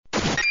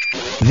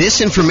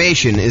This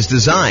information is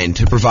designed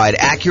to provide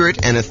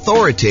accurate and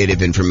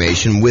authoritative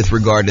information with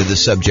regard to the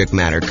subject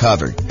matter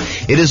covered.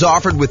 It is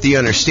offered with the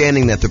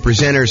understanding that the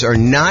presenters are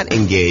not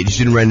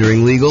engaged in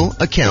rendering legal,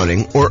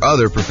 accounting, or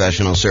other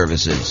professional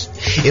services.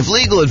 If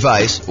legal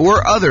advice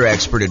or other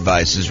expert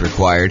advice is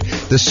required,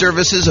 the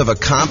services of a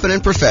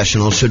competent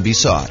professional should be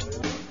sought.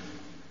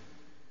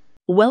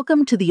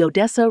 Welcome to the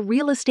Odessa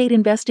Real Estate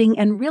Investing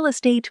and Real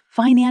Estate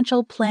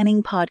Financial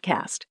Planning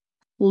Podcast.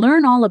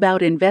 Learn all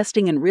about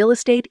investing in real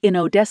estate in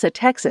Odessa,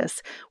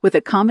 Texas, with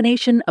a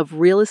combination of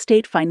real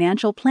estate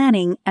financial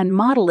planning and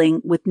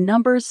modeling with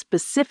numbers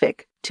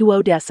specific to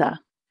Odessa.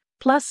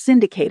 Plus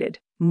syndicated,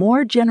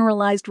 more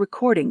generalized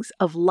recordings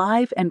of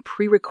live and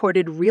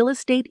pre-recorded real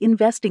estate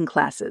investing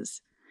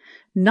classes.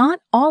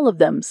 Not all of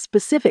them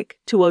specific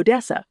to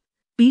Odessa.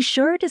 Be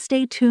sure to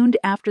stay tuned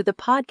after the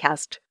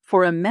podcast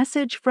for a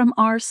message from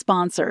our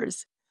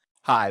sponsors.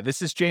 Hi,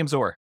 this is James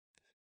Orr.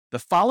 The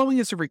following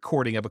is a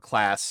recording of a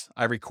class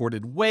I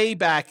recorded way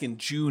back in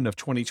June of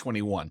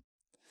 2021.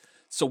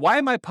 So why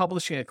am I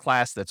publishing a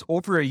class that's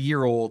over a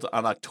year old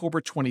on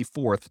October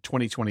 24th,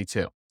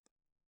 2022?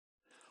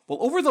 Well,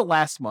 over the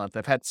last month,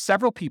 I've had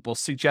several people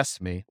suggest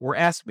to me or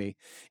ask me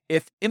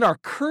if in our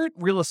current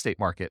real estate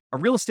market, a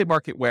real estate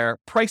market where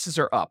prices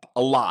are up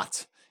a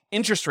lot,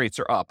 interest rates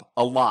are up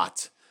a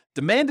lot,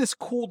 demand has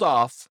cooled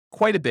off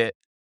quite a bit,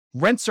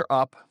 rents are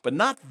up, but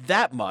not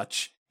that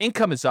much,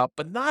 income is up,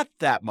 but not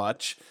that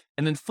much,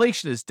 and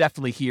inflation is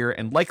definitely here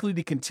and likely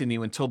to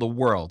continue until the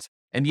world,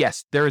 and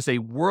yes, there is a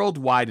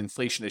worldwide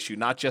inflation issue,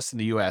 not just in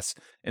the US,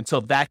 until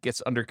that gets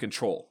under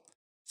control.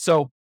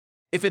 So,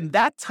 if in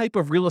that type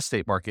of real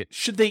estate market,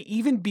 should they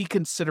even be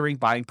considering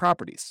buying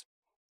properties?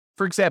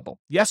 For example,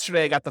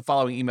 yesterday I got the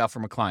following email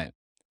from a client.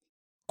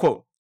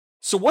 Quote,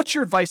 "So what's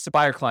your advice to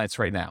buyer clients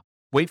right now?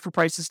 Wait for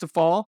prices to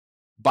fall?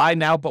 Buy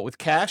now but with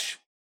cash?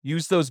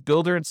 Use those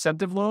builder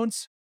incentive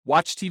loans?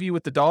 Watch TV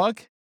with the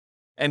dog?"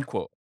 End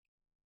quote.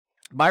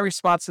 My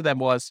response to them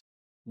was,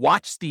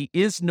 watch the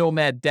Is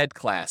Nomad Dead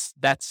class.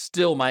 That's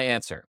still my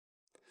answer.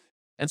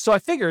 And so I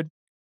figured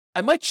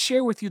I might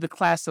share with you the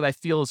class that I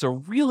feel is a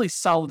really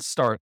solid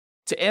start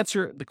to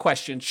answer the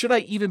question, should I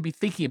even be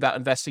thinking about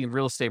investing in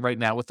real estate right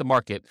now with the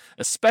market,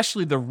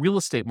 especially the real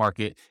estate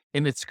market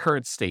in its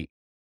current state?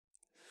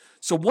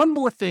 So one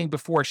more thing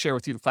before I share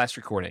with you the class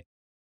recording.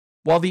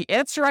 While the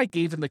answer I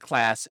gave in the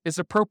class is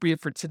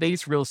appropriate for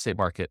today's real estate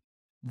market,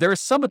 there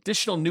is some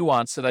additional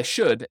nuance that I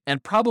should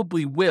and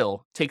probably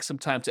will take some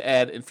time to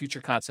add in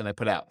future content I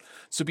put out.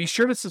 So be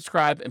sure to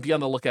subscribe and be on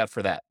the lookout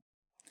for that.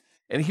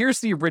 And here's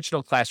the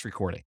original class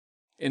recording.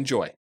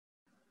 Enjoy.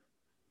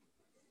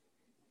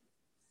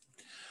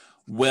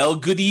 Well,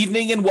 good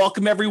evening and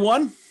welcome,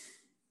 everyone.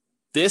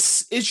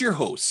 This is your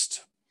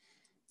host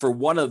for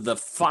one of the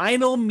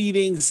final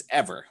meetings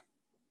ever,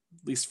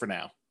 at least for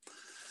now,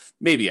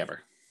 maybe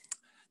ever.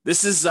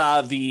 This is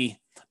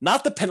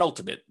not the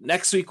penultimate.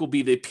 Next week will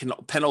be the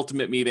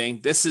penultimate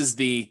meeting. This is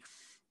the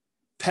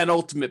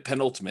penultimate,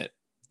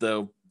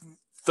 the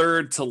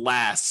third to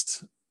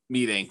last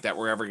meeting that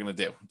we're ever going to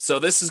do. So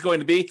this is going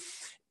to be,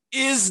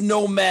 is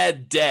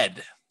Nomad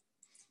dead?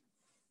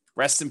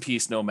 Rest in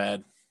peace,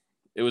 Nomad.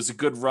 It was a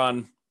good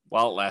run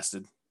while it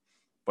lasted,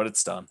 but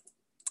it's done.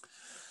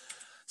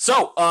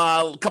 So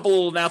a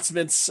couple of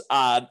announcements.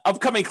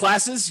 Upcoming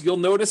classes, you'll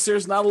notice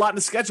there's not a lot in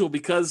the schedule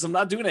because I'm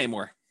not doing it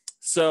anymore.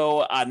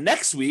 So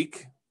next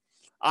week,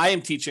 I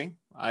am teaching.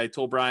 I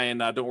told Brian,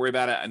 don't worry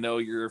about it. I know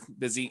you're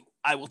busy.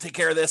 I will take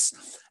care of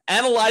this.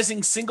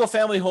 Analyzing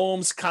single-family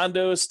homes,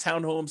 condos,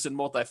 townhomes, and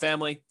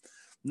multifamily.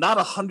 Not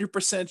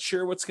 100%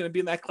 sure what's going to be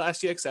in that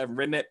class yet because I haven't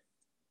written it.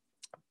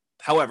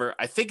 However,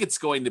 I think it's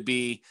going to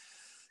be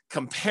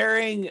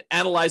comparing,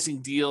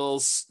 analyzing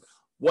deals,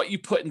 what you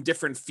put in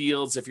different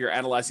fields if you're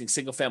analyzing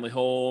single-family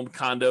home,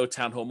 condo,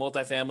 townhome,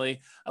 multifamily.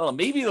 I don't know.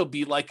 Maybe it'll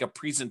be like a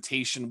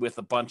presentation with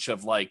a bunch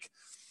of like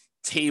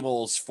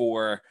tables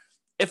for,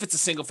 if it's a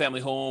single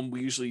family home, we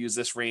usually use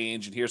this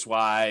range, and here's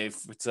why.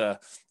 If it's a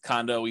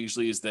condo, we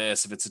usually use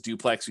this. If it's a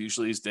duplex, we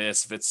usually use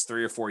this. If it's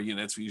 3 or 4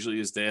 units, we usually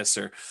use this.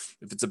 Or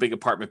if it's a big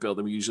apartment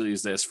building, we usually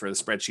use this for the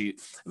spreadsheet.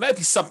 It might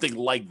be something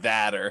like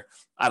that, or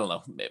I don't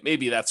know.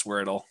 Maybe that's where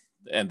it'll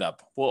end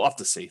up. We'll have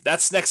to see.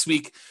 That's next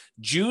week,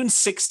 June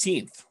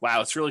 16th.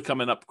 Wow, it's really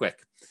coming up quick.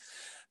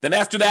 Then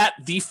after that,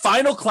 the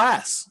final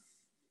class,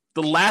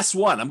 the last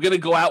one. I'm going to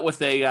go out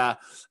with a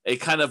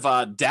kind of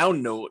a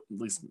down note, at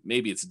least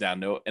maybe it's a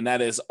down note, and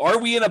that is, are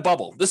we in a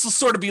bubble? This will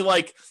sort of be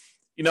like,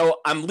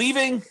 I'm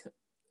leaving.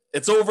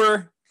 It's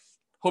over.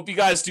 Hope you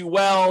guys do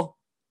well.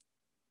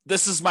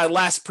 This is my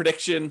last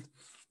prediction.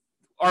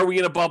 Are we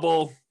in a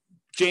bubble?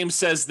 James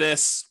says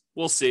this.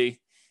 We'll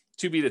see.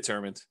 To be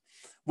determined.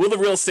 Will the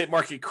real estate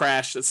market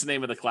crash? That's the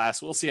name of the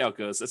class. We'll see how it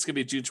goes. That's going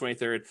to be June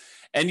 23rd.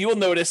 And you will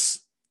notice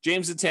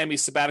James and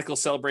Tammy's sabbatical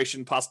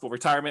celebration, possible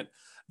retirement.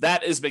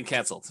 That has been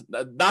canceled.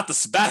 Not the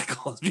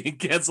sabbatical is being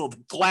canceled.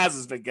 The class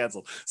has been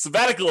canceled.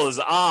 Sabbatical is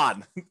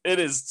on. It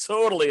is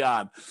totally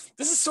on.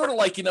 This is sort of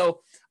like,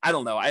 I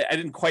don't know. I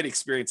didn't quite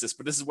experience this,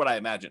 but this is what I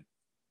imagine.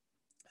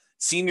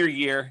 Senior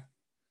year,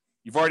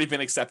 you've already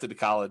been accepted to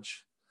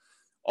college.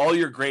 All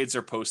your grades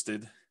are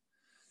posted.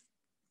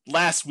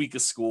 Last week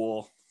of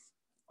school.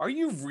 Are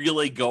you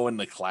really going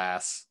to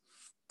class?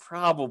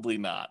 Probably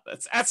not.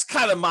 That's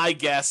kind of my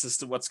guess as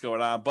to what's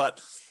going on,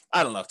 but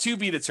I don't know. To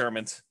be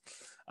determined.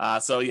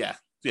 So yeah,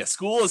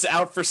 school is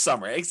out for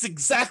summer. It's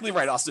exactly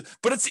right, Austin.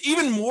 But it's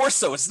even more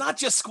so. It's not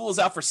just school is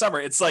out for summer.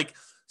 It's like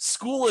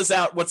school is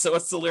out. What's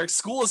the lyric?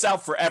 School is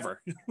out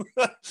forever.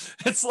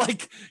 It's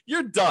like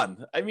you're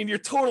done. I mean, you're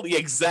totally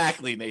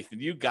exactly, Nathan.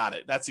 You got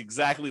it. That's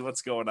exactly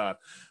what's going on.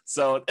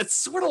 So it's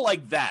sort of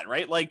like that,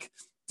 right? Like,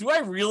 do I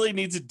really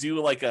need to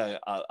do like a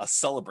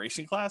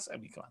celebration class? I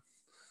mean, come on.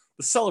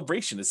 The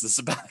celebration is the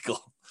sabbatical.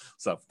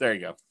 So there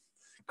you go.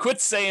 Quit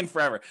saying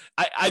forever.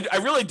 I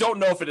really don't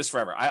know if it is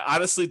forever. I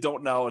honestly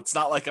don't know. It's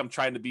not like I'm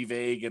trying to be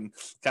vague and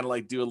kind of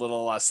like do a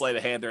little sleight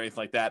of hand or anything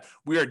like that.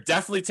 We are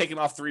definitely taking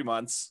off 3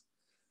 months.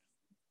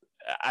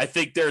 I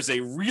think there's a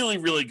really,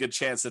 really good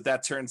chance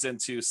that turns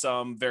into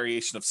some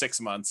variation of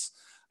 6 months.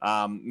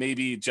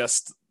 Maybe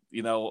just,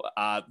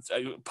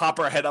 pop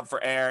our head up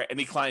for air.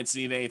 Any clients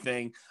need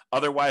anything.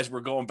 Otherwise,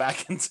 we're going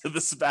back into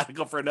the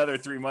sabbatical for another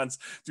 3 months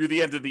through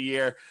the end of the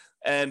year.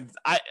 And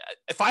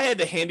if I had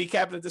to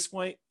handicap it at this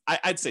point,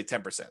 I'd say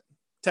 10%.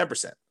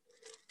 10%.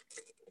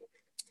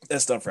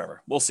 That's done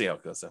forever. We'll see how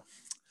it goes, though.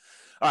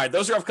 All right,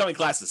 those are upcoming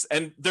classes.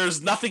 And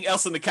there's nothing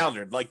else in the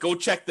calendar. Like, go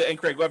check the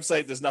NCRAG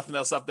website. There's nothing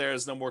else up there.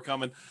 There's no more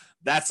coming.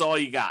 That's all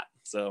you got.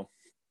 So,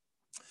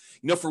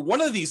 for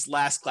one of these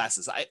last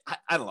classes, I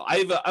don't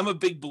know. I'm a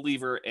big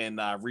believer in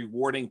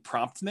rewarding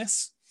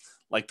promptness,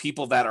 like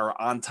people that are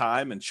on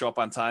time and show up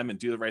on time and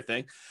do the right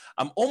thing.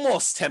 I'm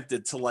almost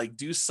tempted to like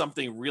do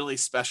something really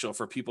special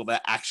for people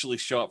that actually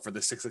show up for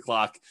the 6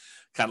 o'clock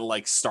kind of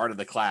like start of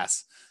the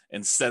class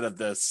instead of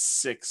the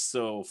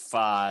 6:05,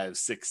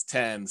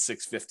 6:10,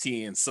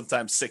 6:15,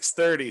 sometimes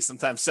 6:30,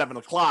 sometimes 7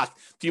 o'clock,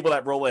 people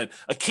that roll in.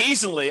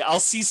 Occasionally, I'll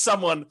see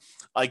someone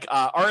like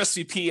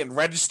RSVP and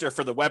register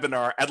for the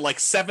webinar at like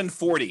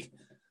 7:40,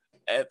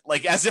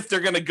 like as if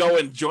they're going to go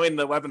and join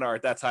the webinar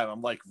at that time.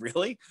 I'm like,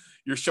 really?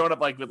 You're showing up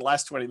like with the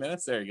last 20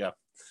 minutes? There you go.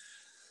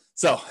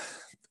 So, all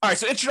right.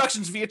 So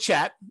introductions via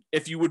chat,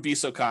 if you would be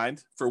so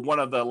kind, for one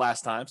of the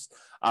last times.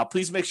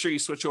 Please make sure you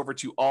switch over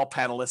to all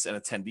panelists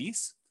and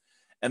attendees.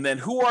 And then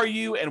who are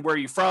you and where are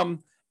you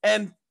from?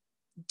 And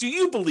do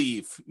you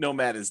believe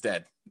Nomad is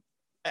dead?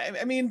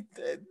 I mean,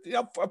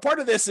 a part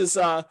of this is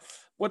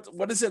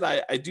what is it?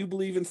 I do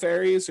believe in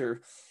fairies,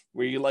 or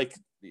where you like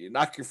you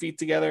knock your feet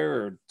together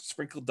or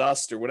sprinkle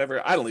dust or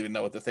whatever. I don't even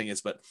know what the thing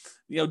is, but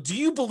do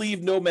you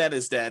believe Nomad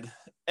is dead?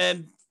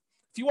 And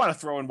if you want to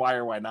throw in why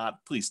or why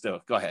not, please do.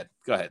 Go ahead.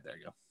 There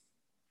you go.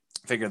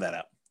 Figure that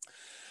out.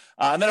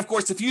 And then, of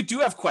course, if you do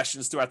have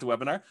questions throughout the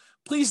webinar,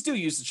 please do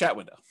use the chat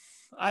window.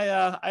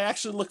 I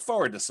actually look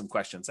forward to some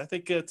questions. I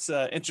think it's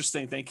an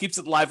interesting thing. Keeps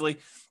it lively,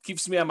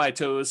 keeps me on my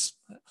toes.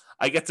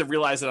 I get to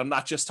realize that I'm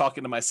not just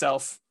talking to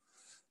myself.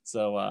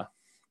 So,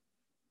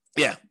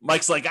 yeah,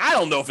 Mike's like, I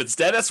don't know if it's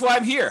dead. That's why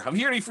I'm here. I'm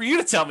here for you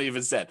to tell me if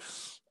it's dead.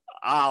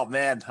 Oh,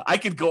 man, I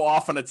could go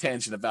off on a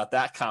tangent about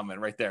that comment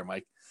right there,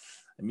 Mike.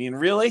 I mean,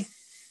 really?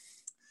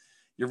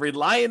 You're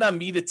relying on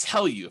me to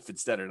tell you if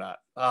it's dead or not.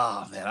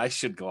 Oh, man, I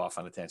should go off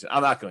on a tangent.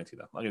 I'm not going to,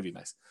 though. I'm going to be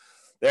nice.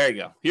 There you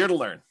go. Here to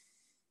learn.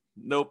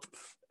 Nope.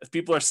 If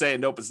people are saying,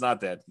 nope, it's not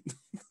dead.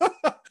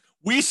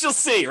 We shall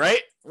see,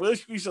 right?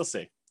 We shall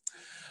see.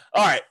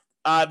 All right.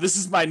 This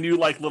is my new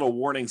little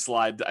warning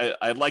slide.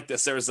 I like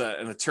this. There was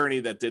an attorney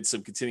that did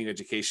some continuing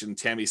education.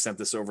 Tammy sent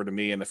this over to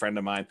me and a friend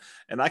of mine,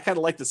 and I kind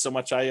of liked it so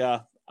much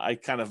I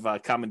kind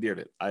of commandeered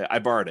it. I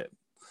borrowed it,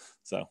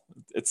 so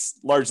it's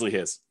largely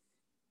his.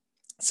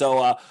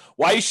 So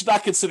why you should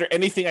not consider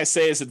anything I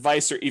say as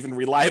advice or even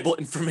reliable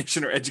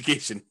information or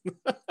education.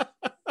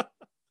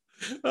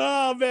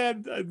 Oh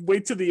man,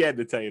 wait to the end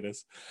to tell you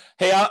this.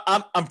 Hey,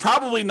 I'm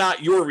probably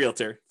not your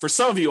realtor. For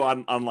some of you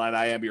online,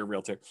 I am your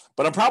realtor,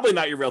 but I'm probably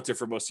not your realtor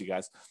for most of you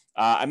guys.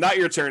 I'm not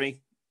your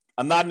attorney.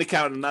 I'm not an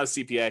accountant. I'm not a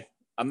CPA.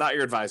 I'm not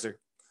your advisor.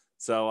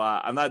 So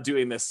I'm not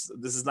doing this.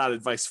 This is not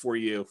advice for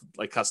you,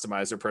 like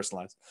customized or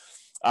personalized.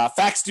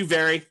 Facts do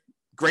vary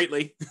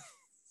greatly.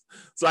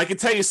 So I can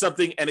tell you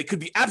something, and it could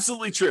be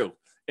absolutely true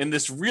in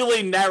this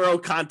really narrow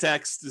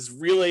context, this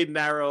really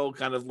narrow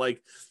kind of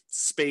like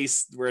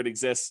space where it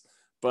exists.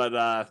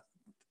 But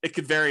it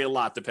could vary a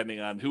lot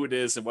depending on who it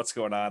is and what's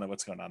going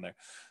on there.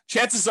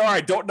 Chances are I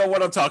don't know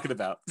what I'm talking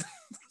about.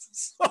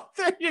 So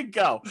there you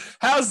go.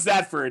 How's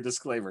that for a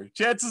disclaimer?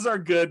 Chances are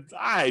good.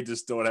 I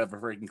just don't have a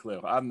freaking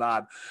clue.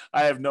 I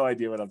have no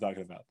idea what I'm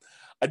talking about.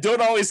 I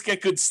don't always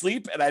get good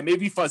sleep, and I may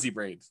be fuzzy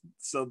brained.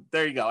 So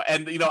there you go.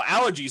 And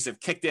allergies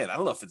have kicked in. I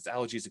don't know if it's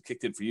allergies have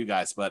kicked in for you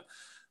guys, but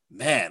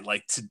man,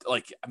 like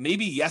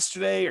maybe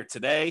yesterday or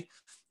today,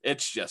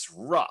 it's just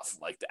rough.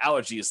 Like the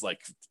allergy is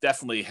like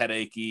definitely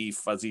headachy,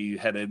 fuzzy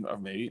headed, or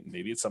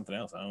maybe it's something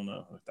else. I don't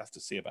know. I have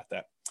to see about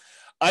that.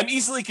 I'm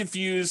easily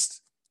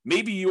confused.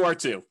 Maybe you are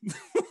too.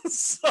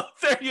 So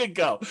there you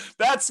go.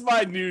 That's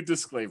my new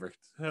disclaimer.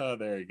 Oh,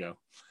 there you go.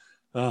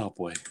 Oh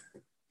boy.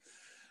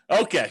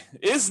 Okay.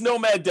 Is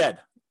Nomad dead?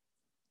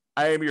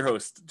 I am your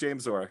host,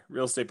 James Zora,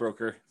 real estate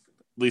broker, at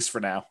least for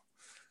now.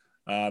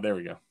 There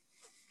we go.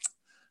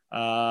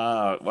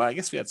 Well, I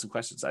guess we had some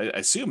questions. I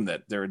assume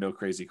that there are no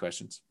crazy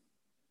questions.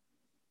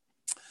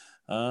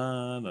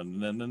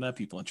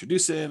 People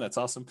introducing. That's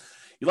awesome.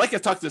 You like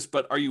I've talked this,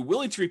 but are you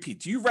willing to repeat?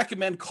 Do you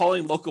recommend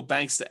calling local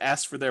banks to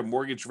ask for their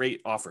mortgage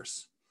rate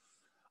offers?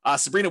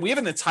 Sabrina, we have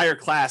an entire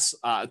class,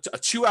 a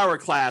 2-hour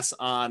class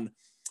on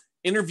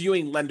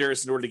interviewing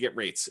lenders in order to get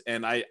rates.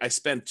 And I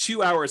spent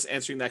 2 hours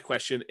answering that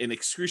question in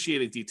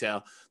excruciating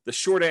detail. The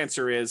short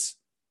answer is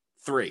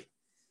 3.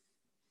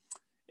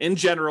 In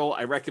general,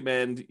 I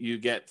recommend you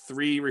get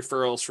 3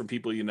 referrals from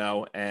people you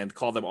know and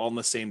call them all on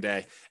the same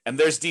day. And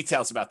there's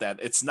details about that.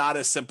 It's not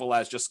as simple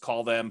as just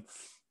call them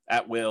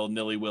at will,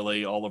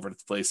 nilly-willy, all over the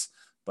place.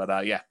 But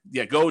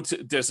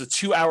there's a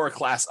 2-hour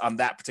class on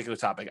that particular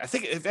topic. I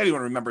think if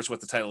anyone remembers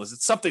what the title is,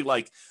 it's something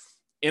like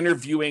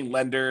interviewing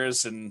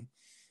lenders and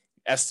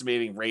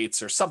estimating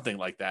rates or something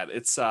like that.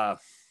 It's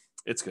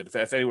good.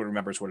 If anyone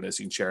remembers what it is,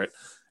 you can share it,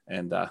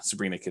 and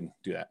Sabrina can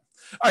do that.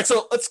 All right,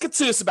 so let's get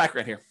to some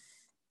background here.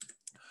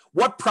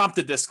 What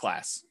prompted this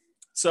class?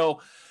 So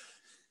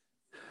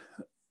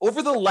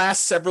over the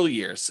last several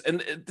years,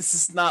 and this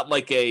is not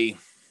like a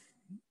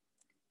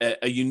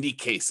unique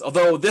case,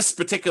 although this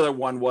particular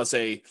one was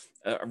a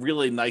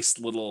really nice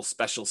little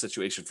special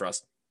situation for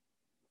us.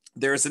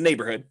 There is a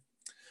neighborhood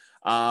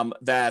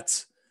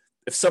that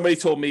if somebody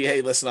told me,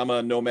 hey, listen, I'm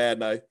a nomad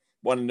and I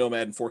want a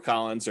nomad in Fort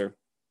Collins or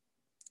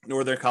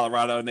Northern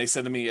Colorado, and they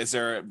said to me, is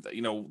there,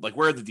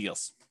 where are the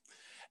deals?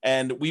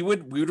 And we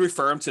would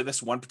refer them to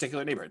this one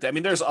particular neighborhood. I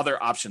mean, there's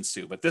other options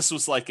too, but this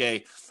was like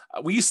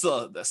we used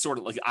to sort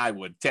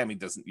of Tammy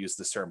doesn't use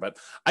this term, but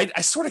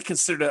I sort of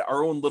considered it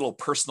our own little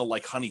personal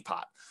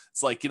honeypot.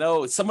 It's like,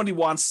 if somebody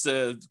wants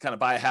to kind of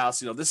buy a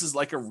house, this is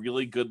like a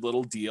really good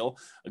little deal,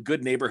 a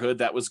good neighborhood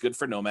that was good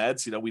for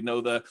nomads. We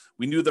knew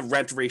the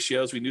rent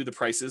ratios, we knew the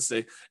prices,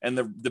 and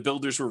the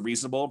builders were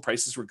reasonable and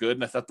prices were good.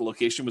 And I thought the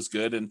location was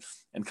good and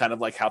kind of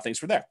like how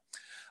things were there.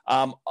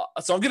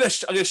 So I'm gonna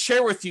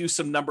share with you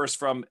some numbers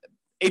from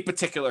a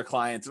particular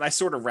client, and I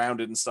sort of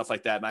rounded and stuff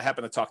like that. And I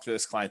happened to talk to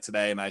this client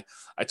today, and I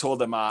told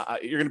them,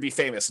 you're going to be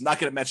famous. I'm not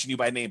going to mention you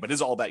by name, but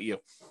it's all about you.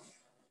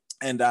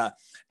 And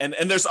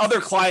there's other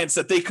clients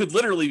that they could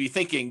literally be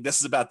thinking this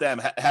is about them.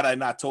 Had I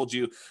not told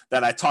you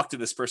that I talked to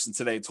this person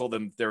today and told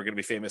them they were going to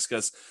be famous,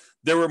 because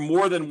there were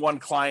more than one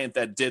client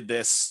that did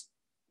this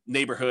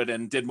neighborhood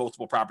and did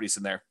multiple properties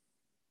in there.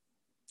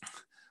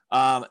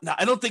 Now,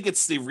 I don't think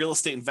it's the real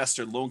estate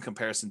investor loan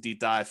comparison deep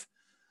dive,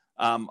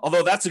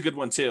 although that's a good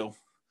one too.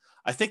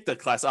 I think the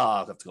class,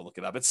 I'll have to go look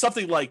it up. It's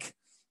something like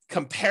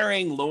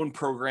comparing loan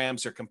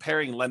programs or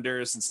comparing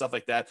lenders and stuff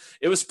like that.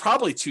 It was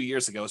probably 2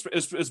 years ago.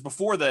 It was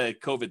before the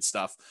COVID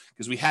stuff,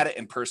 because we had it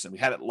in person. We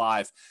had it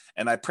live,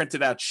 and I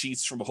printed out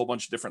sheets from a whole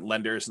bunch of different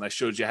lenders, and I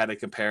showed you how to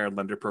compare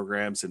lender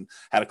programs and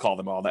how to call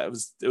them all. That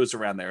it was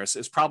around there.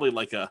 It's probably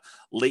like a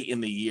late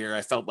in the year.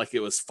 I felt like it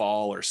was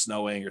fall or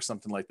snowing or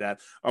something like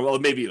that. Or well,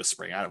 maybe it was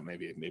spring. I don't know.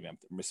 Maybe I'm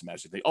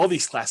misimagining. All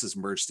these classes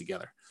merged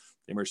together.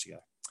 They merged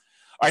together.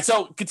 All right,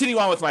 so continue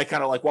on with my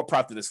kind of like what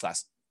prompted this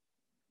class.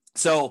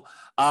 So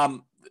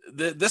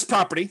this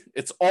property,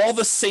 it's all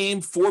the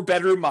same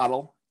 4-bedroom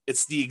model.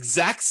 It's the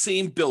exact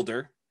same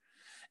builder.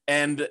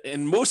 And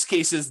in most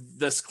cases,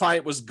 this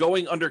client was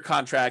going under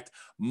contract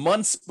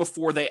months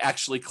before they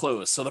actually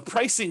close. So the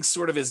pricing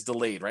sort of is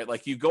delayed, right?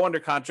 Like you go under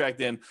contract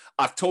in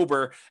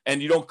October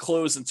and you don't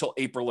close until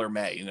April or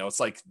May. It's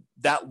like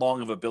that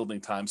long of a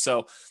building time.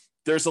 So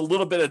there's a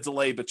little bit of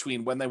delay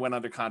between when they went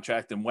under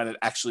contract and when it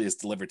actually is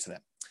delivered to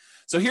them.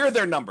 So here are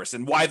their numbers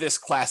and why this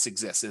class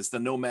exists, is the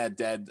Nomad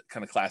Dead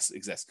kind of class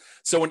exists.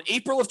 So in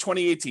April of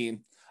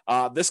 2018,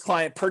 this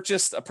client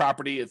purchased a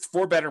property. It's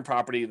 4-bedroom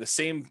property, the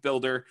same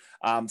builder,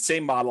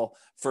 same model,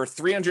 for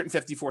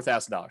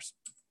 $354,000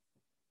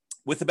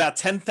 with about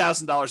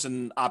 $10,000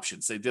 in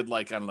options. They did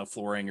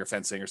flooring or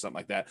fencing or something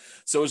like that.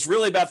 So it was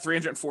really about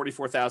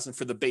 $344,000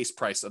 for the base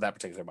price of that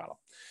particular model.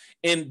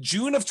 In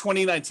June of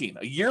 2019,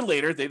 a year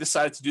later, they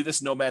decided to do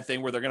this nomad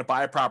thing where they're going to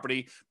buy a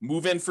property,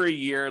 move in for a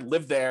year,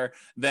 live there.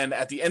 Then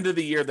at the end of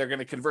the year, they're going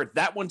to convert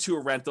that one to a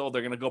rental.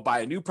 They're going to go buy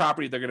a new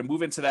property. They're going to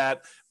move into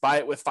that, buy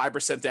it with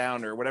 5%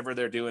 down or whatever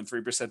they're doing,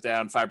 3%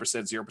 down,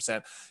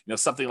 5%, 0%,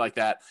 something like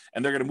that.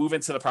 And they're going to move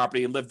into the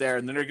property and live there.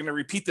 And then they're going to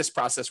repeat this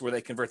process where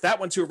they convert that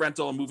one to a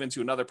rental and move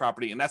into another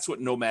property. And that's what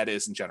Nomad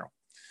is in general.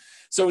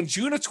 So in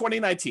June of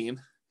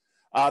 2019,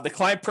 the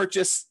client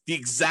purchased the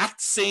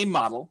exact same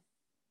model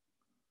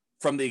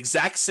from the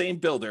exact same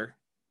builder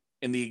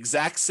in the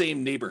exact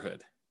same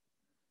neighborhood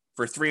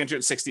for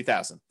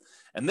 $360,000.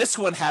 And this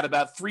one had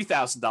about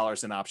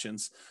 $3,000 in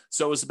options.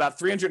 So it was about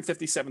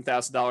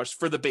 $357,000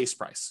 for the base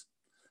price.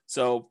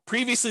 So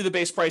previously the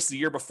base price the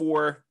year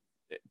before,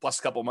 plus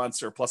a couple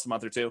months or plus a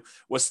month or two,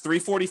 was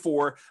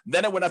 $344.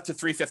 Then it went up to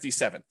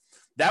 $357.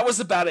 That was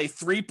about a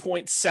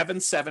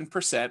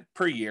 3.77%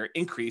 per year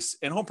increase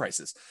in home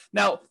prices.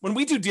 Now, when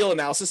we do deal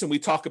analysis and we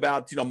talk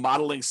about,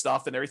 modeling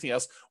stuff and everything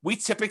else, we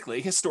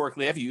typically,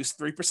 historically, have used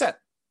 3%.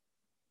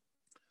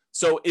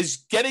 So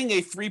is getting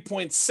a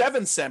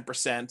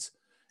 3.77%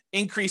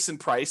 increase in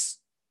price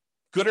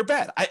good or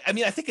bad? I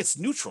mean, I think it's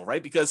neutral,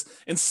 right? Because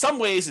in some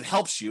ways it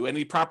helps you.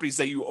 Any properties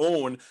that you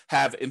own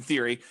have, in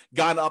theory,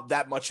 gone up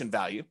that much in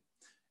value.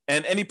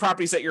 And any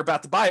properties that you're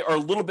about to buy are a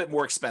little bit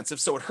more expensive.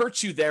 So it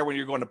hurts you there when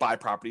you're going to buy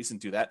properties and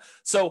do that.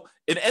 So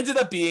it ended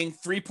up being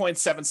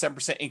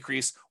 3.77%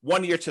 increase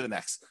 1 year to the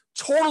next.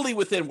 Totally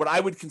within what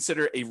I would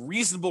consider a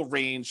reasonable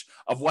range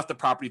of what the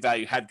property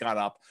value had gone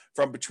up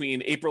from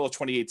between April of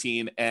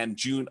 2018 and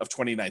June of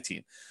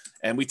 2019.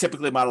 And we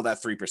typically model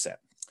that 3%.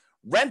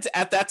 Rent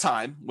at that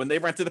time when they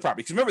rented the property,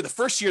 because remember the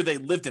first year they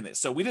lived in it,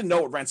 so we didn't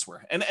know what rents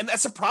were, and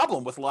that's a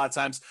problem with a lot of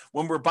times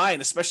when we're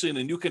buying, especially in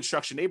a new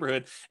construction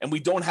neighborhood, and we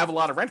don't have a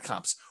lot of rent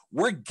comps.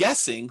 We're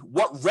guessing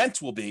what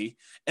rent will be,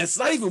 and it's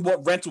not even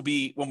what rent will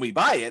be when we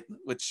buy it,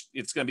 which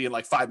it's going to be in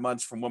like 5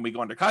 months from when we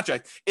go under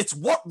contract. It's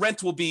what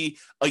rent will be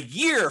a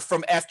year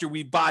from after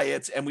we buy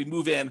it and we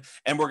move in,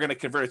 and we're going to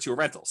convert it to a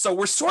rental. So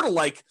we're sort of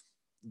like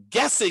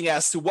guessing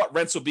as to what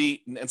rents will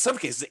be in some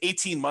cases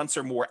 18 months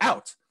or more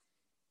out.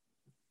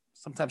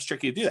 Sometimes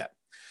tricky to do that.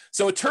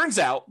 So it turns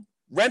out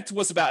rent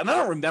was about, and I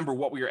don't remember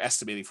what we were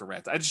estimating for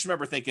rent. I just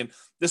remember thinking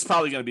this is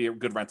probably going to be a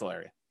good rental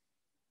area.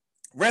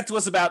 Rent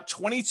was about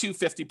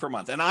 $22.50 per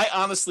month. And I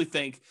honestly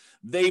think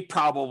they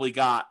probably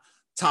got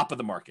top of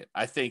the market.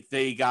 I think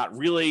they got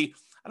really,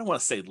 I don't want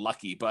to say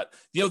lucky, but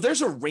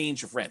there's a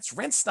range of rents.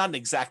 Rent's not an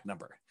exact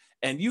number.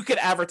 And you could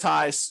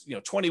advertise,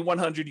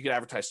 $2,100, you could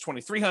advertise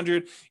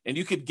 $2,300, and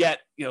you could get,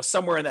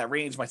 somewhere in that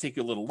range. Might take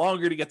you a little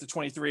longer to get to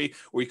 23,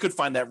 or you could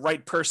find that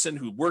right person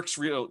who works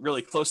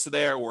really close to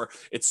there, or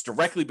it's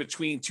directly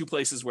between two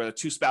places where the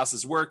two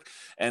spouses work.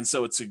 And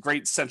so it's a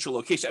great central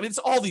location. I mean, it's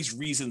all these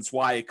reasons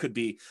why it could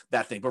be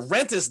that thing, but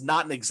rent is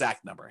not an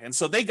exact number. And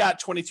so they got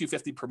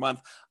 $22.50 per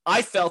month.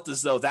 I felt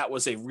as though that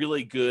was a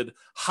really good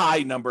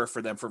high number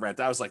for them for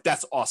rent. I was like,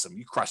 that's awesome.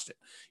 You crushed it.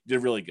 You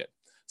did really good.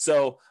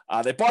 So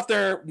they bought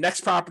their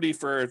next property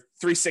for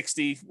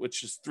 $360,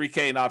 which is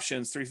 $3K in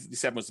options.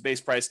 $357 was the base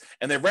price,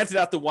 and they rented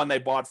out the one they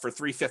bought for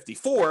 $354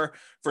 for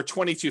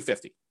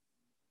 $22.50.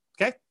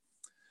 Okay,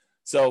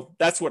 so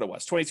that's what it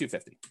was,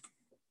 $22.50.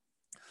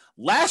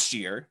 Last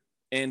year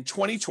in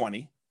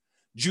 2020,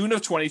 June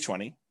of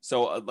 2020,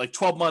 so like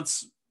 12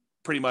 months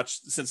pretty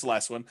much since the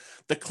last one,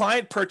 the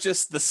client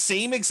purchased the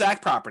same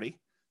exact property,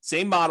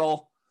 same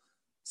model,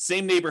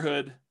 same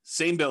neighborhood,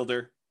 same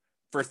builder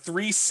for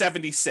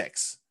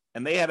 $376.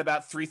 And they had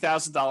about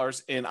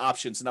 $3,000 in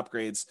options and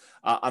upgrades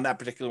on that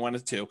particular one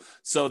too.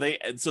 So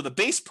the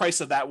base price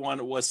of that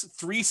one was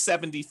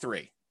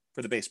 $373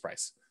 for the base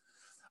price.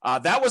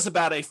 That was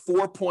about a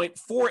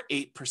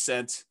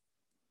 4.48%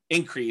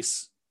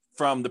 increase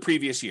from the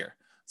previous year.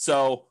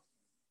 So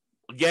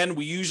again,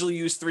 we usually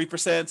use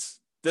 3%.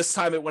 This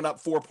time it went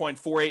up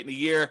 4.48 in a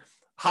year.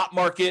 Hot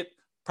market,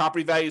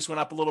 property values went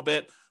up a little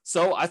bit.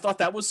 So I thought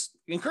that was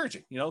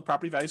encouraging.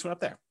 Property values went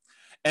up there.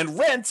 And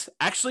rent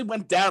actually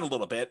went down a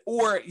little bit,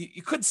 or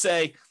you could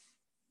say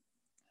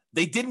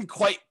they didn't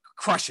quite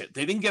crush it.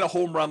 They didn't get a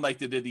home run like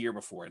they did the year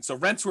before. And so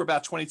rents were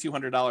about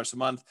 $2,200 a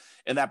month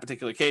in that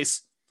particular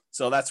case.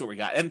 So that's what we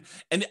got. And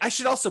I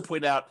should also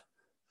point out,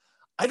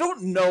 I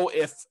don't know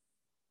if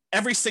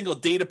every single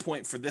data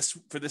point for this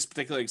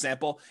particular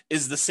example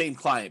is the same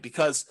client,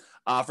 because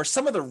for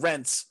some of the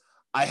rents,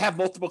 I have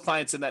multiple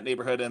clients in that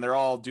neighborhood, and they're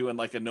all doing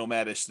like a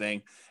nomadish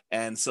thing.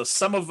 And so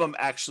some of them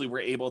actually were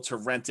able to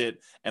rent it.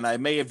 And I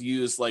may have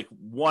used like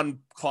one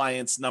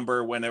client's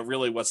number when it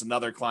really was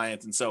another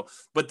client. And so,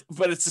 but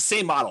it's the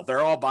same model.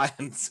 They're all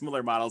buying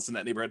similar models in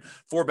that neighborhood,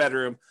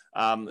 4-bedroom.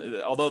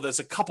 Although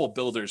there's a couple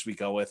builders we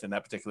go with in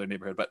that particular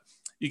neighborhood, but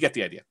you get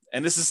the idea.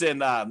 And this is in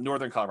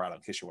Northern Colorado,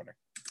 in case you're wondering.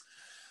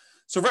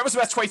 So rent was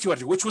about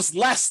 $2,200, which was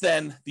less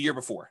than the year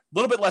before, a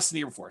little bit less than the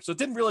year before. So it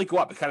didn't really go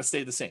up. It kind of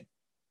stayed the same.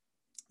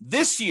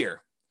 This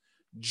year,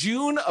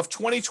 June of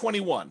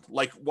 2021,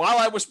 like while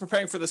I was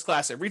preparing for this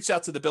class, I reached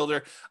out to the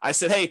builder. I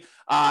said, hey,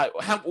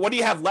 what do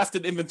you have left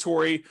in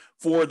inventory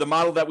for the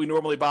model that we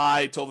normally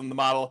buy? I told them the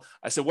model.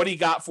 I said, what do you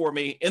got for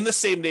me in the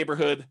same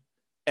neighborhood?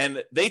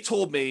 And they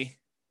told me,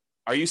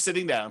 are you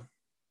sitting down?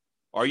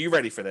 Are you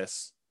ready for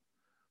this?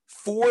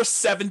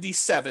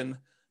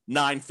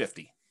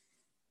 $477,950.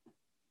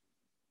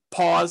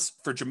 Pause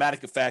for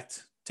dramatic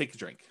effect. Take a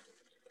drink.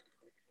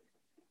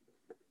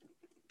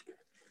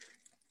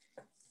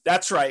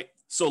 That's right.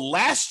 So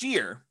last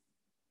year,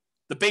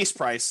 the base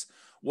price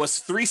was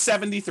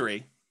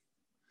 $373.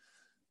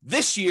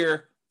 This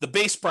year, the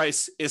base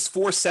price is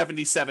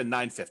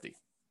 $477,950.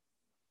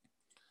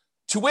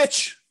 To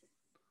which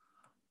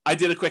I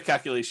did a quick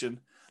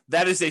calculation.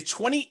 That is a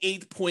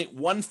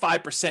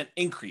 28.15%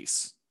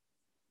 increase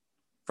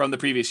from the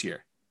previous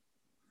year.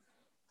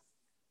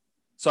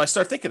 So I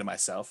start thinking to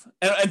myself,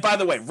 and by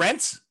the way,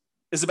 rent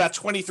is about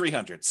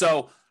 $2,300.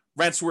 So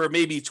rents were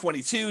maybe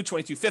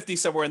 $2,250,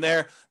 somewhere in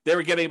there. They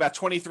were getting about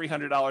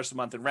 $2,300 a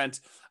month in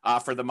rent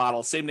for the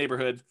model, same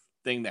neighborhood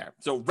thing there.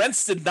 So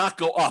rents did not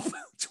go up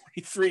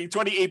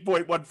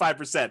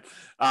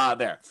 28.15%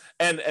 there.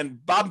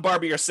 And Bob and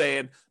Barbie are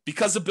saying,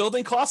 because of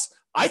building costs,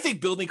 I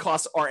think building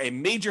costs are a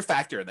major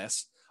factor in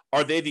this.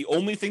 Are they the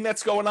only thing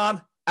that's going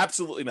on?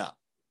 Absolutely not.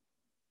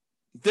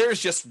 there's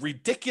just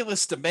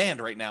ridiculous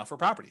demand right now for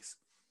properties.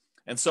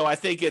 And so I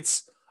think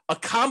it's a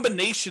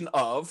combination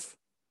of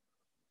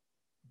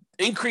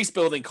increased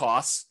building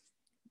costs,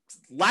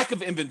 lack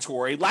of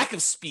inventory, lack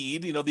of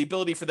speed, the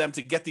ability for them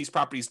to get these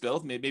properties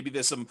built. Maybe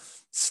there's some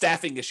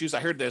staffing issues. I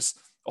heard there's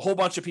a whole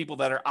bunch of people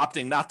that are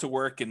opting not to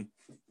work and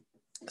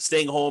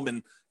staying home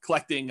and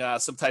collecting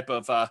some type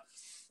of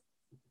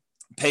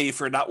pay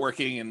for not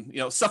working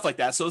and, stuff like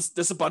that. So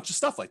there's a bunch of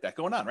stuff like that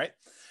going on, right?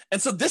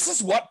 And so this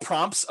is what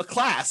prompts a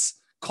class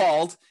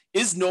called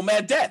Is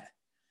Nomad Dead?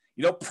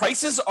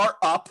 Prices are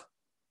up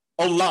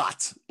a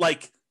lot,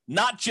 like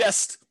not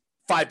just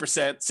 5%,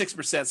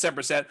 6%,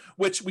 7%,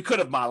 which we could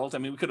have modeled. I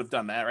mean, we could have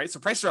done that, right? So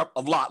prices are up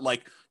a lot,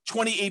 like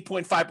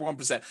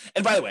 28.51%.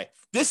 And by the way,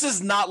 this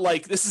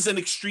is an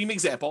extreme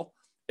example.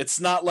 It's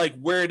not like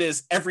where it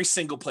is every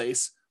single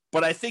place,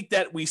 but I think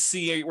that we're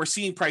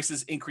seeing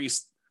prices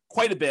increase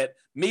quite a bit,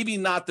 maybe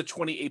not the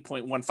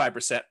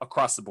 28.15%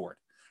 across the board,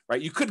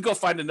 right? You could go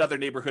find another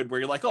neighborhood where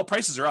you're like, oh,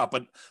 prices are up,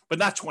 but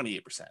not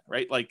 28%,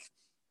 right? Like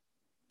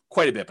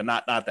quite a bit, but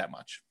not that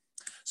much.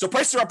 So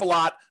prices are up a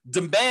lot.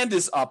 Demand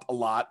is up a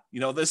lot.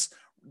 This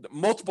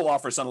multiple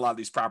offers on a lot of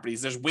these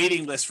properties. There's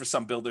waiting lists for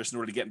some builders in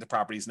order to get into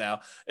properties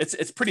now.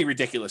 It's pretty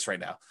ridiculous right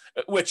now,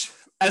 which,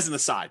 as an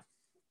aside,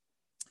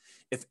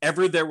 if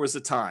ever there was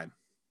a time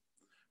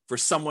for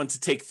someone to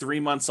take 3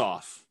 months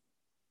off,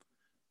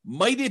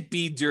 might it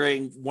be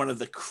during one of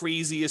the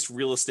craziest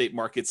real estate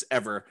markets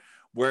ever,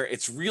 where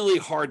it's really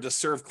hard to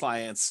serve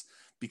clients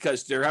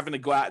because they're having to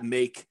go out and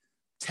make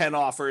 10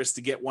 offers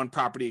to get one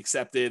property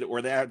accepted,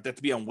 or they have to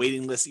be on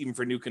waiting lists even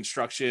for new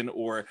construction,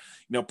 or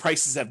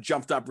prices have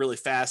jumped up really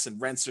fast and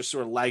rents are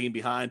sort of lagging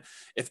behind.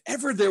 If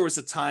ever there was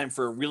a time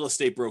for a real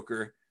estate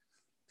broker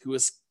who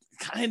was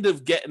kind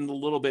of getting a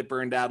little bit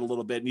burned out a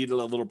little bit, needed a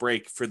little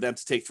break, for them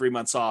to take 3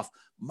 months off,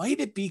 might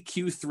it be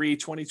Q3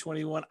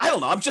 2021? I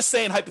don't know. I'm just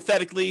saying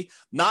hypothetically,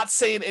 not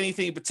saying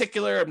anything in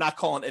particular. I'm not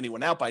calling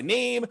anyone out by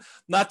name,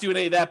 not doing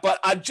any of that, but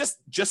I'm just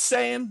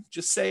saying,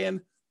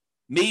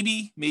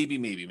 maybe.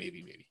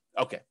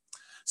 Okay.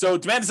 So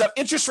demand is up.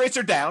 Interest rates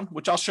are down,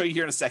 which I'll show you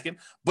here in a second,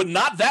 but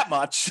not that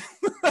much.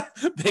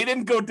 They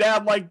didn't go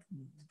down like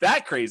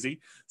that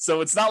crazy. So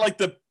it's not like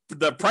the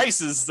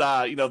price is,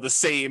 the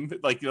same,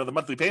 like, the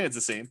monthly payment's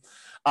the same.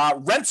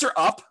 Rents are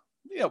up,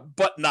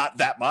 but not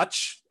that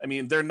much. I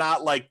mean, they're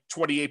not like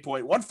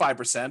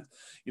 28.15%,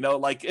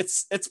 like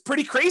it's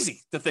pretty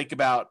crazy to think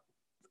about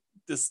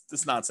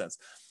this nonsense.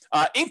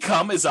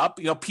 Income is up.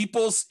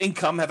 People's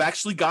income have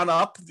actually gone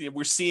up.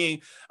 We're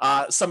seeing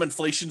some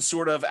inflation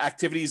sort of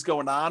activities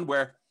going on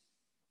where,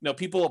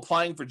 people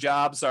applying for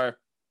jobs are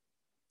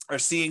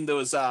seeing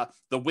those the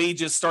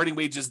wages, starting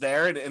wages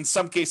there, and in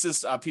some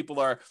cases, people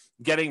are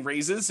getting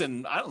raises.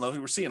 And I don't know,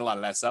 we're seeing a lot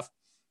of that stuff.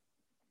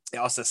 It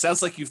also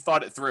sounds like you've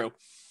thought it through.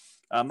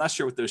 I'm not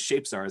sure what those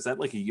shapes are. Is that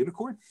like a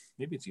unicorn?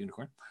 Maybe it's a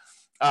unicorn.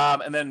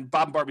 And then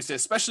Bob and Barbie say,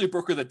 especially a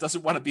broker that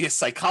doesn't want to be a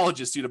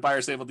psychologist due to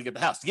buyers able to get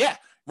the house. Yeah,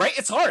 right.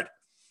 It's hard.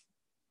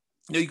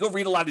 You go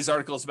read a lot of these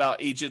articles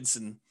about agents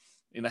and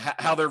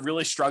how they're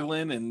really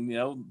struggling, and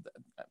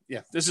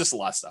there's just a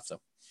lot of stuff.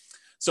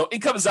 So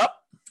income is up.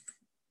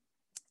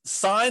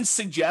 Signs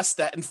suggest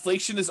that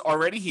inflation is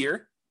already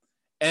here,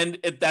 and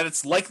that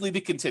it's likely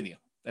to continue.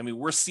 I mean,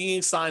 we're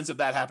seeing signs of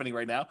that happening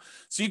right now.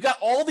 So you've got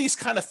all these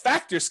kind of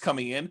factors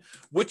coming in,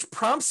 which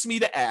prompts me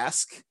to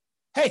ask,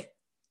 hey,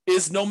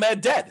 is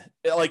Nomad dead?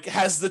 Like,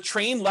 has the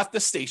train left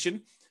the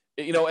station?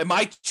 Am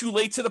I too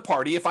late to the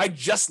party? If I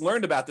just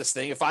learned about this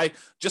thing, if I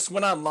just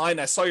went online,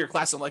 I saw your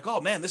class, I'm like,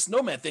 oh man, this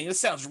Nomad thing, this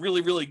sounds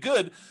really, really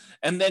good.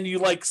 And then you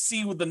like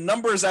see the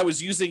numbers I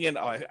was using, and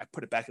I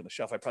put it back on the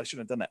shelf. I probably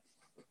shouldn't have done that.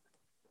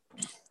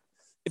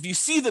 If you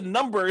see the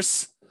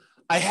numbers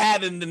I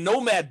had in the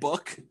Nomad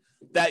book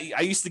that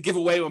I used to give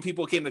away when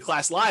people came to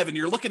class live, and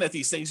you're looking at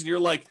these things and you're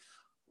like,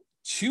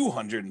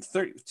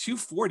 230,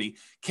 240.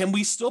 Can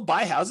we still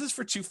buy houses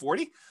for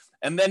 240?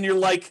 And then you're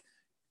like,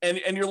 and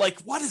you're like,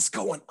 what is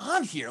going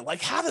on here?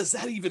 Like, how does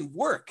that even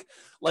work?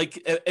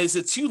 Like, is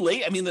it too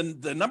late? I mean,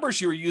 the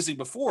numbers you were using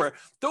before,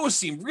 those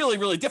seem really,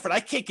 really different. I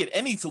can't get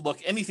any to look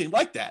anything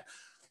like that.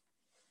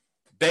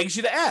 Begs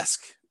you to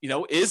ask,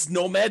 is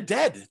Nomad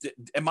dead?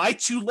 Am I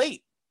too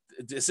late?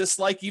 Is this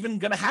like even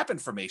going to happen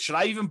for me? Should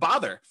I even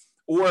bother?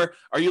 Or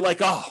are you like,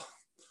 oh,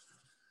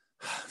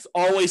 it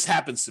always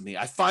happens to me.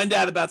 I find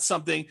out about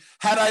something.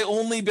 Had I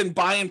only been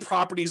buying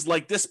properties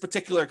like this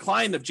particular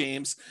client of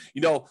James,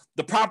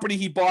 the property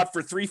he bought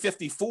for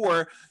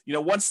 $354,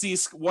 once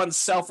these ones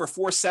sell for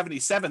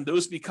 $477,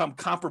 those become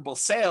comparable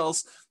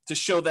sales to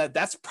show that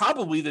that's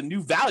probably the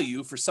new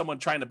value for someone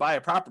trying to buy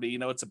a property.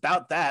 It's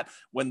about that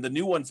when the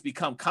new ones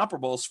become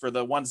comparables for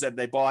the ones that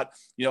they bought,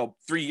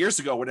 3 years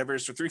ago, whatever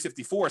it is, for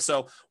 $354.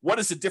 So what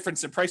is the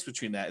difference in price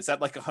between that? Is that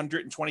like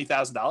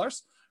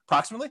 $120,000?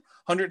 Approximately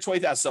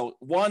 120,000. So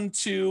 1,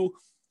 2,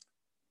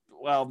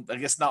 well, I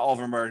guess not all of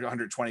them are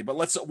 120, but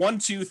let's 1,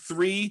 2,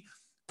 3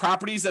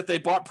 properties that they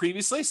bought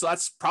previously. So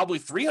that's probably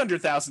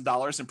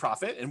 $300,000 in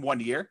profit in 1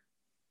 year.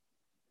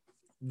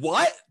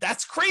 What?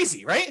 That's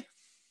crazy, right?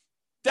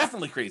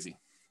 Definitely crazy.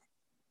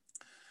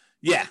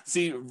 Yeah.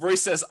 See,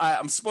 Royce says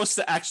I'm supposed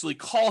to actually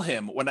call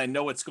him when I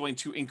know it's going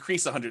to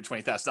increase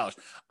 $120,000.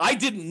 I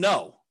didn't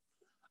know.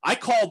 I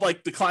called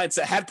like the clients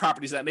that had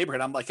properties in that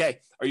neighborhood. I'm like, hey,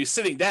 are you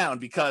sitting down?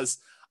 Because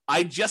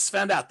I just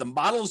found out the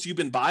models you've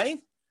been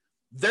buying,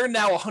 they're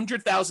now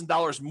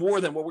 $100,000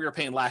 more than what we were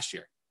paying last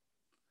year.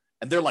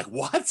 And they're like,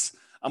 what?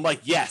 I'm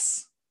like,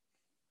 yes.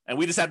 And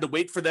we just had to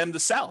wait for them to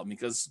sell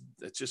because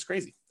it's just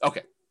crazy.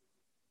 Okay.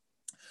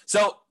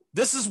 So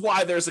this is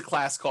why there's a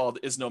class called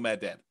Is Nomad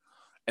Dead?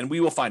 And we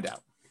will find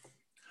out.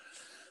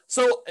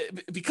 So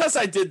because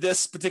I did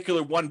this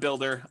particular one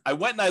builder, I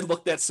went and I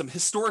looked at some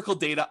historical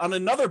data on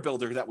another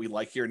builder that we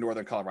like here in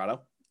Northern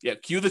Colorado. Yeah,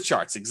 cue the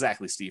charts.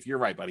 Exactly, Steve. You're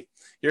right, buddy.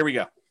 Here we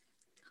go.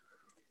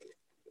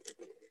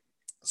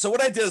 So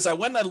what I did is I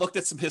went and I looked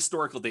at some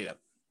historical data.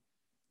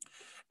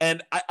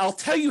 And I'll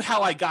tell you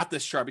how I got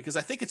this chart because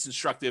I think it's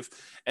instructive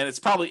and it's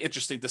probably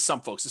interesting to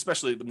some folks,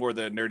 especially the more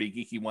the nerdy,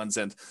 geeky ones.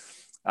 And,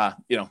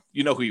 you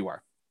know who you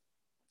are.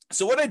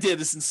 So what I did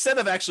is instead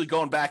of actually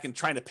going back and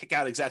trying to pick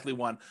out exactly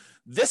one,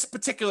 this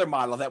particular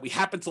model that we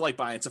happen to like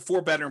buying, it's a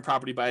 4-bedroom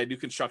property by a new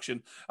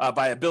construction,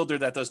 by a builder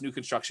that does new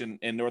construction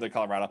in Northern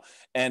Colorado.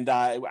 And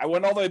I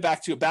went all the way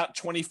back to about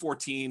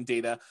 2014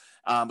 data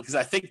because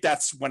I think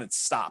that's when it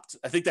stopped.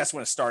 I think that's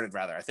when it started,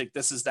 rather. I think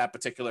this is that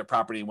particular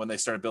property when they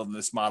started building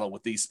this model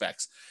with these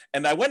specs.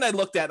 And I went and I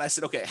looked at it and I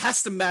said, okay, it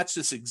has to match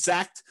this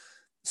exact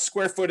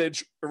square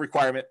footage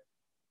requirement.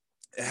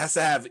 It has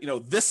to have,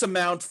 this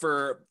amount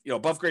for,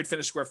 above grade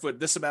finished square foot,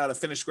 this amount of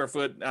finished square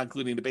foot,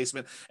 including the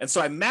basement. And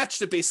so I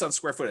matched it based on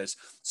square footage.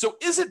 So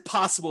is it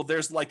possible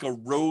there's like a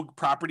rogue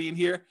property in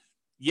here?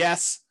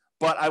 Yes.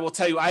 But I will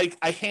tell you, I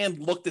hand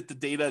looked at the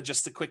data,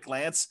 just a quick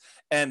glance,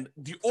 and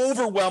the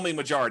overwhelming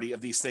majority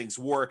of these things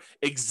were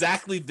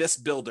exactly this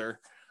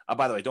builder.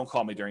 By the way, don't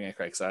call me during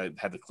Anchor because I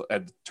had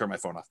to turn my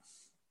phone off.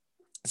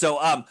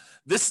 So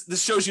this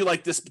shows you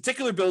like this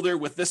particular builder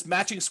with this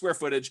matching square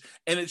footage,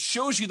 and it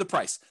shows you the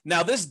price.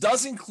 Now, this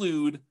does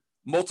include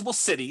multiple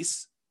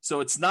cities, so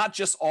it's not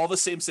just all the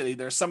same city.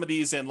 There's some of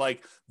these in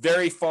like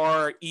very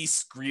far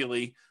east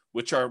Greeley,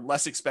 which are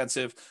less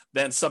expensive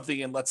than something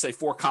in, let's say,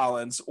 Fort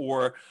Collins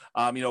or,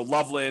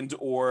 Loveland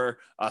or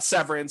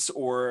Severance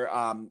or,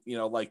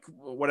 like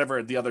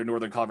whatever the other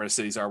Northern Colorado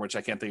cities are, which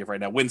I can't think of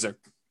right now, Windsor,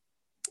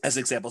 as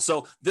an example.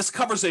 So this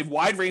covers a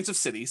wide range of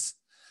cities.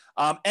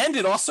 And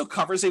it also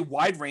covers a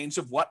wide range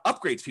of what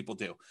upgrades people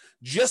do.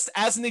 Just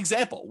as an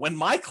example, when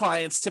my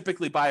clients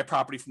typically buy a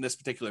property from this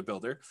particular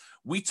builder,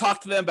 we talk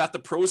to them about the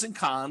pros and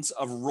cons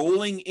of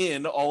rolling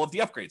in all of the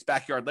upgrades: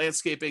 backyard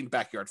landscaping,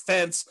 backyard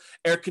fence,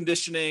 air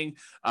conditioning,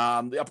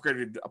 the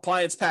upgraded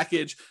appliance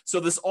package. So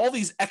there's all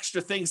these extra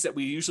things that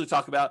we usually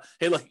talk about.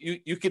 Hey, look,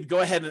 you could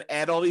go ahead and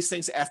add all these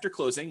things after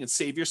closing and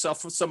save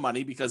yourself some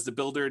money because the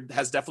builder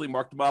has definitely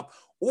marked them up.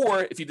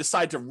 Or if you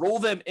decide to roll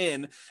them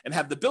in and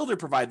have the builder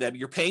provide them,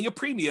 you're paying a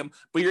premium,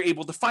 but you're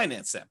able to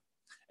finance them.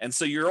 And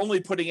so you're only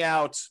putting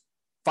out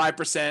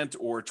 5%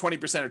 or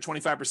 20% or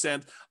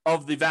 25%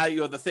 of the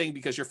value of the thing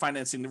because you're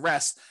financing the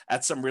rest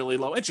at some really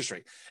low interest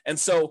rate. And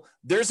so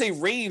there's a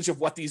range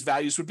of what these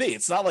values would be.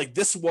 It's not like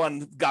this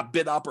one got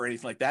bid up or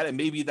anything like that. And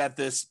maybe that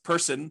this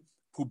person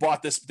who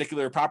bought this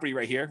particular property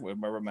right here,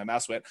 where my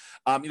mouse went,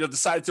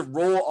 decided to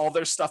roll all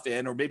their stuff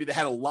in, or maybe they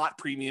had a lot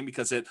premium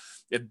because it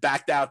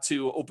backed out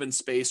to open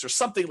space or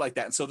something like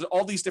that. And so there's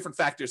all these different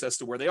factors as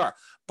to where they are.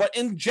 But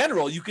in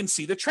general, you can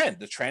see the trend.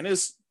 The trend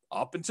is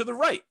up and to the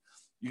right.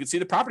 You can see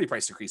the property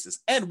price increases.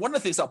 And one of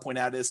the things I'll point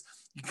out is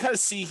you kind of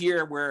see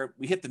here where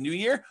we hit the new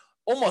year,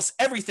 almost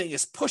everything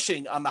is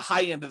pushing on the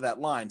high end of that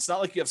line. It's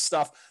not like you have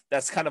stuff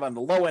that's kind of on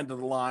the low end of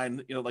the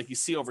line, like you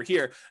see over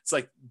here. It's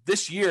like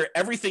this year,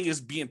 everything is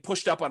being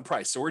pushed up on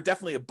price. So we're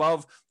definitely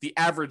above the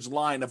average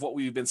line of what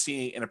we've been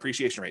seeing in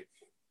appreciation rate.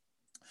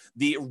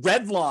 The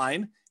red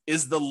line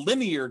is the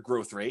linear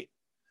growth rate.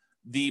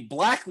 The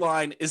black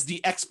line is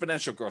the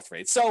exponential growth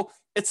rate. So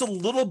it's a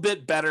little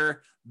bit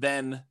better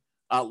than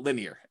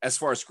linear as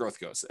far as growth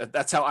goes.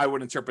 That's how I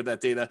would interpret that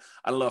data.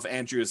 I don't know if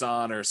Andrew is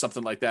on or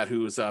something like that,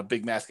 who's a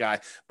big math guy,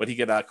 but he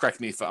could correct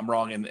me if I'm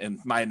wrong in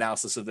my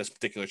analysis of this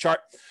particular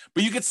chart.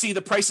 But you can see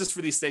the prices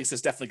for these things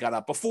has definitely gone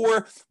up.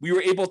 Before, we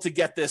were able to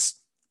get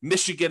this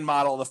Michigan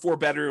model, the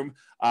 4-bedroom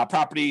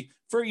property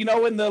for, in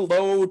the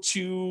low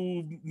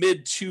to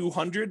mid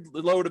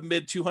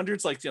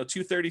 200s, like,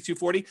 230,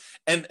 240.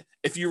 And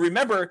if you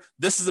remember,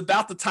 this is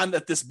about the time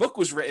that this book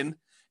was written.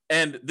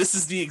 And this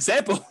is the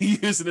example we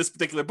use in this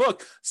particular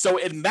book. So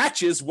it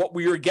matches what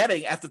we were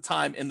getting at the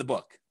time in the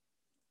book,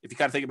 if you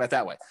kind of think about it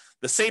that way.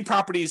 The same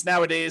properties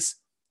nowadays,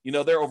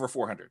 they're over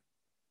 400.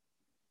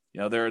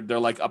 They're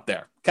like up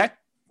there, okay?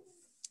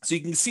 So you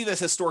can see this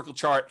historical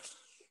chart.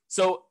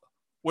 So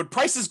when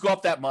prices go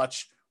up that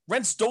much,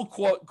 rents don't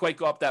quite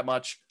go up that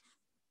much.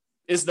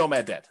 Is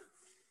Nomad dead?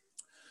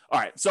 All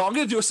right, so I'm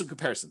going to do some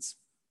comparisons,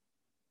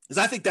 because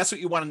I think that's what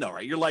you want to know,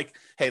 right? You're like,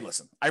 hey,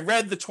 listen, I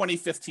read the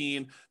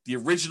 2015, the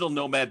original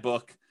Nomad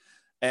book,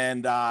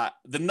 and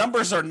the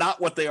numbers are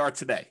not what they are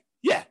today.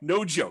 Yeah,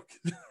 no joke,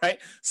 right?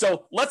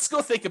 So let's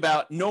go think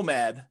about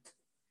Nomad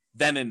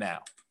then and now.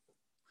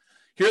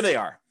 Here they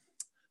are.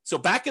 So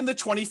back in the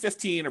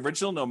 2015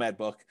 original Nomad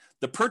book,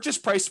 the purchase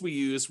price we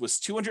used was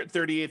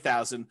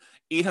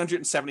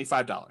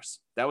 $238,875.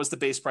 That was the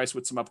base price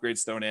with some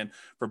upgrades thrown in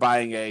for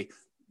buying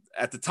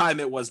at the time,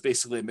 it was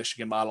basically a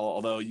Michigan model,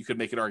 although you could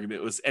make an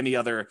argument it was any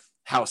other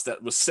house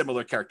that was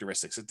similar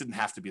characteristics. It didn't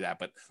have to be that,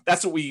 but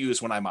that's what we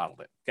used when I modeled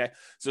it. Okay.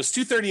 So it's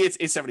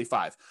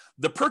 $238,875.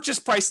 The purchase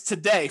price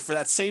today for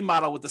that same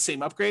model with the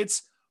same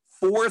upgrades,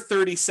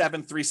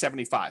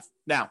 $437,375.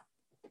 Now,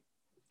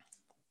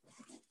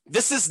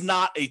 this is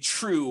not a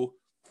true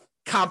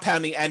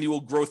compounding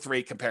annual growth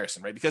rate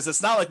comparison, right? Because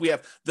it's not like we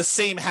have the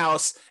same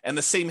house and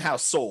the same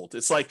house sold.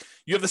 It's like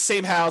you have the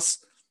same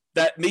house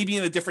that may be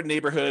in a different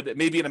neighborhood, it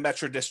may be in a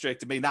metro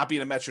district, it may not be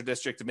in a metro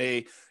district, it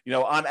may,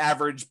 on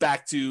average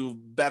back to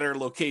better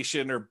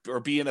location or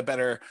be in a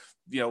better,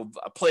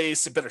 a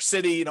place, a better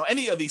city,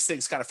 any of these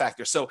things kind of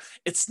factor. So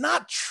it's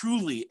not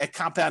truly a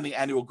compounding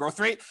annual growth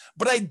rate,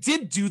 but I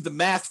did do the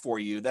math for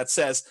you that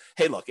says,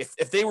 hey, look,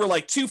 if they were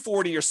like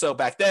 240 or so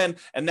back then,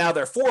 and now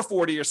they're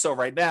 440 or so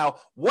right now,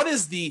 what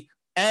is the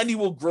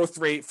annual growth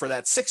rate for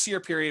that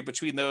 6-year period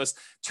between those?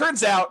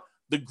 Turns out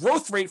the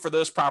growth rate for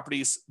those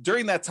properties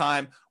during that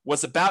time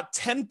was about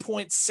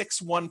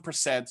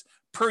 10.61%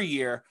 per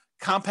year,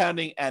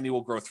 compounding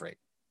annual growth rate.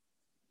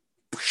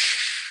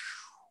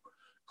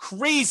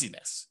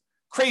 Craziness.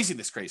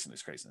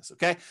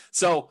 Okay.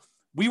 So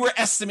we were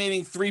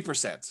estimating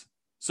 3%.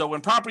 So when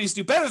properties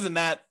do better than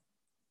that,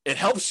 it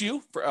helps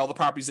you for all the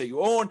properties that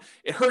you own.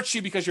 It hurts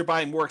you because you're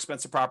buying more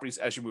expensive properties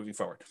as you're moving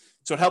forward.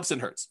 So it helps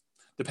and hurts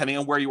depending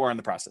on where you are in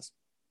the process.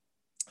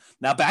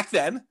 Now, back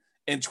then,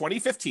 in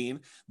 2015,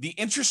 the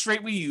interest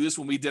rate we used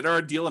when we did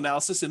our deal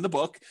analysis in the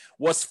book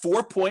was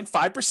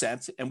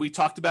 4.5%. And we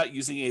talked about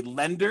using a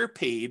lender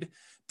paid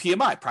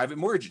PMI, private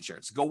mortgage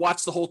insurance. Go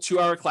watch the whole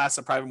 2-hour class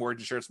on private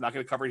mortgage insurance. I'm not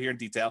going to cover it here in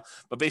detail,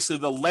 but basically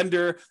the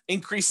lender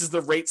increases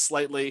the rate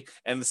slightly.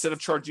 And instead of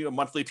charging you a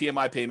monthly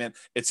PMI payment,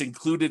 it's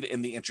included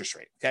in the interest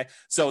rate. Okay.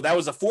 So that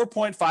was a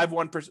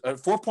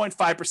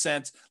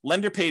 4.5%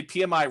 lender paid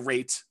PMI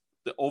rate,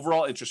 the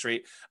overall interest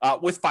rate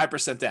with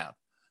 5% down.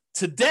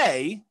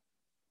 Today,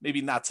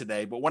 maybe not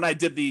today, but when I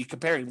did the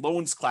comparing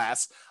loans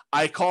class,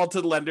 I called to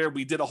the lender.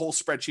 We did a whole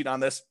spreadsheet on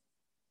this.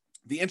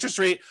 The interest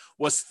rate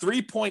was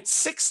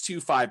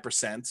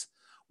 3.625%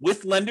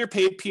 with lender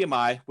paid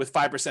PMI with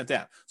 5%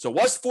 down. So it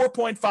was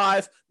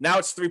 4.5. Now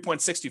it's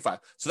 3.625.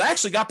 So that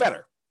actually got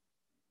better.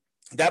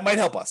 That might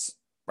help us,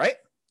 right?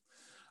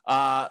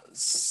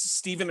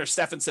 Steven or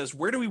Stefan says,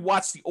 where do we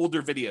watch the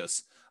older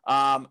videos?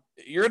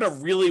 You're in a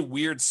really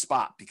weird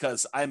spot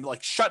because I'm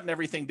like shutting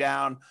everything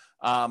down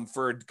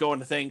for going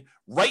to thing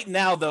right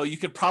now, though. You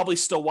could probably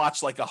still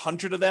watch like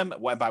 100 of them.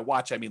 By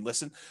watch, I mean,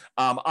 listen,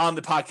 on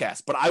the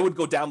podcast, but I would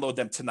go download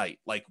them tonight.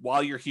 Like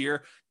while you're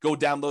here, go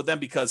download them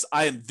because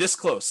I am this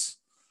close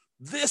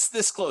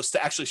to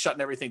actually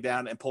shutting everything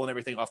down and pulling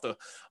everything off the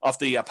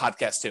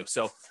podcast too.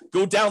 So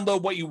go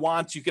download what you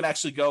want. You can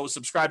actually go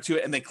subscribe to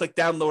it and then click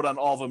download on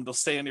all of them. They'll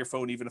stay on your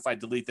phone even if I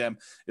delete them,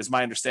 is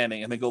my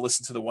understanding. And then go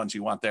listen to the ones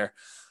you want there.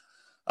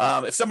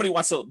 If somebody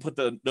wants to put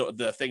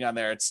the thing on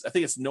there, I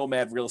think it's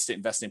Nomad Real Estate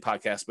Investing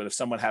Podcast. But if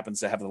someone happens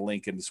to have the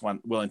link and is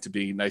willing to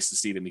be nice to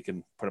Steven, he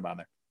can put them on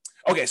there.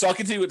 Okay, so I'll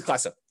continue with the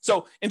class up.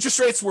 So interest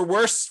rates were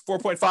worse,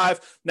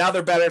 4.5. Now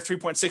they're better,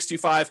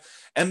 3.625.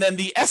 And then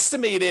the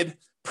estimated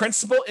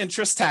principal,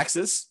 interest,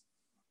 taxes,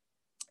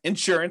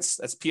 insurance,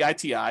 that's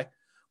PITI,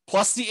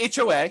 plus the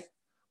HOA,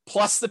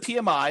 plus the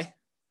PMI.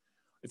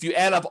 If you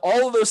add up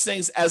all of those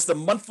things as the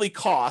monthly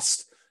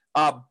cost,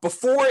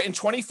 before in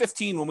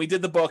 2015, when we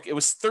did the book, it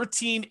was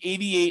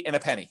 $13.88 and a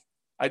penny.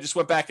 I just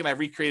went back and I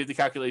recreated the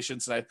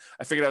calculations and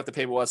I figured out what the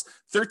payment was.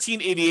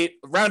 $13.88,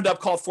 round up,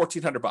 called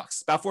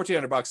 $1,400, about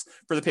 $1,400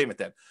 for the payment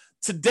then.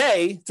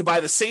 Today, to buy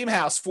the same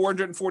house,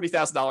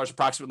 $440,000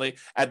 approximately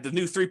at the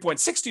new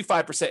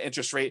 3.625%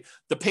 interest rate,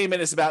 the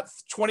payment is about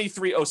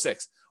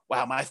 $2,306.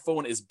 Wow, my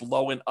phone is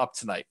blowing up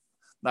tonight.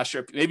 Not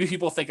sure. Maybe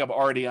people think I'm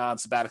already on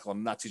sabbatical.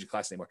 I'm not teaching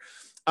class anymore.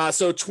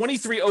 So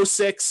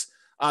 $2,306,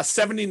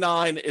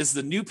 79 is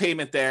the new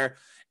payment there.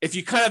 If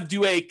you kind of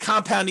do a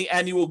compounding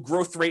annual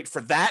growth rate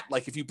for that,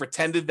 like if you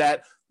pretended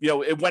that,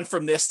 it went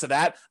from this to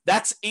that,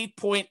 that's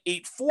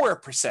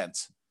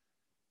 8.84%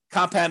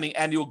 compounding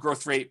annual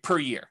growth rate per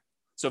year.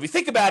 So if you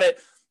think about it,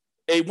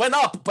 it went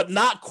up, but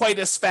not quite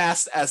as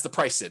fast as the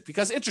price did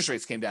because interest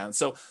rates came down.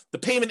 So the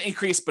payment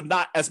increased, but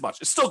not as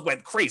much. It still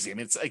went crazy. I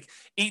mean, it's like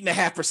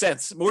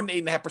 8.5%, more than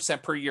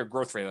 8.5% per year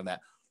growth rate on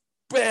that.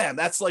 Bam,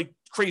 that's like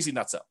crazy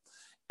nuts up.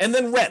 And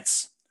then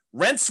rents.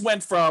 Rents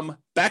went from,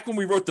 back when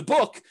we wrote the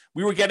book,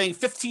 we were getting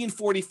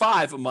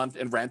 $1,545 a month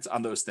in rent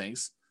on those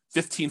things.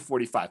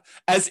 $1,545,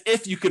 as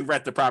if you can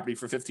rent the property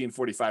for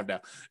 $1,545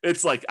 now.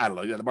 It's like, I don't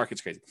know, the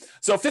market's crazy.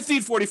 So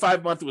 $1,545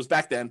 a month was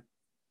back then.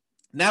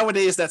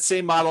 Nowadays, that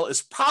same model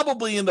is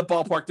probably in the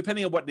ballpark,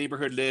 depending on what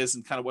neighborhood it is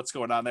and kind of what's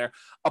going on there,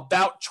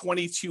 about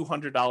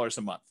 $2,200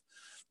 a month.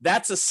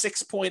 That's a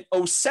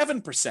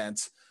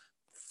 6.07%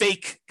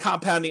 fake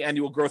compounding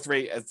annual growth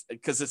rate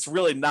because it's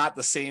really not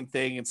the same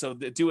thing. And so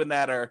doing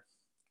that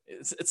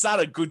it's not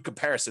a good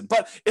comparison,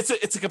 but it's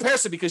a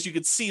comparison because you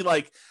can see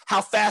like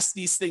how fast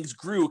these things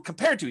grew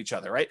compared to each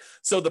other, right?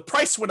 So the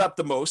price went up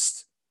the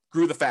most,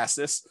 grew the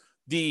fastest.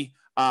 The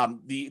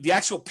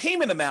actual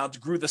payment amount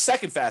grew the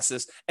second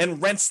fastest,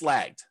 and rents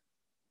lagged.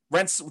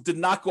 Rents did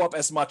not go up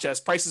as much as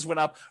prices went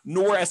up,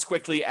 nor as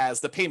quickly as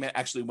the payment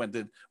actually went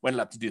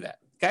up to do that.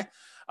 Okay,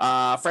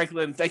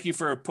 Franklin, thank you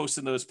for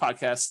posting those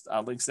podcast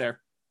links there.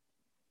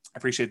 I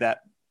appreciate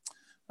that.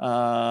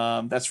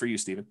 That's for you,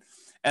 Stephen.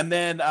 And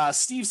then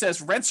Steve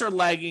says rents are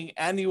lagging.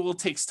 Annual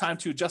takes time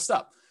to adjust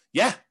up.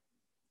 Yeah,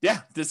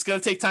 it's going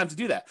to take time to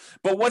do that.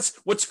 But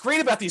what's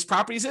great about these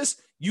properties is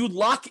you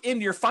lock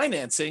in your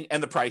financing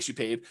and the price you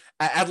paid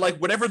at like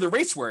whatever the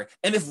rates were.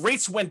 And if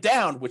rates went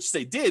down, which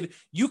they did,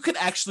 you could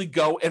actually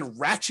go and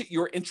ratchet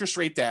your interest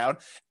rate down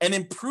and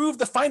improve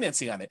the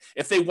financing on it.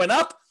 If they went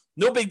up,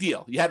 no big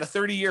deal. You had a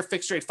 30-year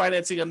fixed rate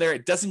financing on there.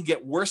 It doesn't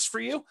get worse for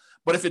you.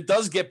 But if it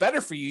does get better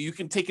for you, you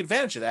can take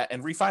advantage of that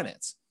and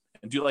refinance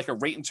and do like a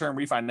rate and term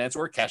refinance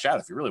or cash out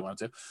if you really want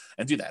to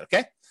and do that.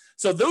 Okay.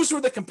 So those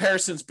were the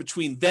comparisons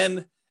between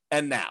then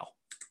and now.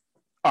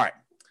 All right.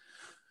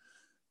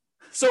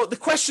 So the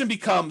question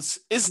becomes,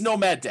 is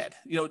Nomad dead?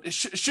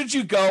 Should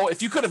you go,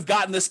 if you could have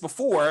gotten this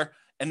before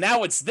and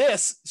now it's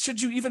this,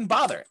 should you even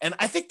bother? And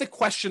I think the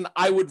question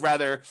I would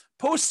rather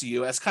pose to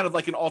you as kind of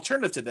like an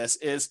alternative to this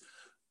is,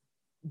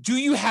 do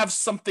you have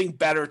something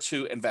better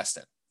to invest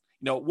in?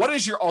 What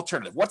is your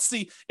alternative?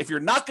 If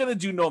you're not going to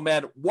do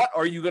Nomad, what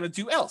are you going to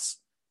do else?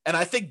 And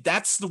I think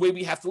that's the way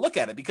we have to look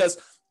at it because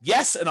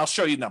yes, and I'll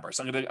show you numbers.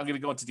 I'm going to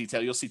go into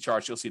detail. You'll see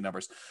charts, you'll see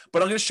numbers,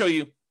 but I'm going to show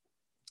you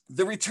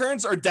the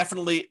returns are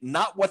definitely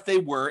not what they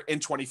were in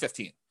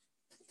 2015.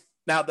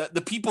 Now,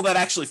 the people that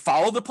actually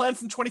followed the plan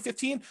from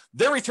 2015,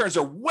 their returns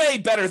are way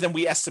better than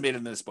we estimated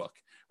in this book,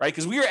 right?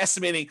 Because we were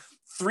estimating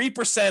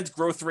 3%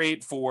 growth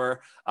rate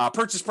for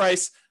purchase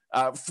price,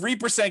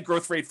 3%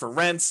 growth rate for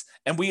rents,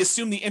 and we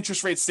assume the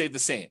interest rate stayed the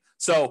same.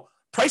 So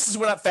prices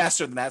went up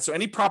faster than that. So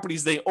any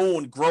properties they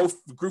own grew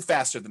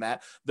faster than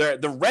that.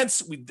 The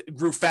rents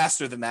grew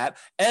faster than that.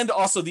 And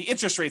also the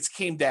interest rates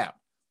came down.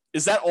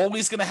 Is that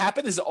always going to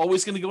happen? Is it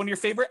always going to go in your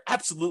favor?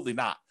 Absolutely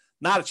not.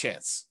 Not a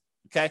chance.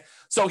 Okay.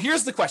 So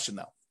here's the question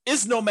though.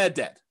 Is Nomad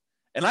dead?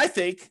 And I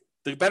think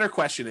the better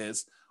question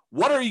is,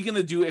 what are you going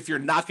to do if you're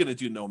not going to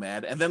do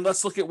Nomad? And then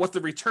let's look at what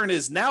the return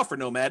is now for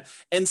Nomad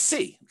and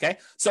see. Okay.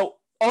 So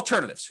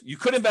alternatives. You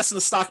could invest in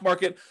the stock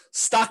market.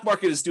 Stock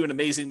market is doing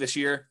amazing this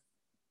year.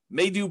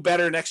 May do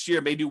better next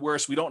year, may do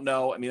worse. We don't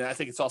know. I mean, I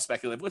think it's all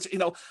speculative, which,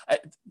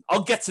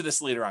 I'll get to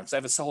this later on because I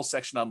have a whole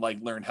section on like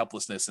learned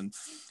helplessness and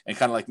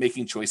kind of like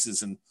making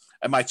choices and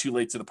am I too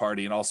late to the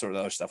party and all sort of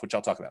other stuff, which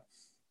I'll talk about.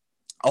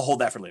 I'll hold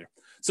that for later.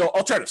 So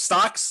alternative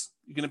stocks,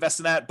 you can invest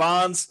in that.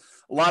 Bonds.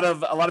 A lot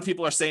of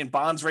people are saying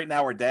bonds right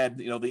now are dead.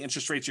 The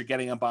interest rates you're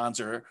getting on bonds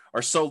are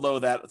so low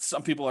that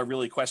some people are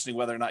really questioning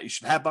whether or not you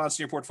should have bonds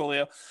in your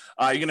portfolio.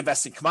 You're going to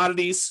invest in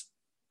commodities.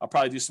 I'll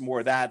probably do some more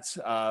of that.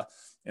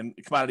 And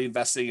commodity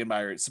investing in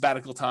my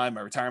sabbatical time,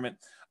 my retirement.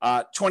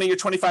 20 or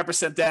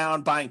 25%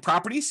 down buying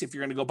properties. If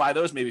you're going to go buy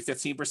those, maybe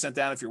 15%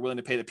 down if you're willing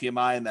to pay the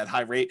PMI and that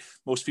high rate.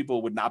 Most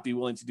people would not be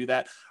willing to do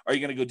that. Are you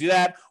going to go do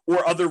that?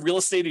 Or other real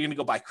estate? Are you going to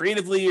go buy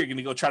creatively? You're going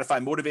to go try to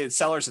find motivated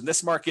sellers in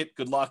this market?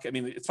 Good luck. I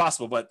mean, it's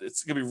possible, but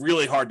it's going to be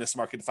really hard in this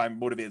market to find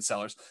motivated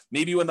sellers.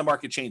 Maybe when the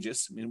market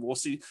changes. I mean, we'll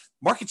see.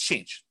 Markets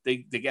change. They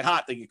get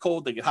hot, they get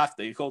cold, they get hot,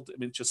 they get cold. I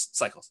mean, it's just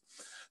cycles.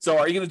 So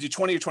are you going to do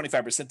 20 or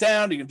 25%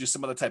 down? Are you going to do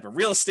some other type of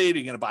real estate? Are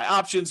you going to buy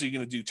options? Are you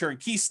going to do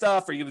turnkey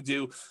stuff? Are you going to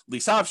do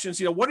lease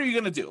options? What are you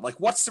going to do? Like,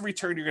 what's the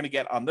return you're going to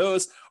get on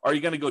those? Are you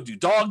going to go do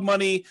dog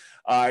money?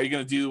 Are you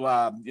going to do,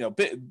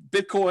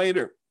 Bitcoin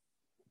or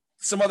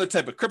some other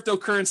type of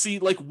cryptocurrency?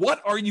 Like,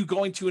 what are you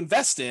going to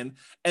invest in?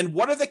 And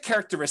what are the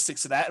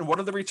characteristics of that? And what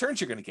are the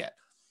returns you're going to get?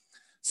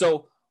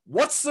 So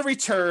what's the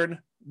return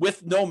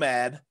with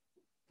Nomad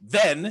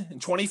then in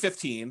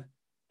 2015?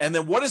 And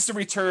then what is the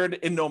return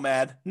in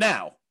Nomad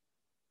now?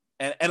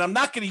 And I'm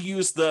not going to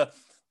use the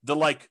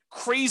like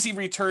crazy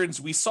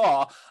returns we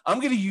saw. I'm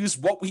going to use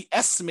what we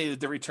estimated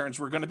the returns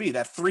were going to be,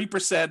 that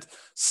 3%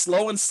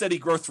 slow and steady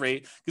growth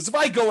rate. Because if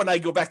I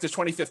go back to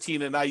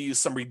 2015 and I use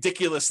some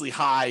ridiculously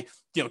high,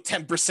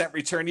 10%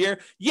 return year,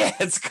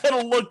 it's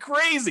going to look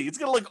crazy. It's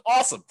going to look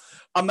awesome.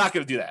 I'm not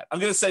going to do that. I'm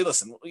going to say,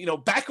 listen,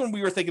 back when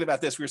we were thinking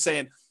about this, we were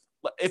saying,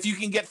 if you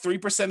can get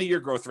 3% a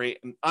year growth rate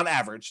on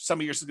average, some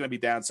years is going to be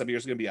down, some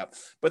years is going to be up,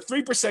 but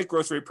 3%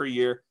 growth rate per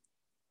year,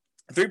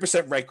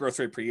 3% rent growth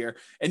rate per year.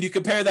 And you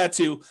compare that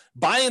to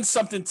buying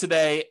something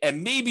today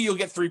and maybe you'll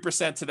get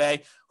 3%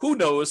 today. Who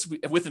knows?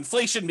 With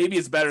inflation, maybe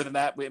it's better than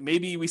that.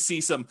 Maybe we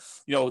see some,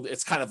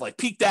 it's kind of like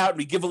peaked out and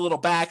we give a little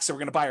back. So we're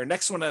going to buy our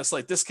next one at a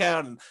slight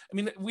discount. And I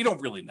mean, we don't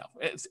really know.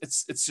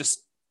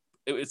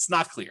 It's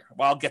not clear.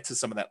 Well, I'll get to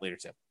some of that later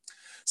too.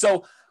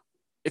 So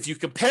if you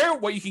compare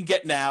what you can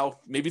get now,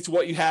 maybe to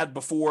what you had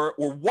before,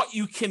 or what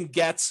you can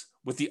get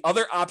with the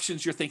other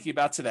options you're thinking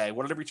about today,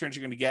 what are the returns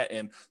you're going to get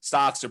in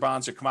stocks or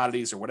bonds or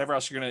commodities or whatever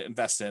else you're going to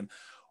invest in?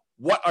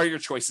 What are your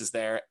choices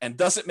there? And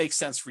does it make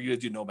sense for you to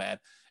do Nomad?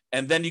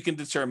 And then you can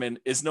determine,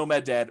 is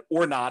Nomad dead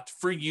or not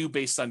for you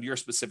based on your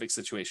specific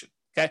situation?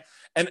 Okay.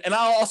 And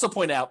I'll also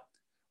point out,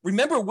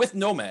 remember with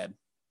Nomad,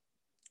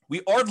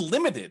 we are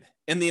limited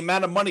in the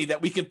amount of money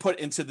that we can put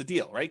into the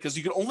deal, right? Because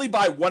you can only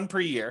buy one per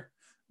year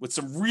with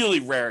some really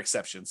rare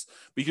exceptions.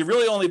 But you can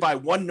really only buy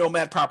one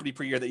Nomad property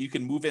per year that you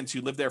can move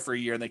into, live there for a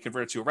year, and then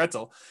convert it to a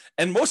rental.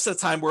 And most of the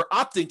time, we're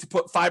opting to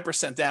put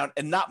 5% down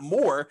and not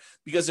more,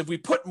 because if we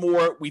put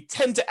more, we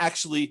tend to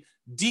actually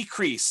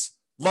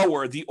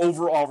lower the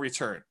overall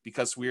return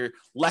because we're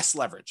less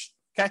leveraged.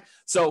 Okay.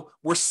 So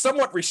we're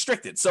somewhat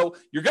restricted. So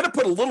you're going to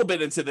put a little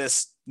bit into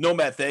this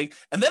Nomad thing.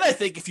 And then I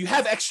think if you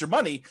have extra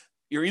money,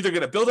 you're either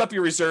going to build up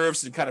your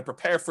reserves and kind of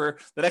prepare for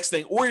the next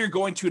thing, or you're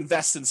going to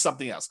invest in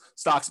something else,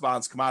 stocks,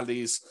 bonds,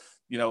 commodities,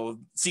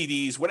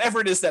 CDs,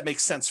 whatever it is that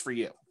makes sense for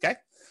you. Okay.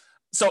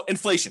 So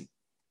inflation,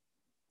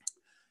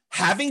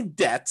 having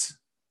debt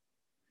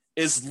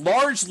is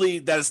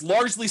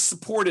largely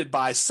supported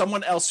by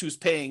someone else who's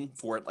paying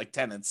for it, like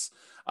tenants,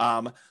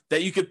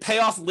 that you could pay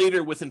off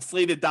later with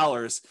inflated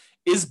dollars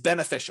is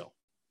beneficial.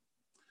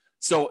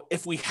 So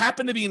if we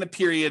happen to be in a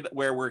period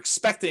where we're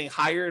expecting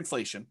higher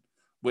inflation,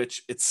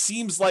 which it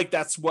seems like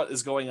that's what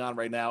is going on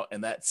right now,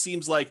 and that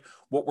seems like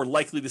what we're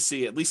likely to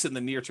see, at least in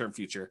the near-term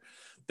future,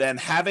 then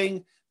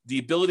having the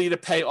ability to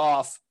pay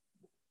off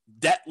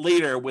debt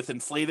later with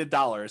inflated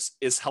dollars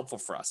is helpful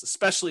for us,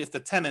 especially if the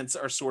tenants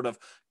are sort of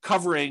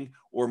covering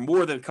or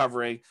more than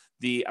covering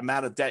the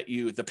amount of debt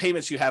the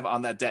payments you have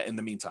on that debt in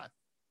the meantime.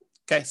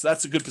 Okay, so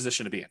that's a good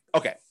position to be in.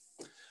 Okay.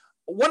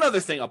 One other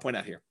thing I'll point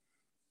out here.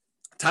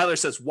 Tyler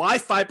says, why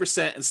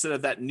 5% instead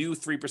of that new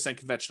 3%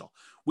 conventional?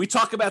 We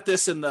talk about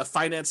this in the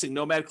financing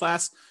Nomad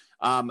class.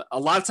 A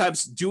lot of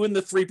times doing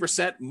the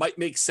 3% might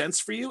make sense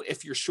for you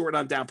if you're short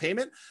on down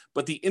payment,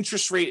 but the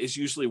interest rate is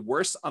usually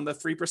worse on the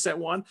 3%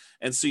 one.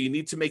 And so you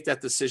need to make that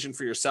decision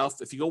for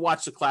yourself. If you go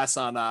watch the class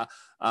on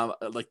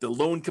like the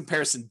loan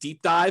comparison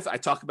deep dive, I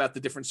talk about the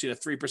difference between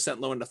a 3%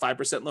 loan and a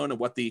 5% loan and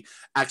what the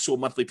actual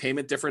monthly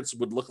payment difference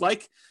would look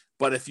like.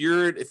 But if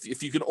you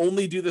can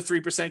only do the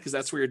 3% because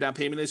that's where your down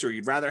payment is, or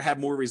you'd rather have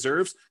more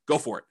reserves, go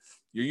for it.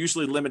 You're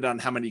usually limited on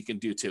how many you can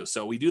do too.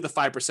 So we do the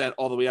 5%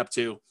 all the way up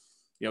to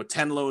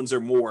 10 loans or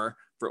more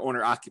for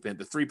owner occupant.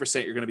 The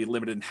 3%, you're going to be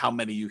limited in how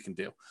many you can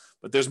do.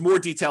 But there's more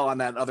detail on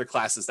that in other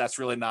classes. That's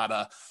really not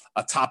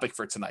a topic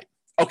for tonight.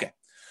 Okay.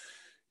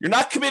 You're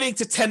not committing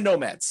to 10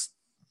 nomads.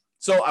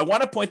 So I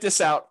want to point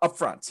this out up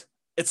front.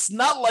 It's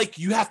not like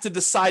you have to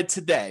decide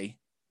today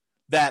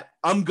that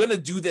I'm going to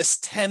do this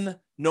 10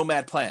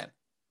 nomad plan.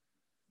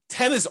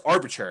 10 is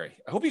arbitrary.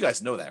 I hope you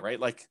guys know that, right?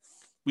 Like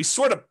we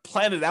sort of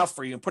plan it out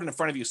for you and put it in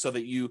front of you so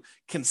that you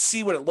can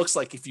see what it looks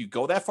like if you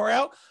go that far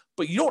out.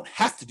 But you don't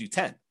have to do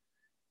 10.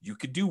 You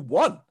could do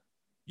 1.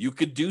 You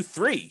could do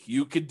 3.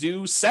 You could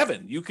do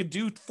 7. You could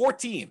do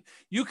 14.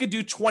 You could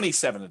do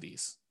 27 of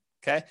these.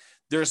 Okay.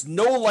 There's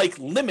no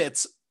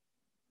limits,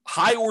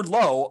 high or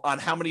low, on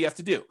how many you have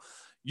to do.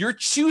 You're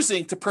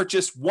choosing to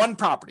purchase one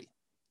property.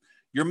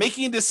 You're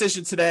making a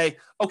decision today.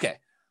 Okay.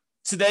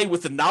 Today,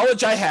 with the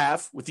knowledge I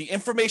have, with the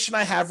information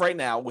I have right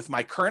now, with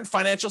my current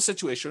financial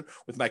situation,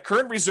 with my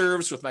current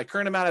reserves, with my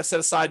current amount I've set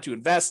aside to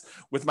invest,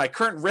 with my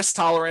current risk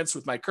tolerance,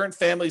 with my current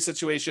family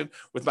situation,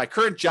 with my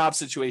current job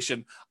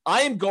situation,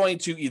 I am going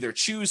to either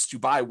choose to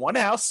buy one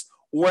house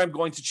or I'm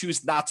going to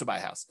choose not to buy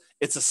a house.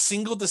 It's a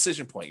single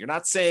decision point. You're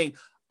not saying,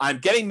 I'm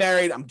getting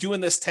married, I'm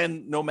doing this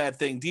 10 nomad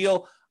thing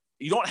deal.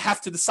 You don't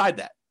have to decide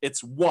that.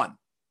 It's one.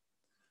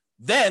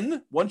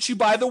 Then, once you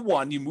buy the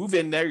one, you move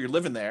in there, you're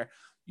living there,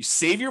 you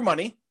save your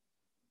money.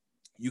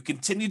 You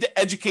continue to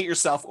educate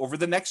yourself over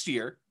the next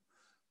year.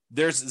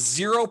 There's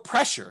zero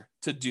pressure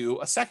to do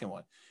a second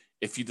one.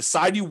 If you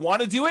decide you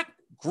want to do it,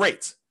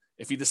 great.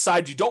 If you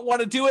decide you don't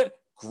want to do it,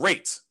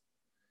 great.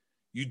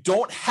 You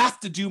don't have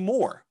to do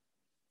more.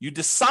 You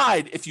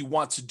decide if you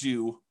want to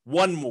do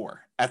one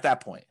more at that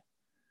point.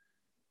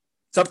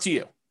 It's up to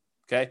you.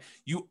 Okay.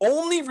 You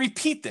only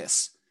repeat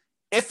this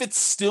if it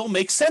still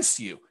makes sense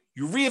to you.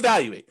 You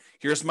reevaluate.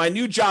 Here's my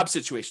new job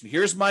situation.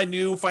 Here's my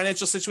new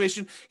financial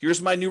situation. Here's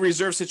my new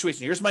reserve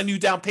situation. Here's my new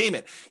down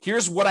payment.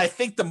 Here's what I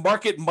think the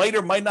market might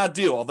or might not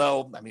do.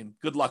 Although,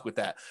 good luck with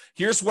that.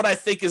 Here's what I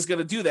think is going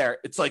to do there.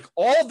 It's like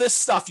all this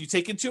stuff you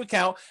take into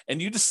account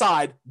and you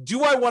decide,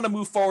 do I want to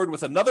move forward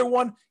with another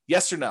one?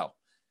 Yes or no?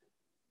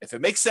 If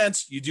it makes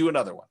sense, you do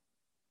another one.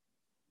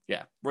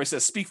 Yeah. Roy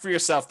says, speak for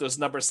yourself. Those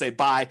numbers say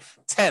buy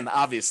 10,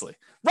 obviously.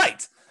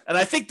 Right. And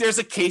I think there's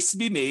a case to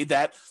be made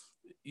that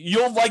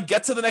you'll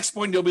get to the next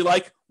point and you'll be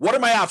like, what are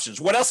my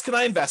options? What else can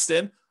I invest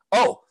in?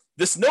 Oh,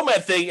 this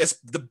nomad thing is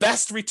the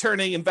best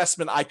returning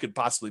investment I could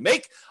possibly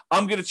make.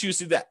 I'm going to choose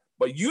to do that.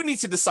 But you need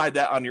to decide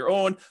that on your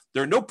own.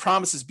 There are no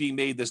promises being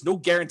made. There's no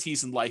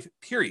guarantees in life,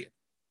 period.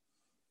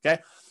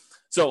 Okay.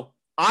 So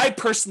I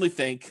personally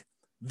think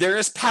there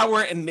is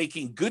power in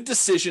making good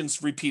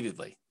decisions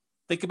repeatedly.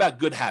 Think about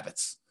good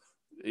habits.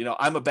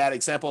 I'm a bad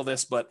example of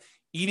this, but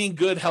eating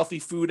good, healthy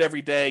food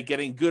every day,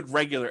 getting good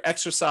regular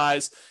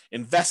exercise,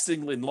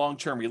 investing in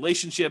long-term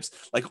relationships,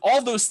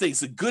 all those things,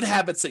 the good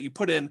habits that you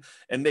put in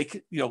and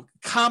make,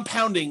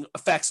 compounding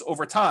effects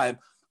over time,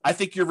 I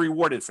think you're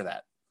rewarded for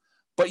that.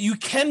 but you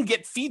can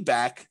get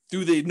feedback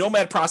through the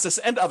Nomad process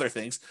and other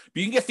things.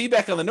 But you can get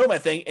feedback on the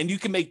Nomad thing, and you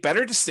can make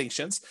better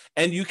distinctions,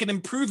 and you can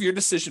improve your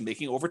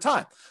decision-making over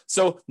time.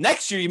 So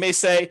next year, you may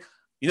say,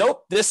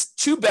 this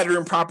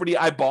 2-bedroom property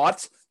I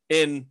bought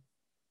in,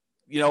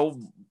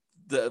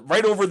 the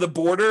right over the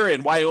border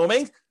in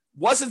Wyoming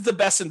wasn't the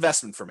best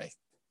investment for me.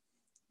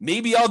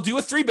 Maybe I'll do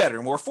a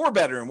 3-bedroom or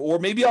 4-bedroom, or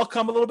maybe I'll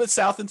come a little bit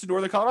south into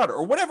northern Colorado,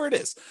 or whatever it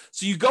is.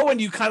 So you go and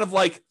you kind of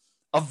like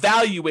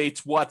evaluate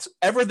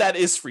whatever that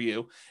is for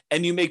you,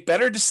 and you make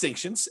better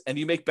distinctions and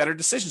you make better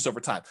decisions over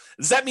time.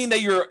 Does that mean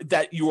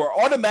that you are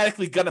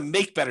automatically going to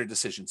make better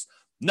decisions?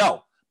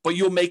 No, but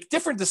you'll make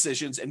different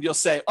decisions, and you'll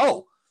say,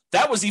 oh,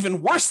 that was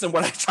even worse than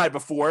what I tried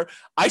before.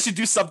 I should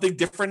do something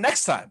different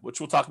next time, which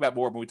we'll talk about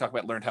more when we talk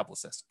about learned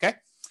helplessness. Okay,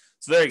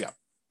 so there you go.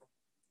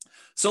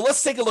 So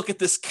let's take a look at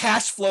this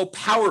cash flow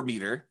power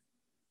meter,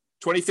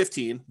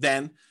 2015,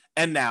 then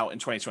and now in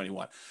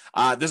 2021.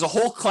 There's a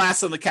whole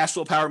class on the cash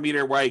flow power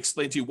meter where I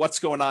explain to you what's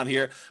going on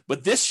here,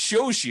 but this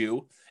shows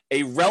you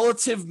a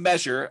relative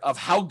measure of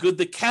how good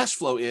the cash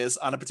flow is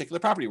on a particular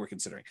property we're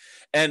considering.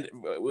 And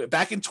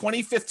back in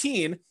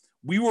 2015,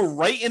 we were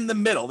right in the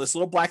middle. This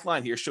little black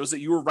line here shows that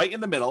you were right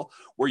in the middle,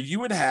 where you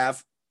would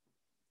have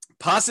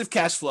positive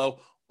cash flow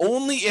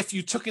only if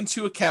you took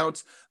into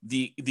account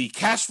the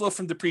cash flow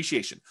from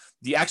depreciation,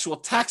 the actual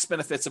tax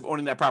benefits of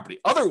owning that property.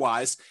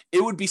 Otherwise,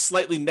 it would be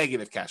slightly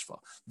negative cash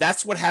flow.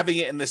 That's what having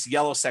it in this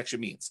yellow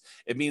section means.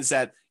 It means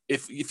that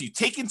if you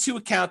take into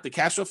account the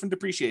cash flow from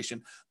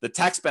depreciation, the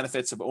tax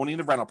benefits of owning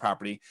the rental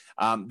property,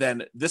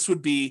 then this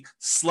would be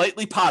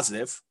slightly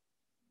positive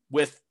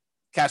with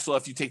cash flow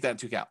if you take that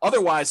into account.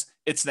 Otherwise,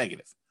 it's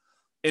negative.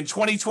 In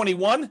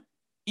 2021,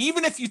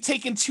 even if you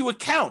take into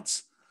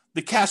account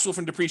the cash flow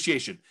from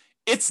depreciation,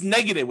 it's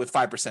negative with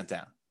 5%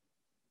 down.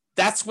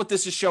 That's what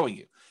this is showing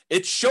you.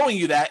 It's showing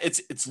you that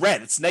it's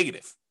red, it's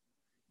negative.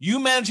 You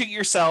managing it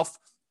yourself,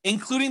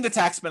 including the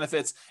tax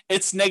benefits,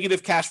 it's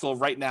negative cash flow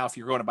right now if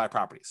you're going to buy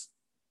properties.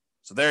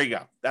 So there you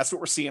go. That's what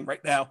we're seeing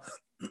right now.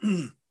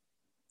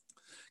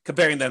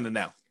 Comparing them to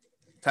now.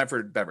 Time for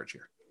a beverage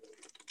here.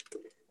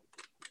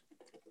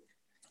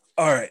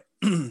 All right,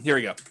 here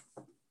we go.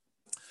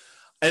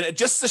 And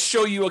just to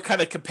show you a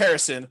kind of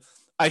comparison,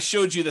 I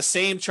showed you the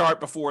same chart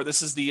before.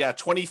 This is the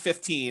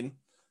 2015,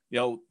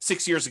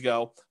 6 years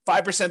ago,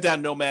 5%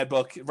 down Nomad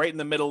book, right in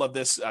the middle of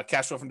this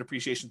cash flow from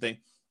depreciation thing.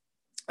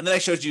 And then I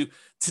showed you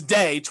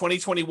today,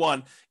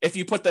 2021, if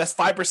you put that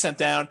 5%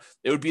 down,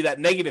 it would be that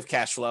negative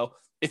cash flow.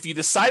 If you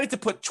decided to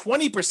put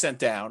 20%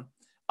 down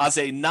as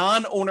a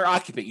non-owner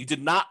occupant, you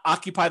did not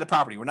occupy the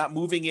property, we're not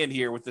moving in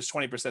here with this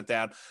 20%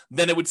 down,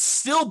 then it would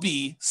still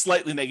be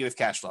slightly negative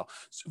cash flow.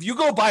 So if you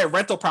go buy a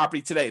rental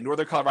property today in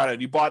northern Colorado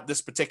and you bought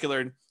this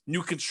particular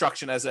new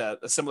construction as a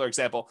similar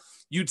example,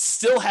 you'd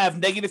still have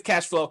negative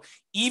cash flow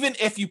even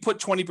if you put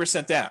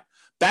 20% down.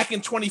 Back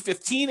in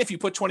 2015, if you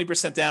put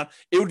 20% down,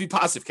 it would be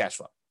positive cash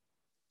flow.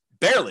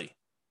 Barely,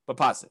 but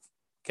positive,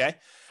 okay?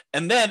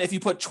 And then if you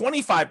put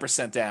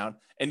 25% down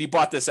and you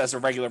bought this as a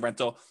regular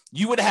rental,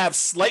 you would have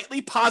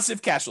slightly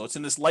positive cash flow. It's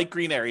in this light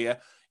green area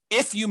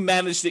if you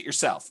managed it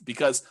yourself,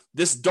 because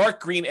this dark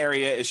green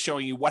area is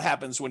showing you what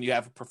happens when you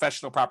have a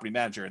professional property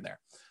manager in there.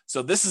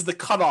 So this is the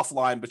cutoff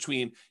line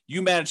between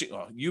you managing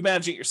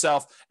it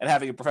yourself and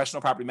having a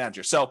professional property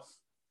manager. So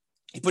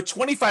you put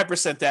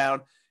 25%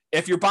 down.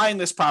 If you're buying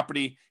this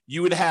property,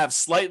 you would have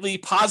slightly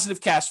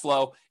positive cash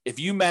flow if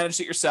you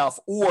managed it yourself,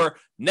 or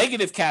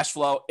negative cash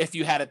flow if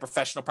you had a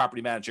professional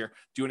property manager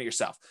doing it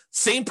yourself.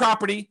 Same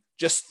property,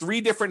 just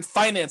 3 different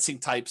financing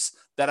types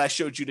that I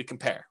showed you to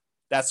compare.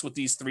 That's what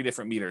these 3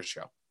 different meters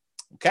show.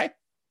 Okay.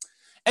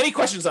 Any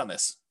questions on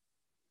this?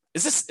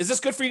 Is this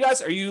good for you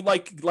guys? Are you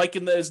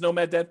liking the Is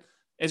Nomad Dead?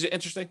 Is it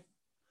interesting?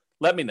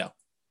 Let me know.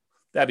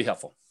 That'd be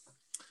helpful.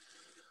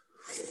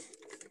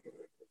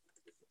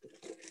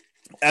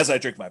 As I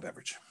drink my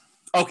beverage.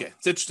 Okay,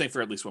 it's interesting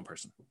for at least one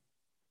person.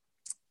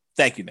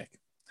 Thank you, Nick.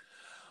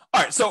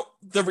 All right, so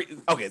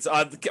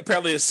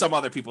apparently there's some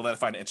other people that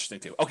find it interesting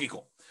too. Okay,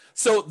 cool.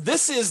 So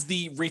this is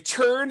the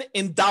return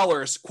in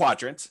dollars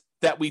quadrant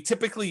that we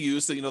typically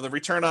use. So, the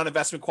return on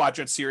investment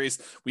quadrant series.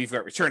 We've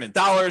got return in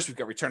dollars. We've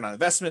got return on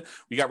investment.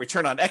 We got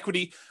return on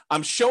equity.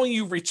 I'm showing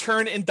you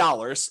return in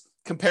dollars,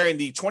 comparing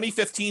the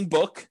 2015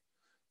 book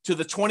to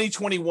the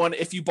 2021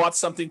 if you bought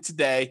something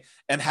today,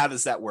 and how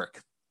does that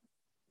work?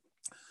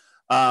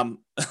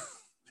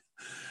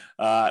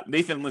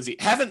 Nathan and Lindsay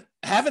haven't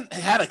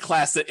had a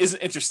class that isn't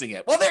interesting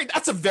yet. Well,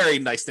 that's a very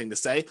nice thing to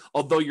say,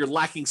 although you're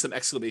lacking some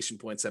exclamation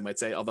points, I might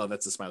say, although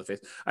that's a smiley face.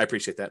 I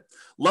appreciate that.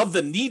 Love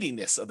the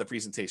neediness of the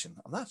presentation.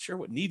 I'm not sure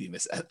what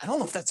neediness. I don't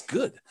know if that's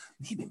good.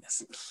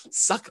 Neediness.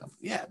 Suck up.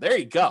 Yeah, there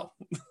you go.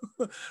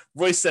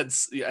 Roy said,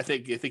 I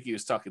think he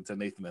was talking to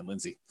Nathan and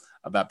Lindsay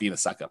about being a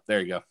suck up.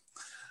 There you go.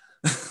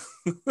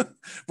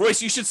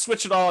 Royce, you should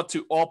switch it all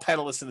to all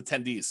panelists and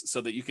attendees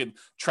so that you can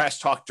trash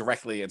talk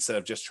directly instead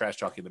of just trash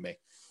talking to me.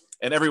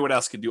 And everyone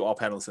else can do all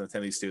panelists and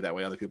attendees too. That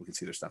way other people can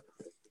see their stuff.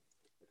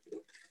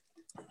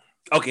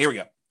 Okay, here we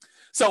go.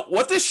 So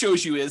what this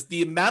shows you is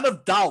the amount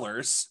of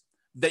dollars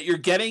that you're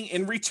getting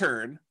in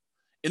return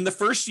in the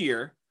first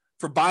year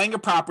for buying a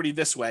property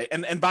this way,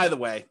 and by the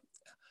way,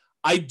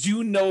 I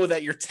do know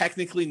that you're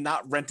technically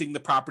not renting the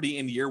property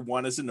in year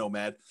one as a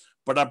nomad,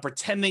 but I'm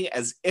pretending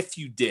as if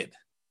you did.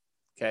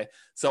 Okay.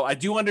 So I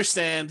do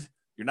understand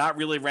you're not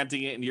really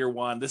renting it in year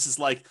one. This is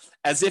like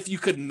as if you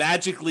could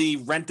magically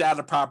rent out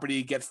a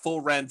property, get full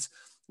rent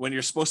when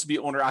you're supposed to be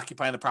owner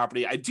occupying the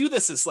property. I do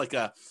this as like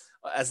an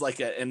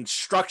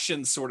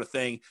instruction sort of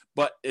thing,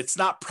 but it's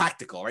not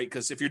practical, right?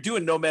 Because if you're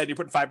doing nomad, you're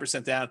putting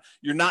 5% down,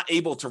 you're not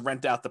able to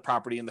rent out the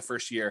property in the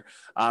first year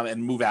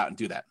and move out and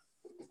do that.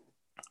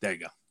 There you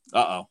go.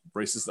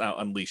 Brace is now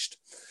unleashed.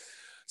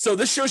 So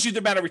this shows you the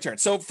amount of return.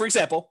 So for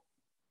example,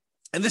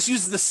 and this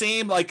uses the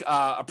same like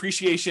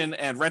appreciation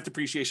and rent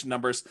appreciation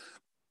numbers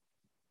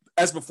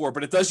as before,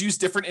 but it does use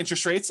different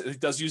interest rates. It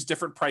does use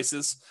different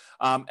prices.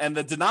 And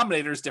the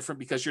denominator is different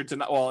because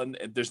and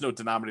there's no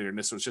denominator in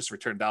this, so it's just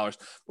return dollars.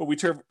 But we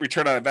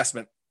return on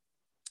investment,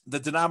 the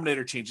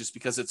denominator changes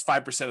because it's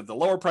 5% of the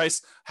lower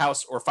price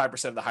house or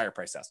 5% of the higher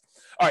price house.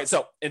 All right,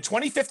 so in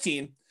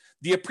 2015,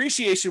 the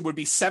appreciation would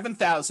be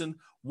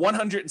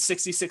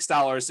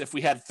 $7,166 if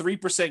we had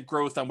 3%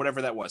 growth on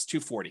whatever that was,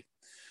 240.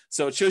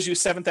 So it shows you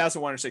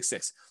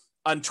 7,166.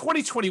 On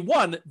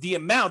 2021,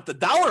 the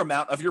dollar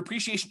amount of your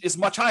appreciation is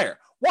much higher.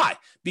 Why?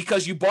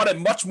 Because you bought a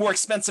much more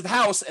expensive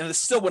house and it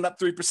still went up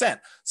 3%.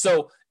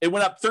 So it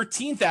went up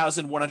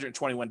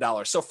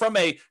 $13,121. So from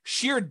a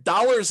sheer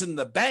dollars in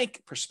the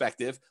bank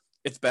perspective,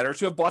 it's better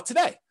to have bought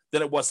today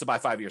than it was to buy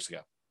 5 years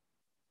ago.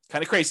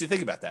 Kind of crazy to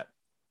think about that.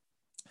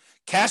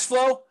 Cash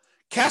flow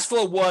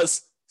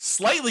was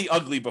slightly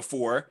ugly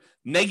before,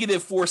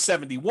 negative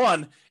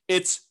 471.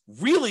 It's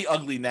really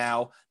ugly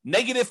now,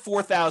 negative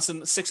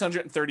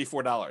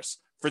 $4,634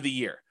 for the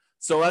year.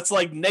 So that's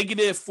like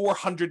negative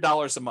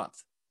 $400 a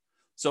month.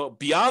 So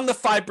beyond the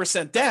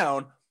 5%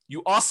 down,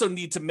 you also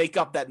need to make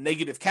up that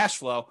negative cash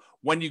flow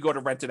when you go to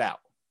rent it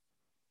out.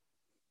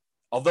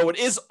 Although it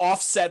is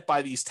offset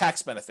by these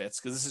tax benefits,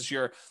 because this is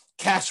your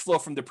cash flow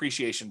from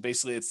depreciation.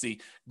 Basically, it's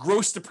the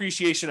gross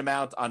depreciation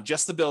amount on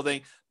just the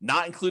building,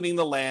 not including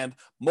the land,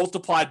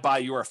 multiplied by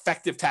your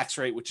effective tax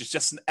rate, which is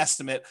just an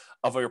estimate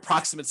of your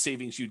approximate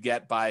savings you'd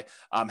get by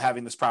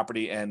having this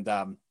property and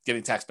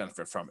getting tax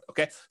benefit from it.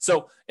 Okay.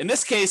 So in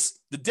this case,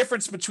 the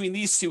difference between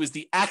these two is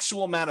the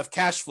actual amount of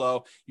cash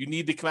flow you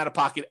need to come out of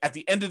pocket at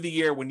the end of the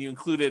year when you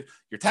included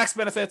your tax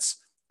benefits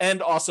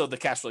and also the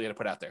cash flow you had to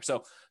put out there.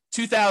 So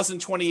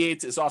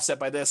 2028 is offset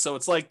by this. So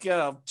it's like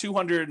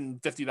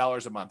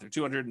 $250 a month or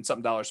 200 and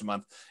something dollars a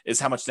month is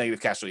how much negative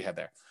cash flow you had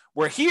there.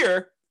 Where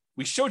here,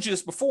 we showed you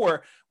this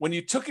before, when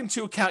you took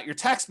into account your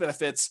tax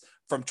benefits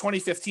from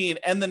 2015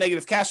 and the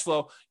negative cash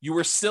flow, you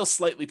were still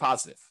slightly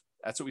positive.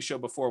 That's what we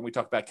showed before when we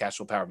talked about cash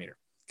flow power meter.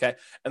 Okay.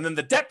 And then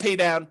the debt pay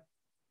down,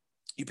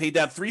 you paid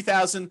down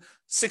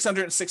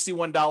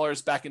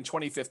 $3,661 back in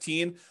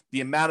 2015.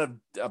 The amount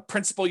of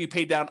principal you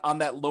paid down on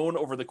that loan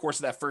over the course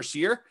of that first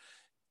year.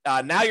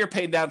 Now you're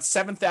paying down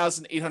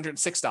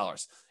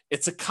 $7,806.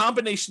 It's a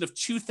combination of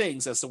two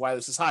things as to why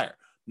this is higher.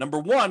 Number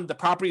one, the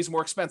property is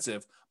more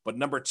expensive, but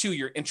number two,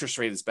 your interest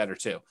rate is better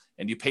too.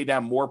 And you pay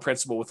down more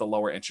principal with a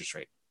lower interest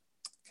rate.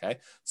 Okay.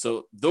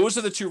 So those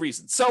are the two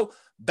reasons. So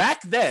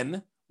back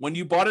then, when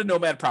you bought a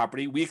Nomad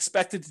property, we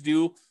expected to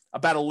do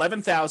about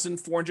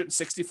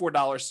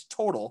 $11,464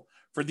 total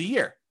for the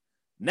year.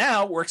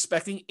 Now we're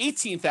expecting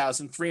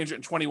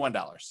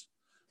 $18,321.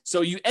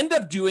 So you end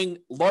up doing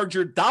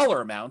larger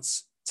dollar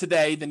amounts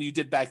today than you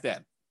did back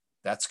then.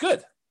 That's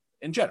good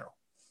in general.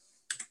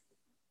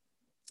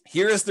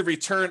 Here is the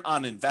return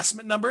on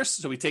investment numbers.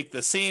 So we take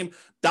the same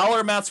dollar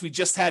amounts we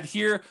just had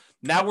here.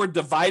 Now we're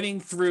dividing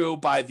through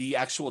by the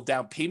actual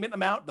down payment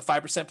amount, the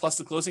 5% plus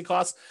the closing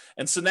costs.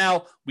 And so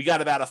now we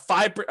got about a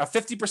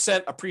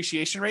 50%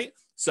 appreciation rate.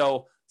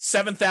 So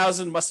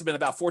 $7,000 must have been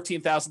about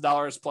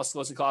 $14,000 plus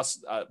closing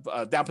costs,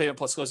 down payment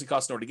plus closing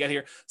costs in order to get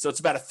here. So it's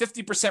about a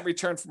 50%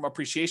 return from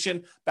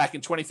appreciation back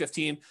in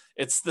 2015.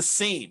 It's the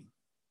same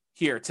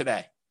here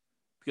today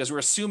because we're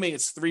assuming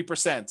it's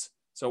 3%.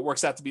 So it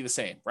works out to be the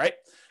same, right?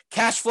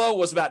 Cash flow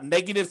was about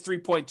negative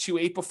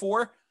 3.28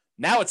 before.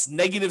 Now it's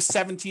negative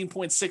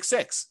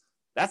 17.66.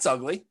 That's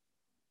ugly.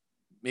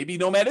 Maybe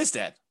Nomad is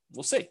dead.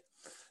 We'll see.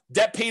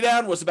 Debt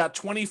paydown was about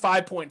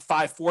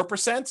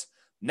 25.54%.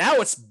 Now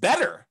it's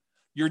better.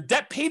 Your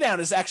debt paydown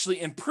is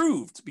actually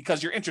improved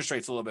because your interest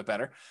rate's a little bit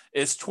better.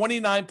 It's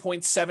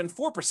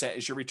 29.74%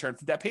 is your return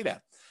from debt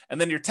paydown. And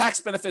then your tax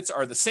benefits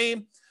are the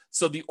same.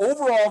 So the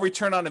overall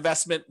return on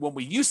investment when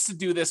we used to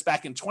do this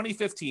back in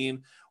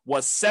 2015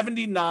 was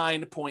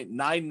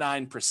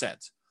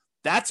 79.99%.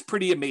 That's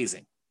pretty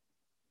amazing.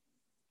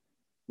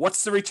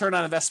 What's the return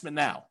on investment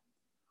now?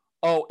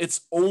 Oh,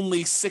 it's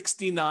only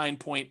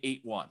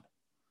 69.81.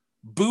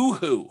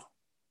 Boo-hoo,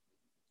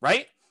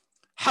 right?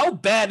 How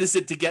bad is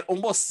it to get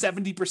almost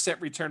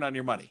 70% return on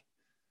your money?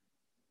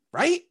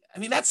 Right? I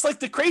mean, that's like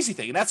the crazy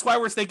thing. And that's why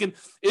we're thinking,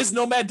 is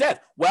Nomad dead?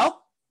 Well,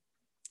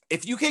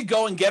 if you can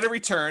go and get a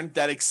return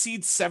that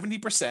exceeds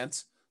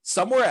 70%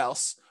 somewhere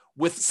else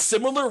with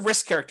similar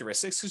risk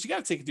characteristics, because you got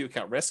to take into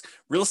account risk.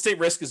 Real estate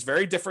risk is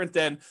very different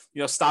than,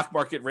 stock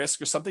market risk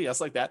or something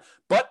else like that.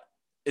 But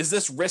is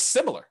this risk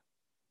similar?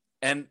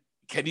 And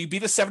can you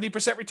beat a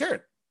 70%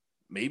 return?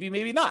 Maybe,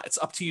 maybe not. It's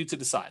up to you to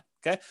decide.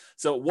 Okay.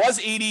 So it was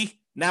 80.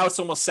 Now it's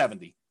almost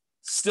 70.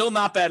 Still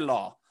not bad at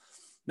all.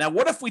 Now,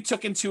 what if we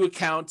took into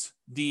account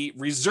the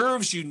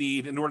reserves you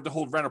need in order to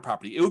hold rental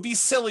property? It would be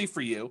silly for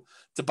you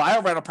to buy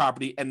a rental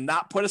property and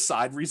not put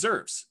aside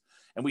reserves.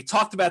 And we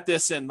talked about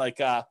this in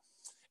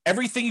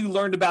everything you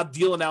learned about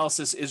deal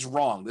analysis is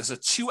wrong. There's a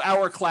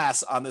 2-hour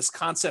class on this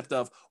concept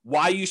of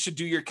why you should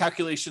do your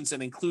calculations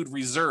and include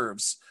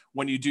reserves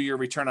when you do your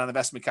return on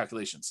investment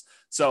calculations.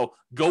 So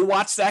go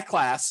watch that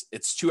class.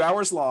 It's 2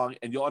 hours long,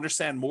 and you'll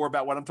understand more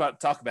about what I'm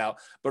talking about.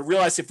 But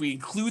realize if we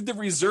include the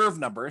reserve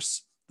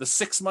numbers, the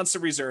 6 months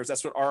of reserves,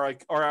 that's what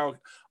ROIQ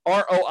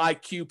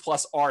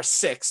plus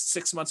R6,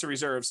 6 months of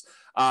reserves,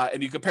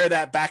 and you compare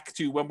that back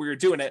to when we were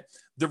doing it,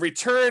 the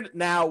return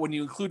now when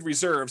you include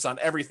reserves on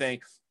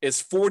everything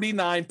is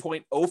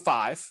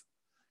 49.05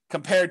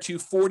 compared to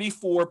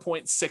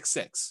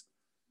 44.66.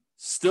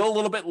 Still a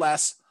little bit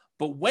less,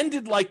 but when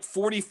did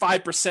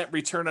 45%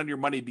 return on your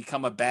money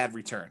become a bad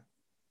return?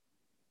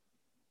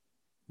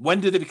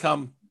 When did it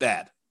become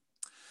bad?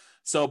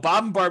 So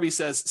Bob and Barbie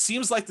says,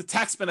 seems like the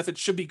tax benefit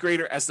should be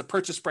greater as the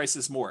purchase price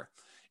is more.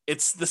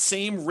 It's the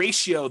same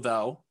ratio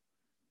though,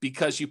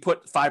 because you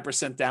put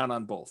 5% down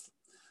on both.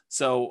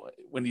 So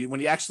when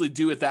you actually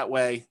do it that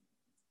way,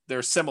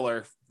 they're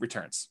similar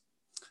returns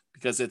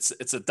because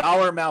it's a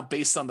dollar amount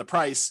based on the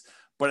price,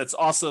 but it's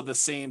also the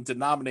same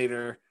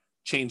denominator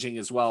changing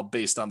as well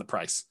based on the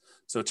price.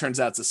 So it turns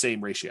out it's the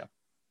same ratio.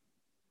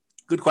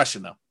 Good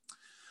question though.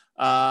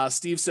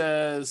 Steve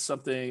says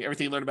something,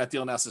 everything you learned about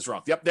deal analysis is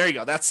wrong. Yep, there you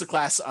go. That's the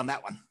class on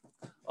that one.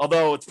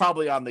 Although it's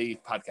probably on the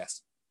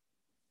podcast.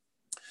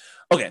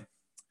 Okay,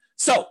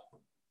 so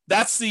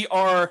that's the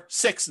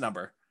R6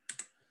 number.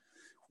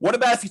 What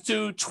about if you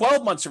do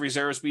 12 months of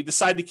reserves, but you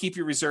decide to keep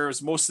your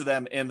reserves, most of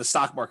them in the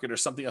stock market or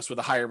something else with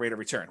a higher rate of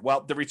return?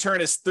 Well, the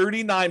return is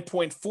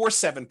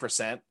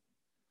 39.47%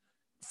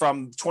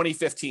 from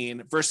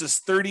 2015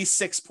 versus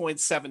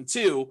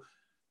 36.72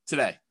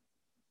 today.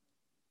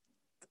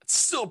 It's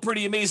still a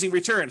pretty amazing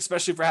return,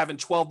 especially for having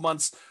 12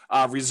 months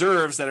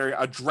reserves that are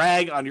a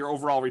drag on your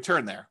overall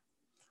return there.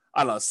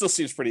 I don't know. It still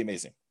seems pretty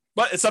amazing.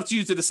 But it's up to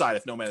you to decide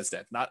if Nomad is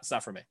dead. It's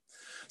not for me.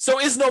 So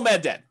is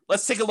Nomad dead?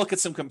 Let's take a look at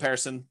some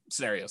comparison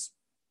scenarios.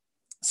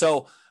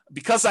 So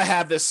because I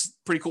have this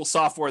pretty cool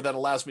software that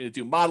allows me to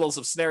do models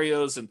of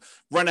scenarios and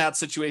run out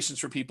situations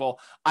for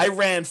people, I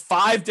ran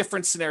 5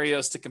 different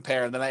scenarios to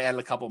compare, and then I added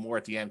a couple more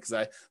at the end because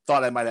I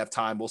thought I might have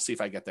time. We'll see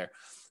if I get there.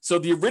 So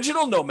the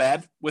original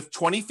Nomad with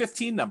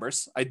 2015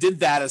 numbers, I did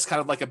that as kind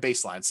of like a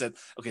baseline. Said,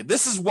 okay,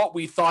 this is what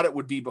we thought it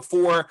would be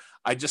before.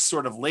 I just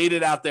sort of laid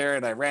it out there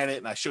and I ran it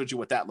and I showed you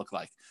what that looked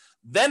like.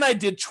 Then I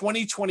did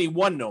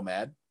 2021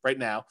 Nomad right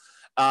now.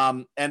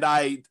 And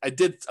I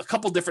did a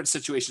couple different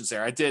situations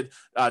there. I did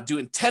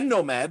doing 10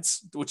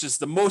 Nomads, which is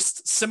the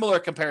most similar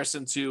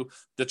comparison to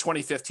the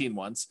 2015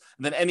 ones.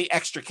 And then any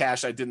extra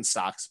cash I did in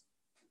stocks,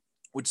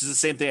 which is the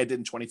same thing I did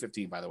in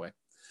 2015, by the way.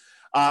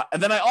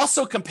 And then I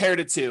also compared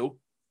it to,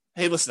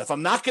 hey, listen, if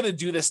I'm not going to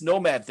do this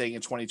Nomad thing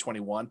in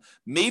 2021,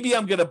 maybe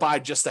I'm going to buy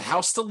just a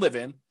house to live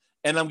in,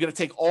 and I'm going to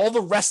take all the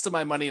rest of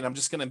my money and I'm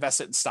just going to invest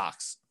it in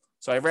stocks.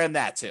 So I ran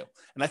that too.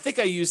 And I think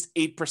I used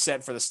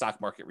 8% for the stock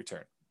market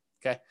return.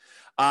 Okay.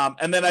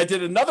 And then I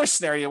did another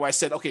scenario where I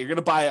said, okay, you're going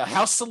to buy a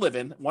house to live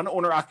in, one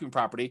owner occupant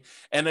property,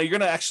 and you're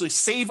going to actually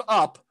save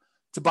up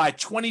to buy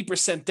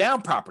 20%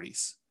 down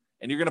properties.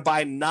 And you're going to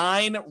buy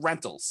 9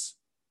 rentals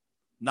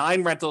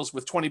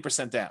with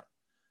 20% down.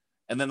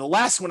 And then the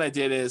last one I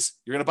did is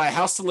you're going to buy a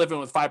house to live in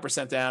with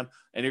 5% down,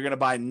 and you're going to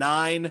buy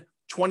 9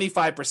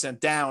 25%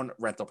 down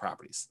rental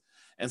properties.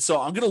 And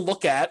so I'm going to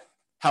look at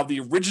how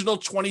the original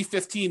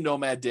 2015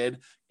 Nomad did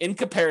in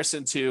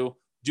comparison to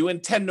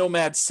doing 10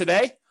 Nomads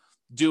today,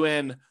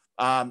 doing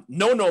no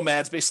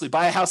Nomads, basically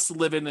buy a house to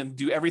live in and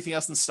do everything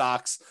else in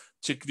stocks,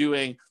 to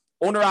doing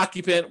owner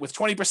occupant with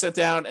 20%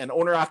 down and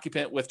owner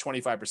occupant with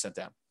 25%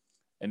 down.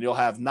 And you'll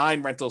have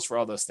 9 rentals for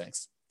all those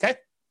things. Okay.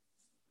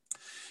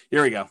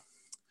 Here we go.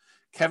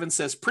 Kevin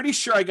says, pretty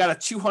sure I got a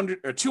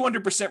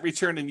 200%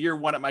 return in year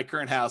 1 at my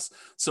current house.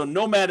 So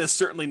Nomad is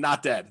certainly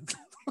not dead.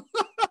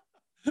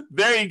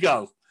 There you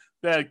go.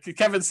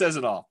 Kevin says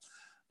it all.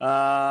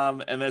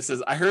 And then it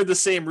says, I heard the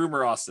same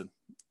rumor, Austin.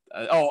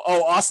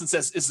 Austin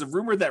says, is the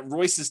rumor that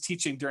Royce is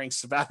teaching during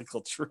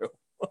sabbatical true?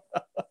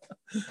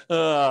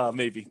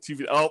 Maybe.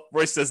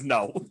 Royce says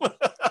no.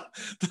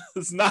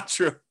 It's not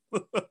true.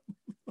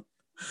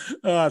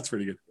 That's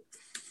pretty good.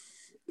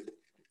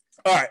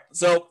 All right.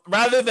 So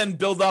rather than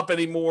build up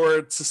any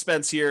more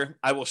suspense here,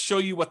 I will show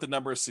you what the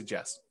numbers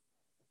suggest.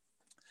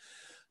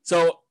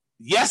 So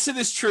yes, it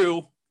is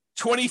true.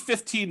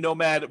 2015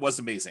 Nomad was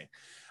amazing.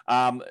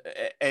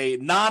 A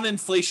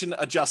non-inflation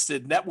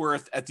adjusted net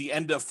worth at the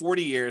end of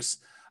 40 years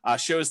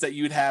shows that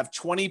you'd have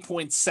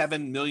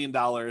 $20.7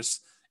 million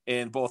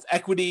in both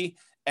equity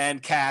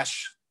and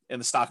cash in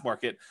the stock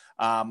market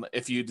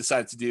if you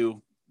decided to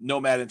do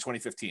Nomad in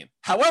 2015.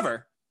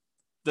 However,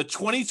 the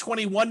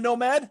 2021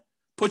 Nomad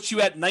puts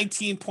you at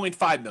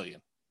 19.5 million.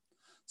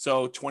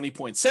 So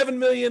 20.7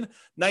 million,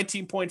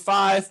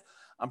 19.5.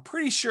 I'm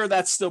pretty sure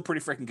that's still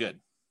pretty freaking good.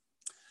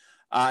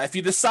 If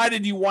you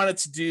decided you wanted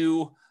to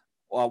do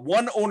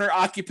one owner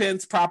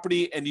occupant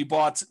property and you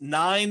bought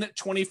 9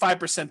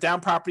 25% down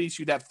properties,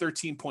 you'd have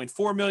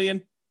 13.4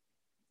 million.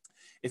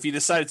 If you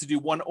decided to do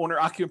one owner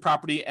occupant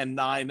property and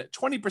 9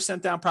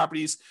 20% down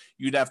properties,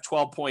 you'd have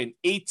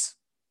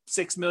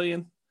 12.86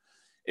 million.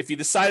 If you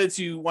decided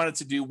you wanted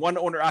to do one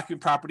owner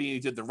occupant property and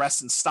you did the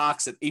rest in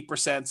stocks at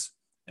 8%,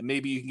 and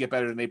maybe you can get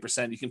better than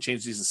 8%, you can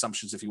change these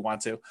assumptions if you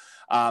want to,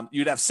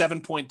 you'd have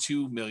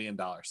 $7.2 million.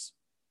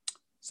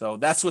 So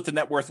that's what the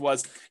net worth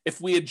was.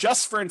 If we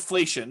adjust for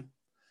inflation,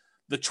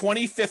 the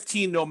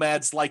 2015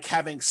 nomads like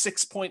having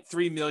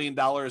 $6.3 million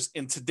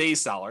in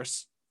today's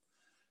dollars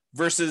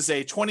versus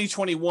a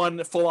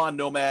 2021 full-on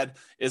nomad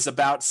is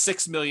about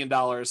 $6 million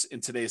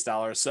in today's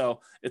dollars.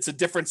 So it's a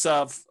difference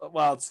of,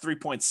 well, it's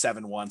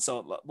 3.71.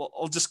 So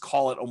I'll just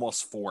call it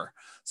almost 4.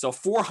 So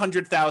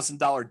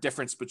 $400,000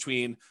 difference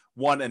between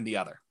one and the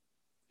other,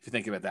 if you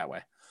think of it that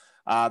way.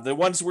 The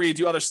ones where you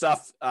do other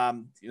stuff,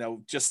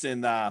 just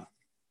in,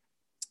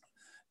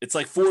 it's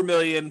like 4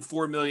 million, and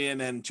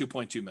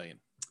 2.2 million.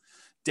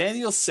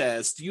 Daniel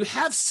says, do you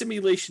have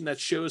simulation that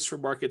shows for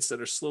markets that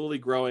are slowly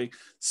growing,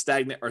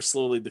 stagnant, or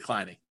slightly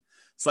declining?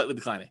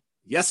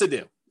 Yes, I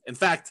do. In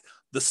fact,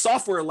 the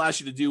software allows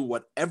you to do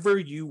whatever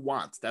you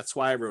want. That's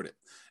why I wrote it.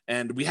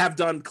 And we have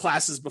done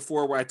classes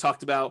before where I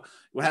talked about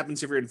what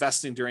happens if you're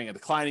investing during a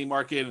declining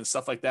market and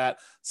stuff like that.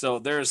 So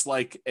there's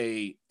like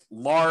a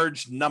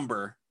large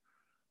number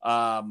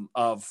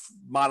of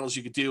models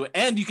you could do,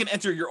 and you can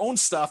enter your own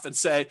stuff and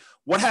say,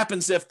 what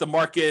happens if the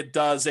market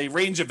does a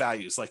range of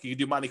values? Like you can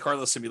do Monte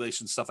Carlo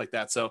simulations, stuff like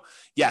that. So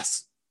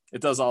yes, it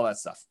does all that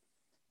stuff.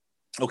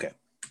 Okay.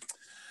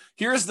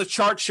 Here's the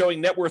chart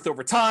showing net worth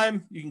over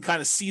time. You can kind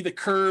of see the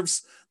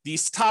curves.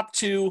 These top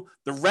two,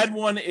 the red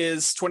one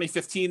is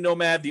 2015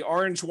 Nomad. The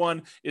orange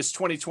one is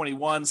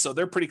 2021. So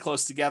they're pretty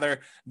close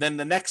together. Then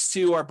the next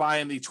two are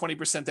buying the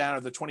 20% down or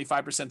the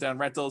 25% down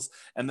rentals.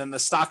 And then the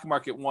stock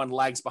market one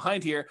lags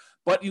behind here.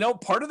 But,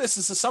 part of this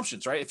is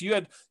assumptions, right? If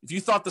you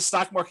thought the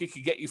stock market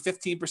could get you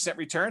 15%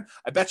 return,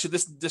 I bet you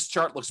this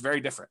chart looks very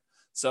different.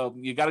 So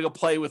you got to go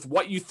play with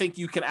what you think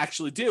you can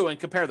actually do and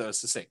compare those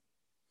to see.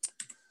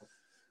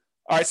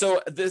 All right,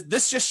 so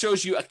this just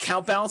shows you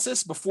account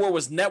balances. Before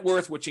was net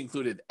worth, which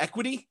included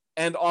equity,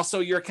 and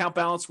also your account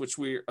balance, which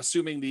we're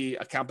assuming the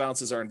account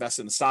balances are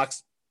invested in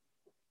stocks.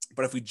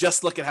 But if we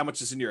just look at how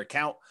much is in your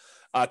account,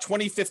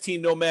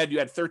 2015 Nomad, you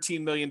had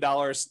 $13 million,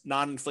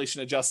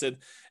 non-inflation adjusted.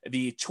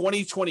 The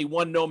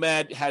 2021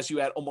 Nomad has you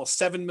at almost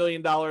 $7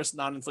 million,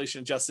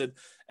 non-inflation adjusted.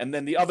 And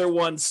then the other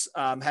ones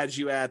had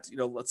you at,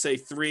 let's say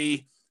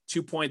 3,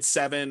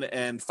 2.7,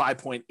 and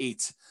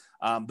 5.8.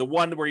 The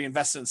one where you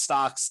invest in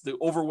stocks, the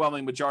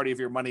overwhelming majority of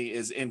your money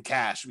is in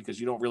cash because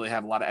you don't really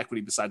have a lot of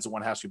equity besides the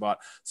one house you bought.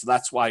 So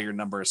that's why your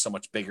number is so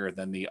much bigger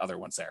than the other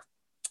ones there.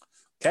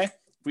 Okay.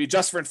 If we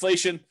adjust for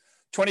inflation,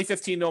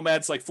 2015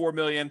 Nomads like 4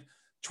 million,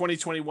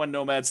 2021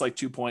 Nomads like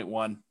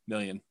 2.1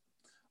 million.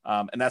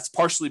 And that's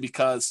partially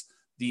because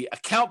the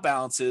account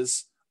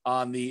balances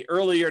on the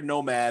earlier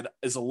Nomad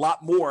is a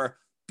lot more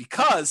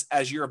because,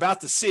 as you're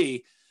about to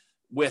see,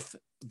 with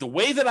the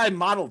way that I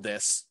modeled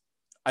this,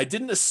 I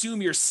didn't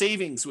assume your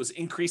savings was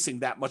increasing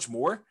that much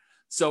more.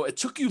 So it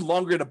took you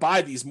longer to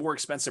buy these more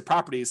expensive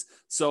properties.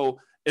 So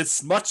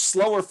it's much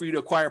slower for you to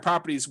acquire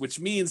properties, which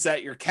means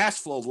that your cash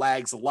flow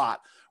lags a lot.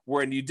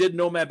 When you did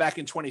Nomad back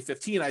in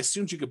 2015, I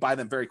assumed you could buy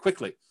them very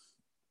quickly.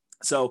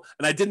 So,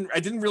 and I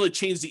didn't really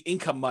change the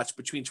income much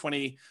between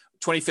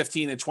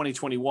 2015 and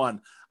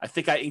 2021. I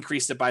think I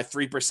increased it by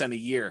 3% a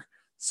year.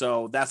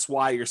 So that's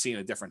why you're seeing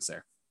a difference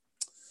there.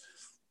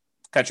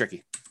 Kind of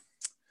tricky.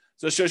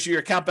 So it shows you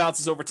your account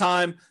balances over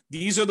time.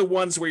 These are the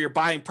ones where you're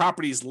buying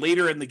properties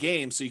later in the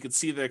game. So you can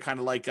see they're kind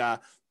of like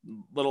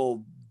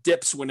little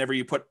dips whenever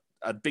you put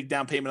a big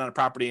down payment on a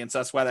property. And so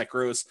that's why that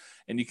grows.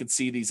 And you can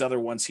see these other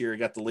ones here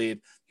got the lead.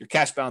 Your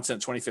cash balance in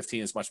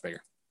 2015 is much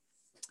bigger.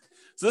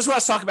 So this is what I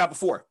was talking about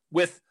before.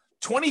 With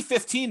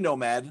 2015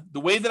 Nomad,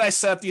 the way that I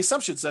set up the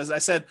assumptions is I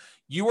said,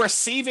 you are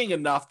saving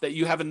enough that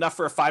you have enough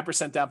for a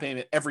 5% down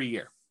payment every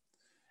year.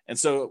 And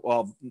so,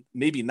 well,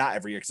 maybe not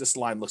every year because this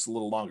line looks a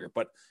little longer,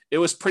 but it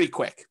was pretty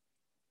quick.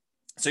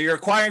 So you're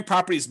acquiring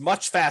properties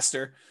much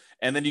faster,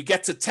 and then you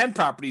get to 10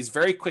 properties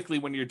very quickly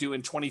when you're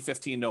doing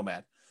 2015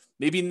 Nomad.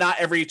 Maybe not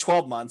every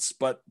 12 months,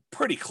 but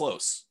pretty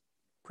close.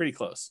 Pretty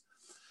close.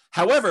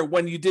 However,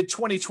 when you did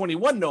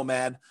 2021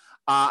 Nomad,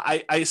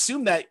 I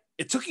assume that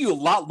it took you a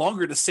lot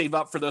longer to save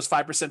up for those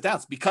 5%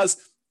 downs because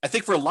I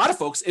think for a lot of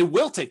folks, it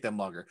will take them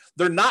longer.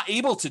 They're not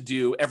able to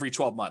do every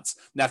 12 months.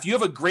 Now, if you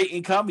have a great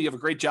income, you have a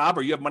great job,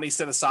 or you have money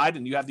set aside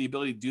and you have the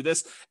ability to do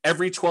this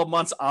every 12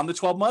 months on the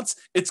 12 months,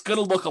 it's going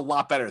to look a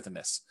lot better than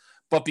this.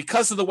 But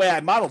because of the way I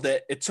modeled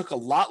it, it took a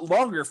lot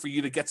longer for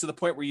you to get to the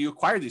point where you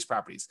acquire these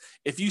properties.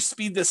 If you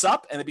speed this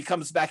up and it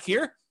becomes back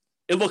here,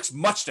 it looks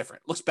much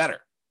different. It looks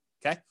better.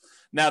 Okay.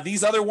 Now,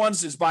 these other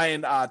ones is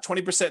buying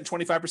 20% and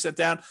 25%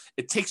 down.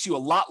 It takes you a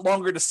lot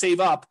longer to save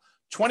up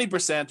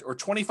 20% or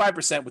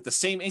 25% with the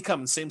same income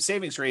and same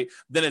savings rate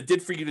than it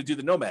did for you to do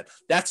the Nomad.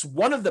 That's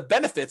one of the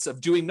benefits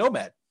of doing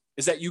Nomad.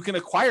 is that you can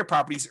acquire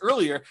properties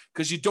earlier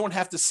because you don't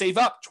have to save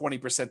up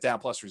 20% down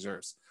plus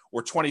reserves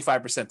or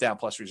 25% down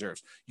plus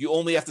reserves. You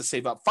only have to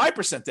save up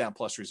 5% down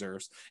plus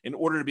reserves in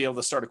order to be able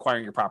to start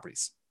acquiring your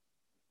properties.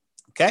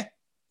 Okay?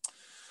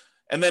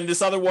 And then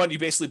this other one, you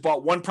basically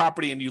bought one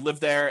property and you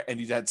lived there and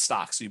you had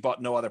stocks. So you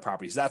bought no other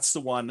properties. That's the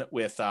one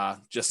with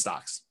just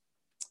stocks.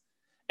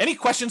 Any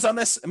questions on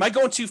this? Am I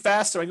going too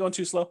fast? Am I going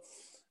too slow?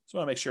 Just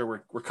want to make sure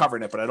we're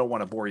covering it, but I don't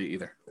want to bore you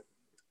either.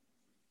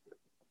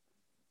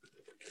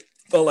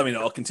 Well, let me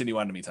know. I'll continue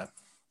on in the meantime.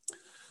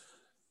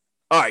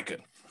 All right,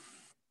 good.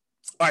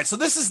 All right, so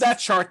this is that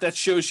chart that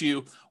shows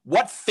you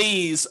what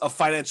phase of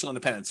financial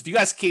independence. If you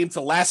guys came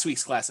to last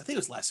week's class, I think it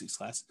was last week's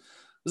class.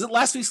 Was it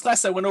last week's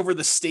class that went over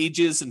the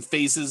stages and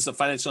phases of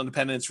financial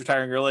independence,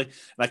 retiring early, and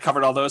I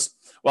covered all those?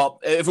 Well,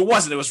 if it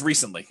wasn't, it was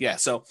recently. Yeah.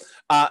 So,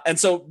 and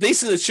so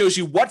basically it shows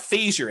you what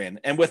phase you're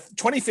in. And with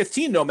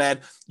 2015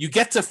 Nomad, you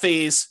get to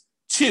phase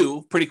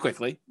 2 pretty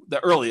quickly,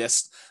 the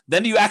earliest.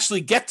 Then you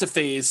actually get to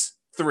phase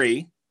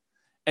 3,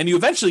 and you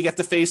eventually get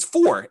to phase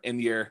 4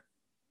 in your,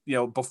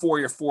 before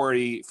your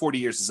 40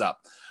 years is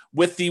up.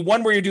 With the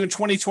one where you're doing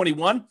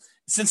 2021,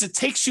 since it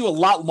takes you a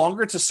lot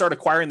longer to start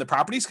acquiring the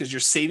properties because your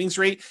savings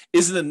rate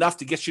isn't enough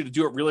to get you to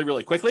do it really,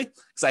 really quickly,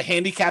 because I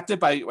handicapped it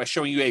by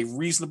showing you a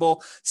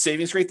reasonable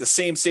savings rate, the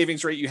same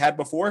savings rate you had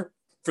before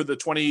for the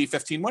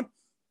 2015 one.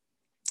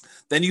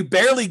 Then you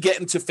barely get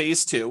into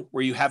phase 2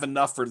 where you have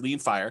enough for lean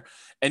fire,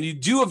 and you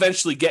do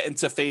eventually get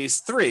into phase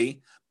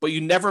 3, but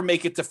you never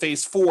make it to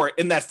phase 4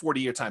 in that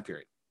 40-year time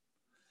period.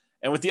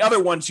 And with the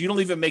other ones, you don't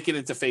even make it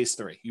into phase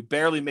 3. You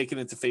barely make it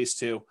into phase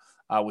 2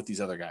 with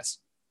these other guys.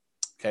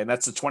 Okay, and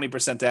that's the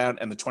 20% down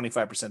and the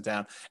 25%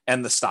 down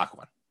and the stock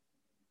one.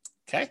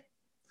 Okay,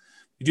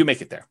 you do make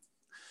it there.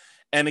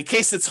 And in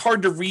case it's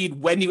hard to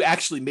read when you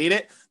actually made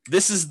it,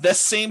 this is the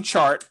same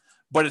chart,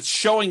 but it's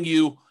showing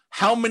you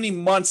how many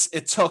months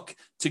it took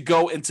to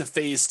go into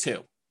phase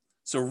 2.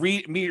 So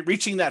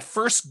reaching that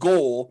first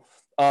goal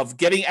of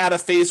getting out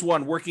of phase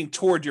 1, working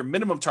toward your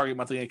minimum target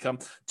monthly income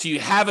till you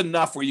have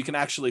enough where you can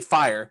actually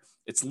fire.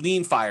 It's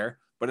lean fire,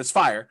 but it's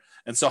fire.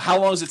 And so how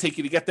long does it take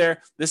you to get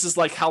there? This is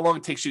like how long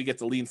it takes you to get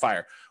to lean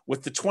fire.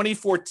 With the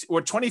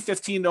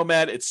 2015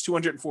 Nomad, it's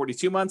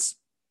 242 months.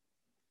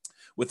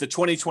 With the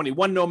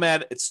 2021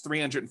 Nomad, it's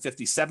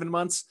 357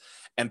 months.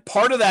 And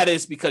part of that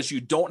is because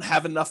you don't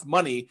have enough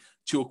money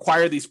to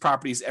acquire these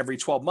properties every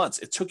 12 months.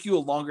 It took you a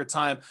longer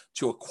time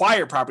to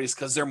acquire properties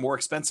because they're more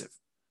expensive.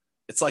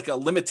 It's like a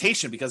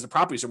limitation because the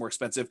properties are more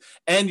expensive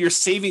and your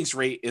savings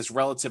rate is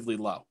relatively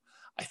low.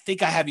 I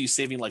think I have you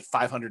saving like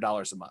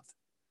 $500 a month.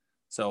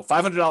 So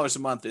 $500 a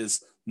month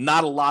is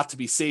not a lot to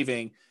be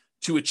saving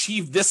to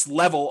achieve this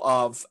level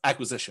of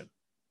acquisition.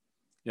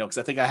 Because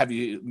I think I have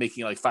you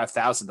making like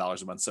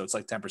 $5,000 a month. So it's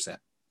like 10%.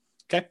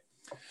 Okay.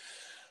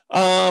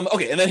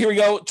 Okay. And then here we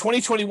go.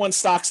 2021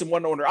 stocks and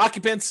one owner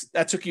occupants.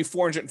 That took you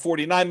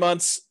 449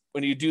 months.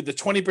 When you do the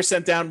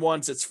 20% down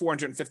ones, it's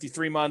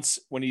 453 months.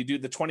 When you do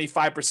the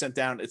 25%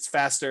 down, it's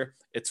faster.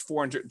 It's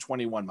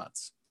 421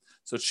 months.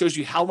 So it shows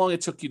you how long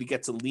it took you to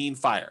get to lean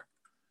fire.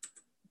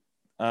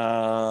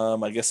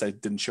 I guess I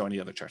didn't show any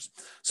other charts.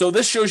 So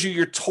this shows you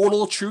your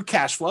total true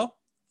cash flow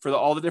for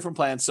all the different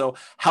plans. So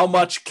how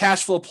much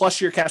cash flow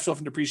plus your cash flow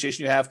from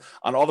depreciation you have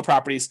on all the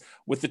properties.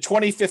 With the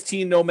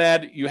 2015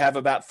 Nomad, you have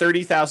about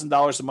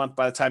 $30,000 a month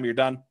by the time you're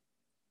done.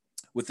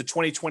 With the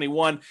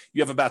 2021,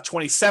 you have about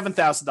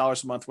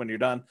 $27,000 a month when you're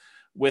done.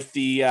 With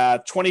the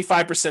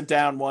 25%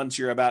 down ones,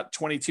 you're about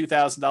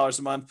 $22,000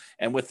 a month.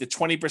 And with the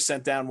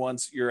 20% down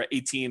ones, you're at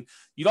 $18,000.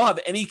 You don't have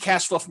any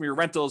cash flow from your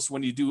rentals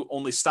when you do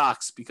only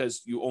stocks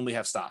because you only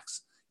have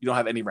stocks. You don't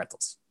have any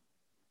rentals.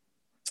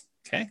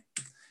 Okay.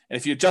 And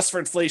if you adjust for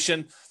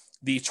inflation,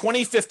 the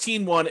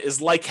 2015 one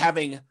is like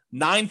having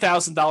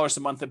 $9,000 a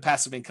month in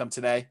passive income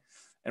today.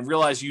 And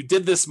realize you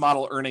did this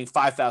model earning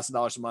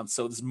 $5,000 a month.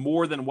 So it's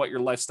more than what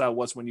your lifestyle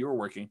was when you were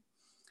working.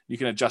 You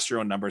can adjust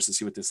your own numbers to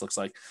see what this looks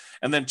like.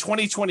 And then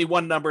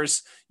 2021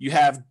 numbers, you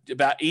have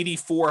about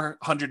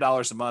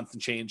 $8,400 a month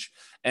and change.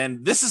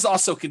 And this is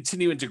also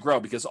continuing to grow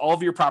because all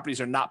of your properties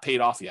are not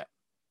paid off yet.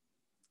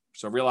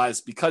 So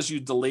realize because you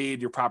delayed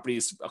your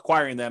properties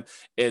acquiring them,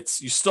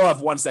 you still have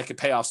ones that could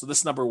pay off. So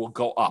this number will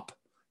go up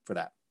for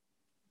that.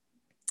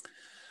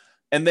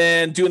 And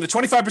then doing the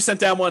 25%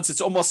 down ones,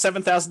 it's almost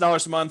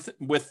 $7,000 a month.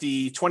 With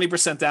the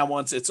 20% down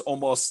ones, it's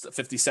almost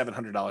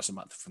 $5,700 a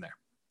month from there.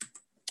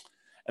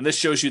 And this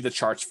shows you the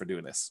charts for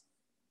doing this.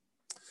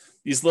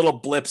 These little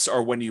blips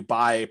are when you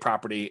buy a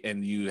property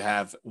and you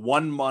have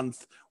 1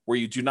 month where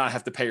you do not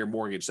have to pay your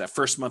mortgage. That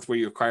first month where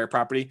you acquire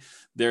property,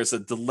 there's a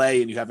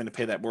delay and you having to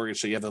pay that mortgage.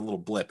 So you have a little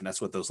blip, and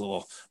that's what those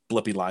little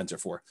blippy lines are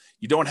for.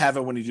 You don't have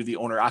it when you do the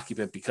owner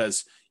occupant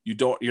because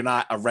you're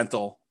not a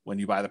rental when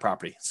you buy the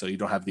property. So you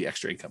don't have the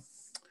extra income.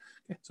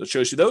 Okay, so it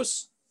shows you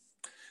those.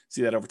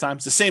 See that over time.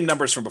 It's the same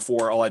numbers from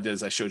before. All I did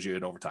is I showed you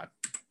it over time.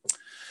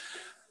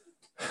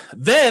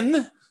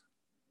 Then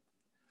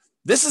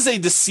this is a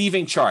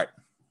deceiving chart.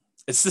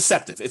 It's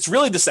deceptive. It's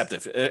really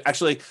deceptive.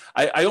 Actually,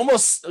 I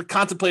almost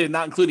contemplated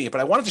not including it, but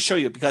I wanted to show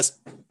you because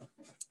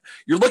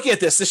you're looking at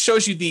this. This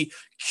shows you the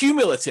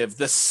cumulative,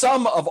 the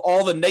sum of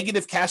all the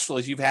negative cash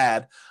flows you've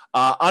had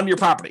on your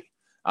property.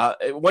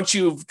 Once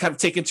you've kind of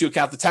taken into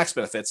account the tax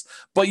benefits,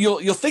 but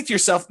you'll think to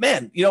yourself,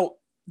 man,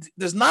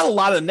 there's not a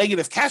lot of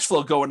negative cash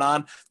flow going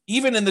on,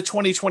 even in the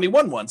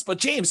 2021 ones. But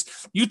James,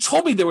 you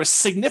told me there was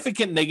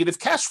significant negative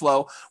cash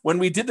flow when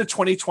we did the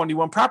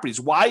 2021 properties.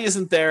 Why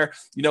isn't there,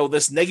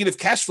 this negative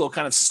cash flow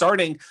kind of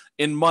starting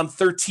in month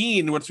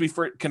 13 once we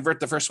convert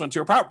the first one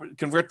to a property,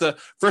 convert the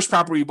first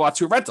property we bought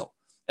to a rental?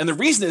 And the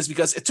reason is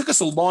because it took us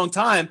a long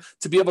time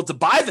to be able to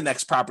buy the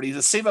next property,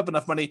 to save up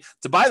enough money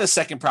to buy the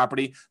second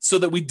property so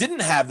that we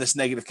didn't have this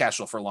negative cash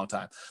flow for a long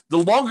time. The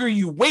longer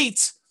you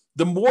wait,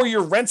 the more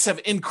your rents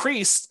have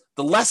increased,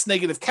 the less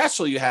negative cash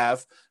flow you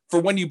have for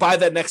when you buy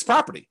that next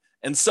property.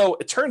 And so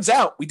it turns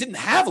out we didn't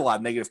have a lot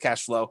of negative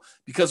cash flow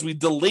because we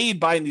delayed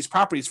buying these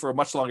properties for a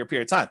much longer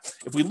period of time.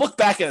 If we look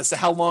back at as to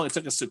how long it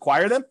took us to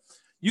acquire them,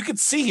 you can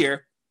see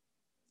here,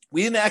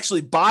 we didn't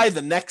actually buy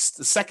the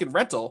second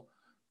rental,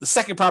 the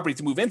second property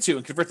to move into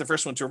and convert the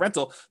first one to a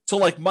rental till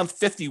like month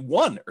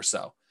 51 or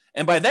so.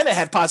 And by then it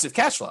had positive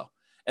cash flow.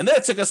 And then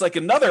it took us like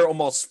another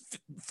almost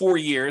 4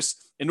 years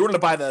in order to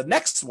buy the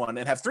next one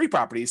and have 3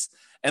 properties.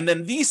 And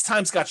then these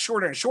times got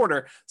shorter and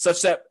shorter,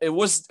 such that it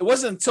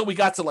wasn't until we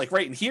got to like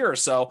right in here or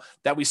so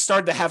that we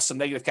started to have some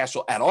negative cash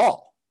flow at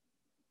all.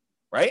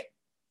 Right?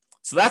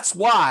 So that's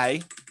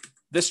why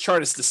this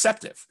chart is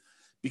deceptive.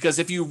 Because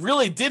if you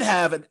really did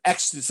have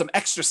some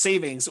extra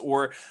savings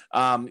or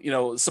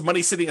some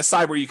money sitting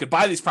aside where you could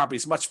buy these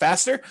properties much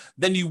faster,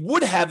 then you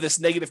would have this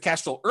negative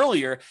cash flow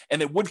earlier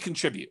and it would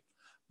contribute.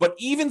 But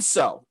even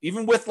so,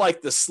 even with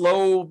like the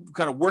slow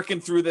kind of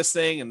working through this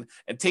thing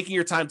and taking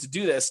your time to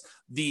do this,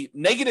 the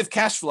negative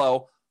cash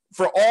flow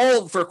for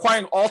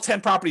acquiring all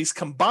 10 properties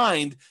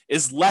combined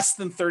is less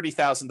than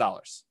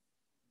 $30,000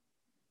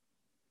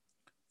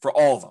 for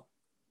all of them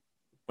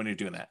when you're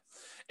doing that.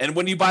 And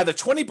when you buy the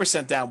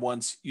 20% down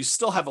ones, you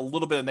still have a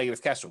little bit of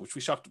negative cash flow, which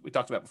we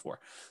talked about before.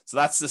 So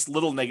that's this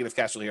little negative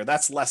cash flow here.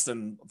 That's less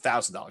than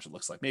 $1,000. It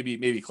looks like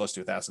maybe close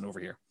to 1,000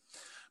 over here.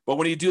 But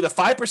when you do the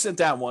 5%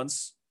 down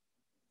ones,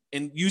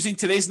 and using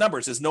today's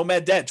numbers as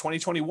Nomad Dead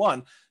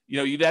 2021,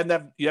 you'd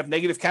have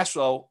negative cash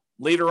flow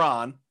later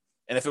on,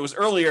 and if it was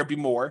earlier, it'd be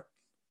more.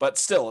 But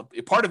still,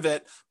 part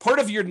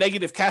of your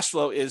negative cash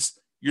flow is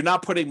you're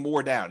not putting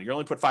more down. You're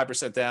only put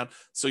 5% down,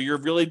 so you're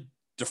really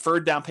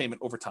deferred down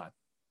payment over time.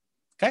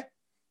 Okay.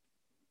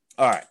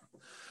 All right.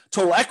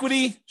 Total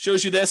equity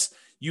shows you this.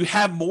 You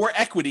have more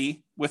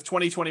equity with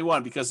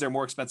 2021 because they're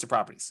more expensive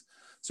properties.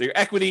 So your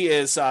equity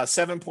is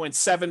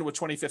 7.7 with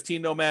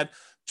 2015 Nomad,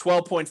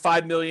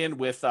 12.5 million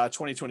with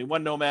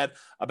 2021 Nomad,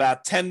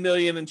 about 10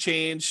 million and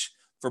change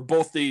for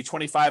both the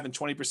 25 and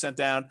 20%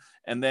 down.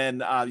 And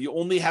then you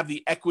only have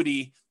the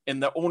equity in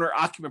the owner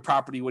occupant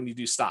property when you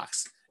do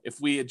stocks. If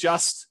we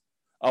adjust,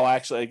 I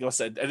guess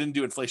I didn't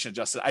do inflation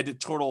adjusted. I did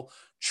total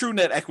true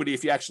net equity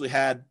if you actually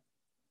had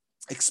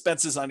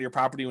expenses on your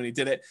property when you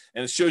did it.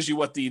 And it shows you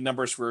what the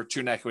numbers for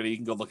true net equity. You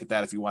can go look at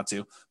that if you want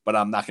to, but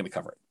I'm not going to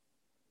cover it.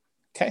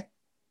 Okay.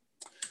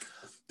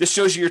 This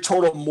shows you your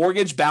total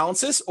mortgage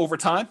balances over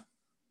time.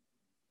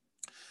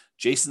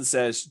 Jason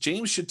says,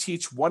 James should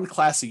teach one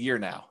class a year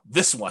now.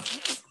 This one.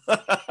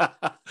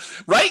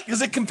 Right?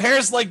 Because it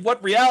compares like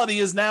what reality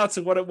is now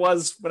to what it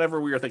was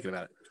whenever we were thinking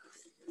about it.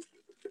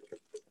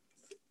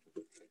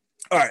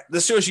 All right.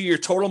 This shows you your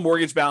total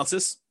mortgage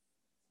balances.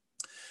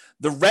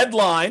 The red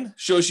line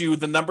shows you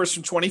the numbers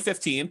from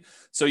 2015.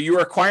 So you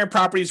were acquiring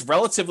properties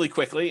relatively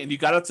quickly, and you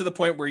got up to the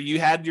point where you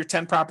had your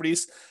 10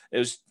 properties. It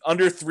was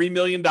under $3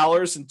 million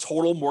in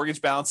total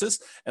mortgage balances.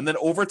 And then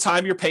over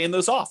time, you're paying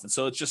those off. And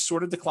so it's just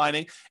sort of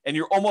declining, and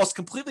you're almost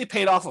completely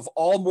paid off of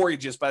all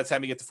mortgages by the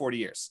time you get to 40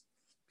 years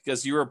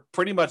because you were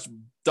pretty much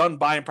done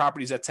buying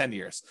properties at 10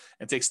 years.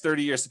 It takes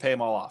 30 years to pay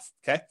them all off.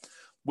 Okay.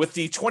 With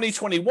the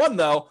 2021,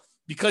 though,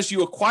 because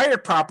you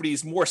acquired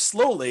properties more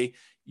slowly,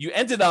 you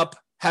ended up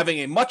having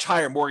a much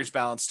higher mortgage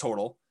balance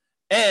total,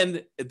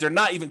 and they're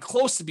not even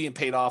close to being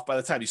paid off by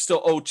the time you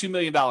still owe $2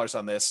 million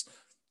on this,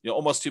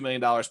 almost $2 million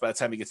by the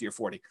time you get to your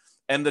 40.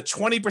 And the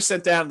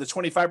 20% down, the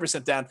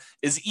 25% down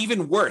is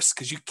even worse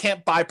because you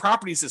can't buy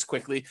properties as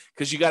quickly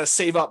because you got to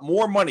save up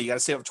more money. You got to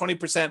save up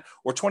 20%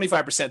 or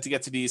 25% to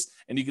get to these.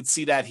 And you can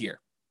see that here.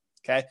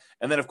 Okay.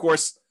 And then of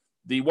course,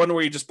 the one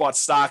where you just bought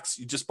stocks,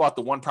 you just bought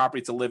the one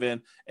property to live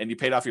in and you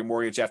paid off your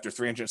mortgage after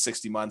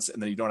 360 months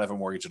and then you don't have a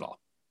mortgage at all.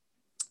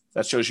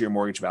 That shows you your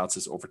mortgage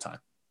balances over time.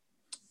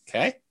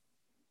 Okay.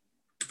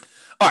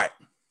 All right.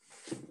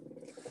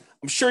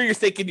 I'm sure you're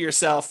thinking to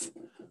yourself,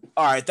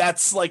 all right,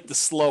 that's like the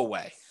slow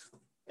way.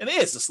 And it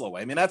is the slow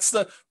way. I mean, that's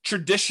the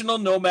traditional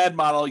nomad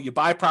model. You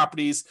buy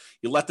properties,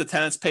 you let the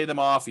tenants pay them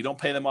off. You don't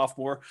pay them off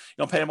more.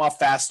 You don't pay them off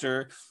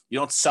faster. You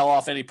don't sell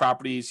off any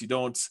properties. You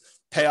don't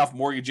pay off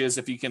mortgages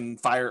if you can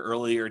fire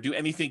early or do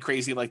anything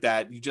crazy like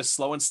that. You just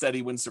slow and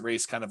steady wins the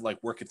race, kind of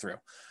like work it through.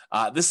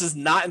 This is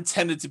not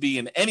intended to be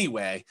in any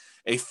way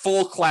a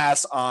full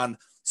class on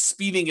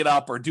speeding it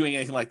up or doing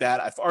anything like that.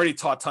 I've already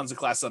taught tons of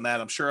classes on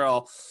that. I'm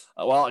sure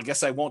I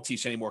guess I won't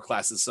teach any more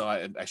classes, so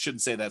I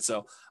shouldn't say that.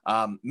 So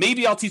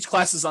maybe I'll teach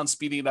classes on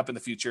speeding it up in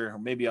the future, or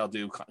maybe I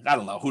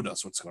don't know. Who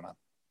knows what's going on?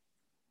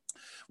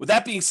 With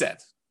that being said,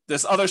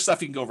 there's other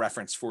stuff you can go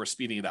reference for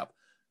speeding it up.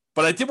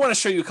 But I did want to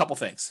show you a couple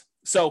things.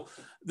 So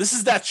this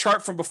is that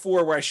chart from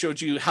before where I showed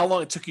you how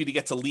long it took you to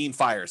get to lean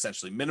fire,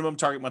 essentially, minimum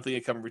target monthly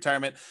income in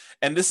retirement.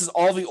 And this is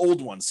all the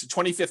old ones. So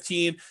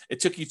 2015, it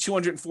took you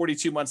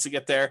 242 months to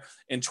get there.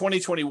 In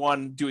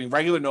 2021, doing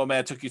regular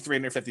Nomad took you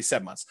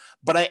 357 months.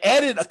 But I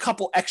added a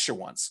couple extra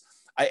ones.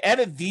 I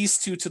added these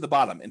two to the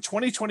bottom. In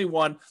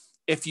 2021,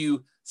 if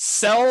you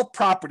sell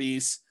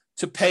properties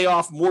to pay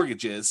off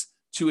mortgages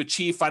to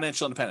achieve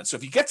financial independence. So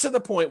if you get to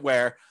the point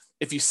where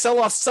if you sell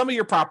off some of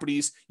your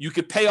properties, you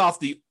could pay off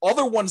the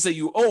other ones that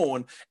you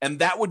own, and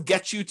that would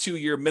get you to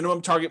your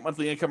minimum target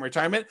monthly income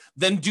retirement,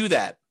 then do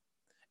that.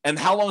 And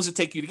how long does it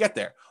take you to get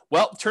there?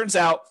 Well, it turns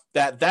out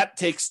that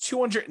takes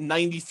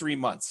 293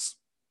 months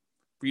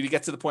for you to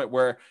get to the point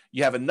where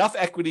you have enough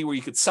equity where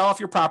you could sell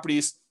off your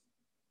properties,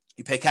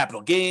 you pay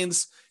capital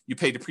gains, you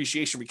pay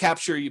depreciation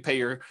recapture, you pay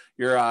your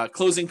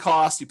closing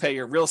costs, you pay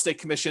your real estate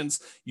commissions,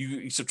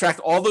 you subtract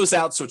all those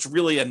out. So it's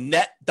really a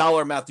net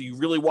dollar amount that you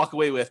really walk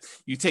away with.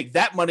 You take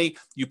that money,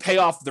 you pay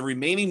off the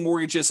remaining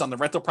mortgages on the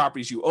rental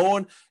properties you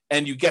own,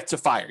 and you get to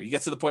fire. You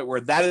get to the point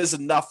where that is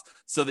enough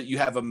so that you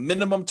have a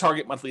minimum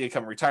target monthly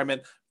income in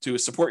retirement to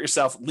support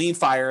yourself, lean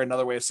fire,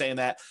 another way of saying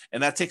that.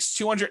 And that takes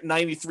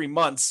 293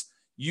 months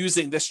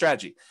using this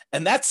strategy.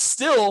 And that's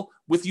still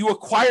with you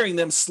acquiring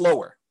them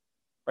slower.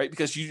 Right?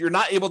 Because you're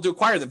not able to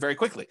acquire them very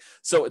quickly.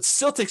 So it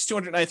still takes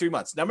 293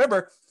 months. Now,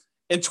 remember,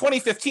 in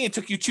 2015, it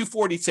took you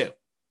 242.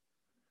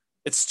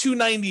 It's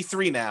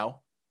 293 now.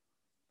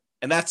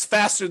 And that's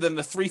faster than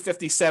the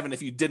 357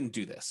 if you didn't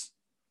do this.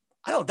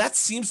 I don't know. That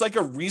seems like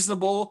a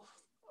reasonable,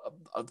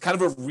 kind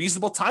of a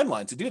reasonable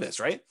timeline to do this,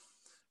 right?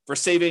 For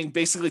saving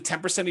basically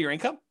 10% of your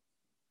income.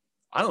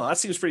 I don't know. That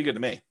seems pretty good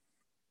to me.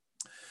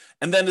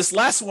 And then this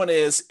last one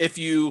is if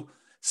you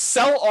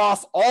sell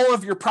off all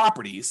of your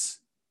properties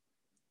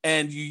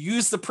and you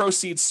use the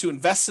proceeds to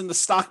invest in the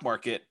stock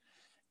market,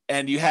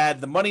 and you had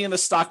the money in the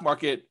stock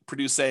market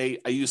produce I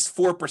used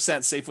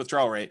 4% safe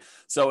withdrawal rate.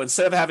 So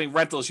instead of having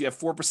rentals, you have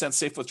 4%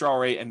 safe withdrawal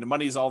rate, and the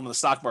money is all in the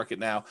stock market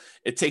now.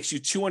 It takes you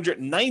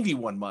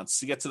 291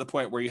 months to get to the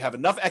point where you have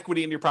enough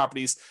equity in your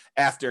properties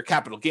after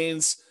capital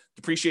gains,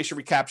 depreciation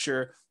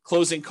recapture,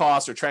 closing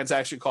costs or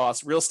transaction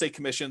costs, real estate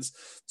commissions.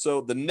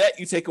 So the net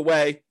you take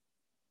away,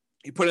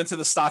 you put into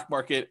the stock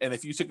market, and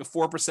if you took a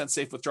 4%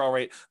 safe withdrawal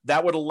rate,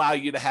 that would allow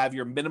you to have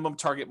your minimum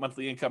target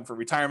monthly income for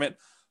retirement.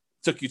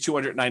 It took you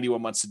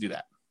 291 months to do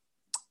that,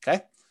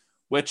 okay?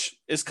 Which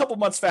is a couple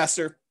months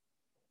faster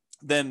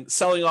than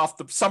selling off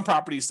some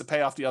properties to pay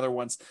off the other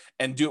ones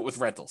and do it with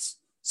rentals.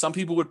 Some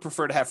people would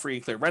prefer to have free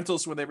and clear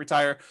rentals when they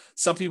retire.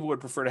 Some people would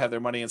prefer to have their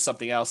money in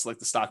something else like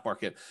the stock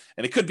market,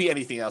 and it could be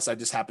anything else. I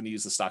just happen to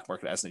use the stock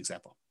market as an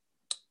example,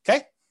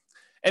 okay?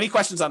 Any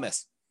questions on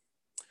this?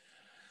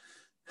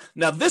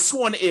 Now, this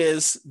one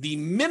is the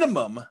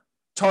minimum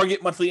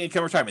target monthly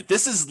income retirement.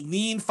 This is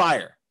lean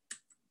fire.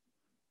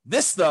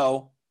 This,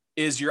 though,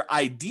 is your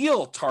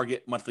ideal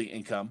target monthly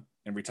income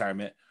in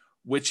retirement,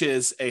 which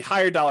is a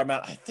higher dollar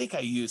amount. I think I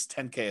use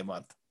 $10K a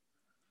month.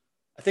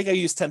 I think I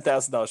use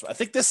 $10,000. I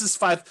think this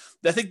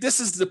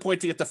is the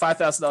point to get to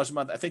 $5,000 a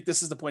month. I think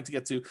this is the point to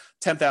get to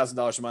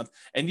 $10,000 a month.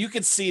 And you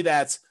can see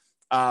that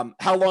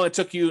how long it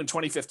took you in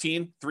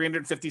 2015,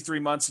 353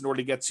 months in order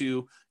to get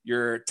to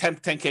your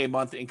 10K a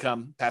month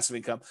income, passive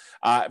income,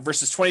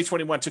 versus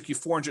 2021 took you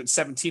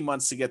 417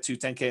 months to get to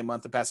 10K a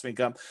month of passive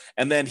income.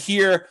 And then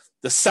here,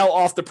 the sell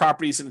off the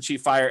properties and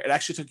achieve fire, it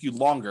actually took you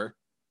longer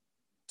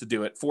to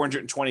do it,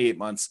 428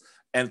 months,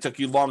 and it took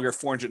you longer,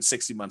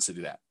 460 months to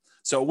do that.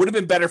 So it would have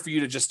been better for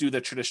you to just do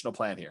the traditional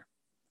plan here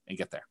and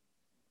get there.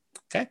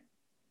 Okay.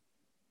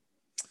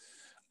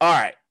 All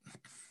right.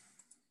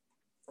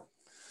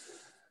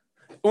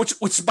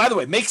 Which, by the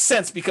way, makes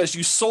sense because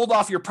you sold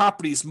off your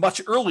properties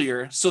much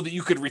earlier so that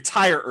you could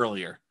retire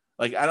earlier.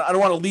 Like, I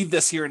don't want to leave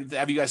this here and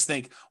have you guys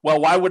think,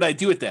 well, why would I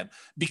do it then?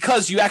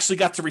 Because you actually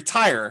got to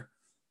retire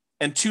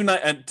at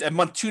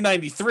month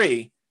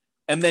 293,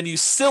 and then you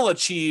still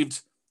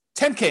achieved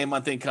 10K a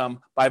month income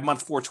by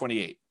month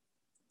 428.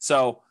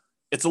 So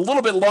it's a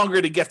little bit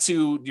longer to get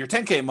to your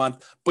 10K a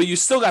month, but you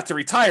still got to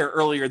retire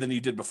earlier than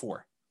you did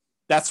before.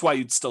 That's why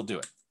you'd still do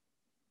it.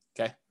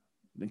 Okay?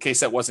 In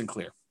case that wasn't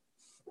clear.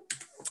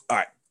 All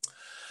right.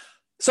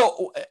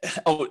 So,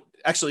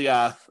 actually,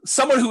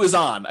 someone who is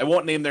on, I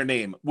won't name their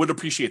name, would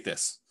appreciate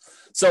this.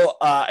 So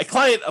a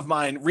client of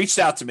mine reached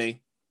out to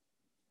me.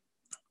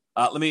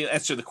 Let me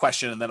answer the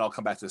question, and then I'll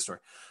come back to the story.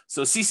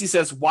 So Cece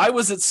says, why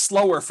was it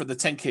slower for the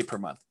 10K per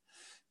month?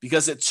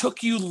 Because it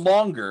took you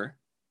longer.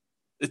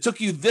 It took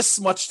you this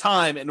much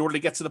time in order to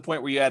get to the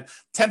point where you had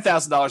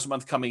 $10,000 a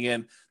month coming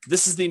in.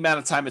 This is the amount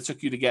of time it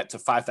took you to get to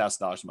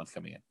 $5,000 a month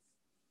coming in.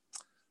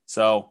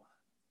 So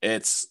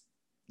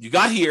you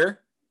got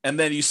here, and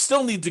then you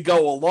still need to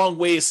go a long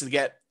ways to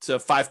get to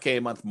 5K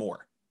a month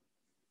more.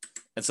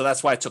 And so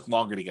that's why it took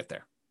longer to get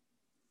there.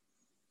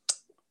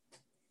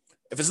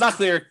 If it's not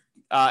clear,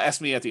 ask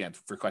me at the end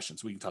for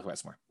questions. We can talk about it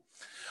some more.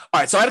 All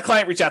right. So I had a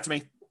client reach out to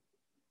me,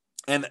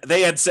 and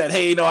they had said,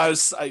 hey,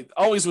 I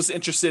always was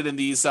interested in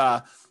these,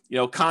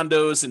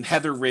 condos in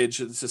Heather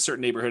Ridge. It's a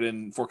certain neighborhood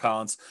in Fort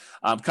Collins,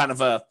 kind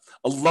of a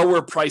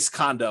lower price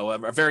condo,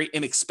 a very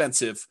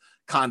inexpensive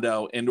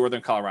condo in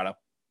Northern Colorado.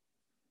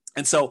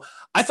 And so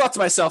I thought to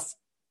myself,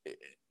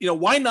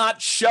 why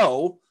not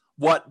show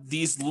what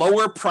these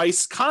lower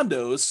price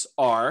condos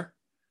are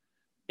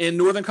in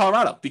Northern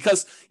Colorado?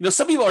 Because,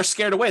 some people are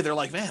scared away. They're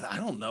like, man, I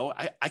don't know.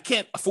 I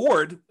can't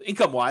afford,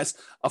 income wise,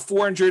 a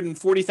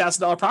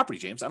 $440,000 property,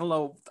 James. I don't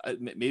know.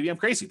 Maybe I'm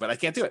crazy, but I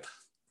can't do it.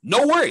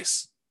 No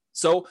worries.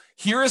 So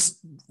here's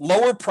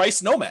lower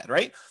price Nomad,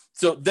 right?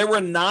 So there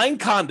were 9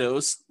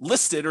 condos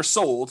listed or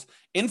sold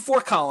in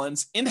Fort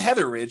Collins, in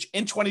Heather Ridge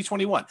in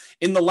 2021,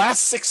 in the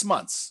last 6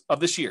 months of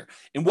this year,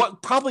 in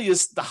what probably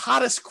is the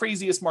hottest,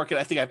 craziest market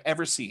I think I've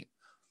ever seen.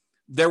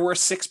 There were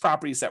 6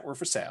 properties that were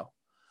for sale.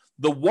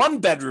 The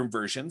 1-bedroom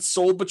version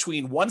sold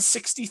between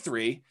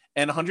 $163,000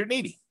 and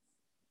 $180,000.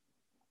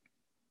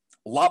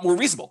 A lot more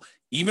reasonable,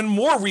 even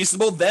more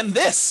reasonable than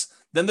the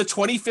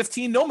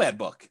 2015 Nomad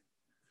book.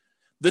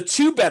 The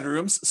 2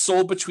 bedrooms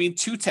sold between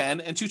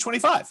 $210,000 and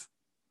 $225,000.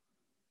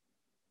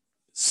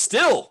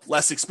 Still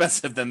less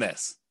expensive than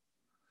this.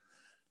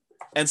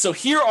 And so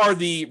here are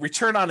the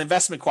return on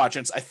investment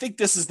quadrants. I think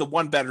this is the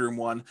 1-bedroom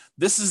one.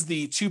 This is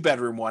the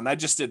 2-bedroom one. I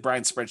just did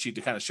Brian's spreadsheet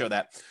to kind of show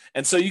that.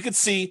 And so you can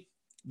see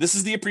this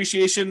is the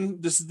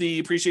appreciation. This is the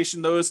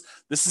appreciation.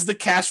 This is the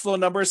cash flow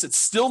numbers. It's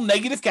still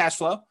negative cash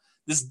flow.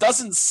 This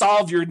doesn't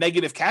solve your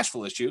negative cash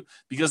flow issue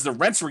because the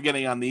rents we're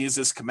getting on these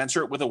is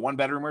commensurate with a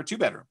 1-bedroom or a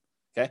 2-bedroom.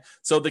 Okay.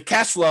 So the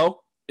cash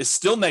flow is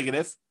still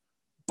negative,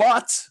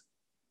 but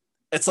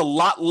it's a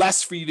lot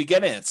less for you to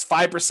get in. It's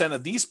 5%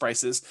 of these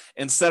prices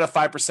instead of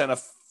 5% of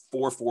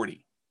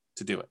 440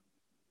 to do it.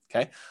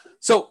 Okay.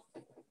 So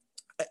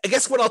I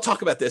guess what I'll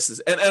talk about this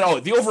is,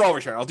 the overall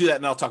return, I'll do that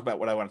and I'll talk about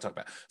what I want to talk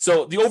about.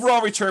 So the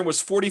overall return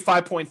was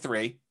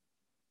 45.3,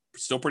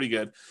 still pretty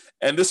good.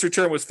 And this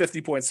return was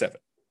 50.7.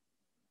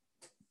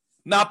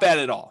 Not bad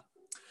at all.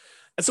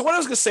 And so what I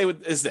was going to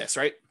say is this,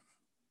 right?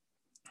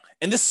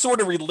 And this sort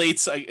of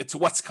relates to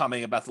what's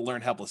coming about the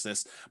learned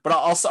helplessness, but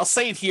I'll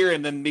say it here,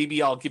 and then maybe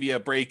I'll give you a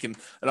break, and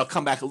I'll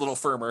come back a little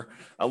firmer,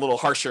 a little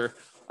harsher,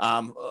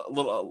 a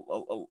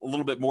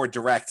little bit more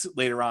direct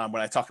later on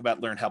when I talk about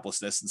learned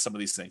helplessness and some of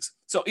these things.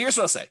 So here's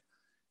what I'll say: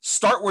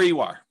 start where you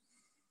are.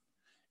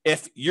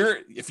 If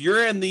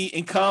you're in the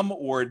income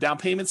or down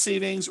payment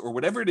savings or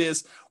whatever it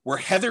is, where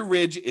Heather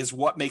Ridge is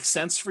what makes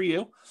sense for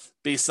you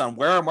based on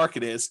where our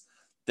market is,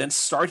 then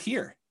start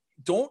here.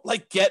 Don't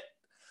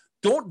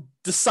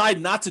decide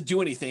not to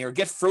do anything or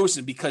get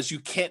frozen because you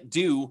can't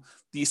do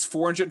these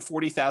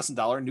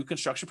 $440,000 new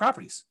construction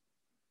properties.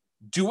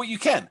 Do what you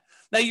can.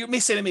 Now you may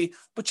say to me,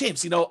 but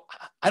James,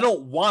 I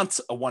don't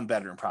want a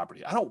 1-bedroom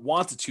property. I don't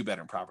want a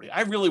 2-bedroom property.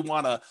 I really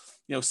want a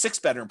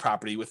 6-bedroom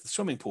property with a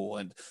swimming pool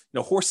and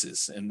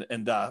horses and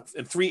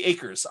 3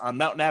 acres on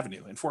Mountain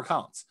Avenue in Fort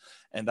Collins.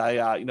 And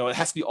it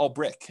has to be all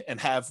brick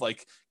and have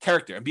like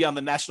character and be on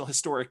the National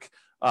Historic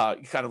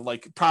kind of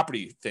like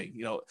property thing,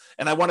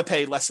 and I want to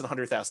pay less than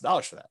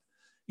 $100,000 for that.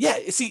 Yeah.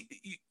 See,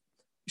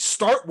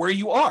 start where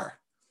you are.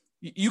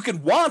 You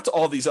can want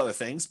all these other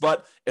things,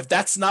 but if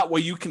that's not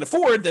what you can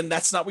afford, then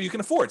that's not what you can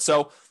afford.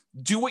 So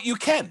do what you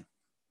can.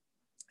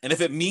 And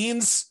if it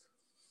means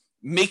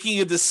making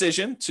a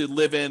decision to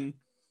live in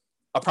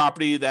a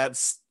property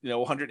that's,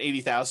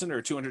 $180,000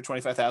 or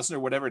 $225,000 or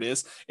whatever it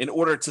is, in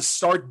order to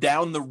start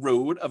down the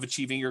road of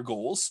achieving your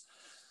goals,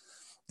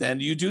 then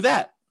you do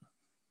that.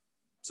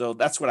 So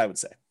that's what I would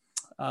say.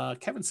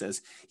 Kevin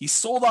says he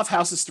sold off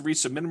houses to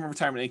reach the minimum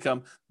retirement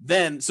income.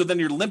 Then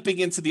you're limping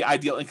into the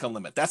ideal income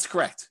limit. That's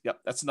correct. Yep.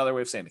 That's another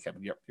way of saying it,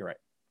 Kevin. Yep. You're right.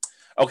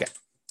 Okay.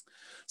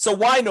 So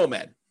why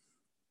Nomad?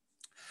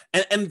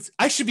 And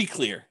I should be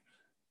clear.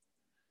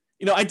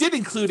 I did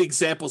include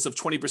examples of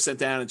 20%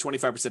 down and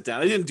 25%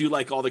 down. I didn't do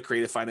like all the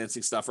creative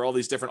financing stuff or all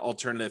these different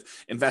alternative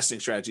investing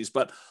strategies,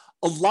 but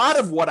a lot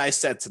of what I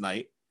said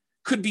tonight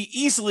could be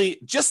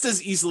just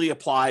as easily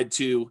applied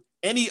to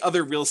any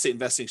other real estate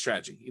investing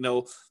strategy.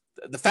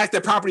 The fact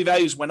that property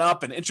values went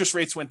up and interest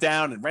rates went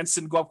down and rents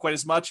didn't go up quite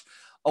as much.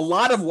 A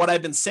lot of what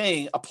I've been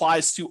saying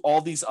applies to all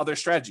these other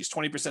strategies: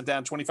 20%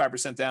 down,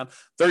 25% down,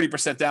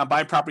 30% down,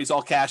 buying properties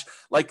all cash.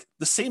 Like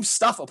the same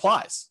stuff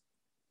applies.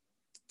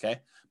 Okay.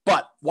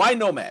 But why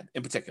Nomad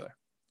in particular?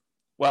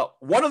 Well,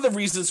 one of the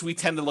reasons we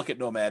tend to look at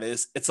Nomad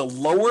is it's a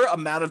lower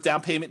amount of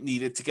down payment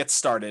needed to get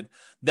started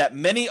than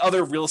many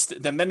other real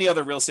estate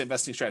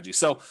investing strategies.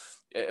 So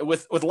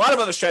with a lot of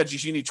other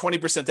strategies, you need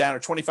 20% down or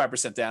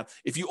 25% down.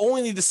 If you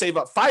only need to save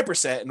up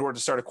 5% in order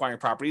to start acquiring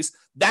properties,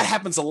 that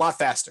happens a lot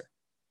faster.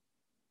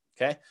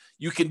 Okay.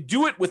 You can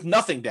do it with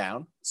nothing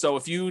down. So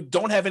if you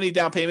don't have any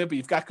down payment, but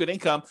you've got good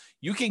income,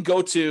 you can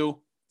go to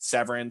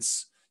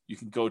Severance, you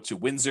can go to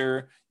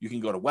Windsor, you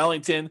can go to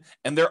Wellington,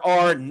 and there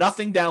are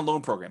nothing down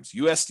loan programs,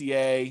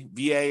 USDA,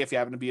 VA, if you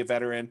happen to be a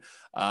veteran.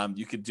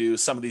 You could do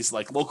some of these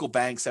like local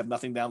banks have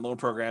nothing down loan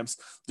programs.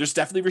 There's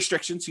definitely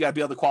restrictions. You got to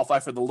be able to qualify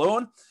for the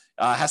loan.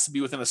 has to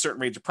be within a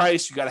certain range of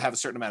price. You got to have a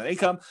certain amount of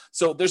income.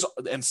 So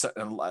and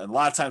a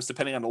lot of times,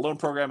 depending on the loan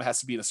program, it has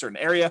to be in a certain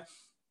area.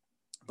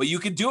 But you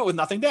can do it with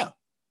nothing down.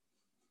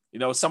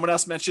 Someone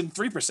else mentioned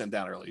 3%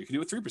 down earlier. You can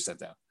do it 3%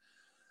 down.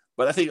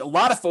 But I think a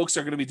lot of folks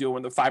are going to be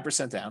doing the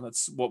 5% down.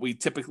 That's what we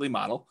typically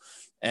model.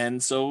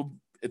 And so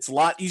it's a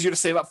lot easier to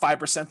save up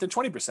 5% than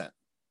 20%.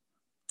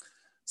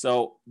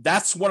 So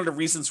that's one of the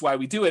reasons why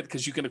we do it,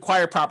 because you can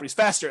acquire properties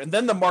faster, and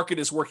then the market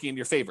is working in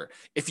your favor.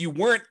 If you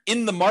weren't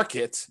in the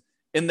market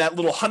in that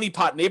little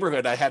honeypot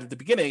neighborhood I had at the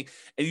beginning,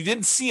 and you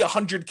didn't see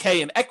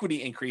 $100K in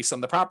equity increase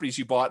on the properties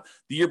you bought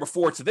the year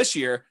before to this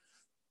year,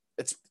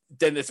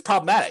 then it's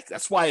problematic.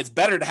 That's why it's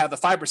better to have the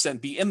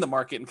 5% be in the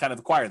market and kind of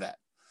acquire that.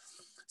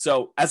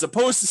 So as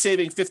opposed to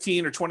saving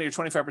 15 or 20 or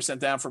 25%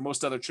 down for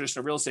most other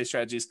traditional real estate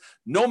strategies,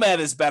 Nomad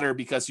is better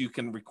because you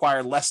can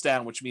require less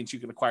down, which means you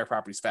can acquire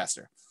properties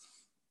faster.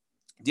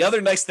 The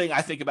other nice thing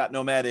I think about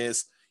Nomad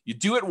is you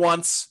do it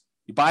once,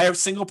 you buy a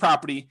single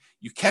property,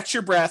 you catch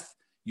your breath,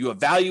 you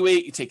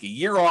evaluate, you take a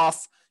year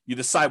off, you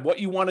decide what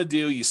you want to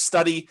do, you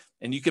study,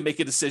 and you can make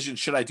a decision.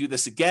 Should I do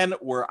this again?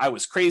 Or I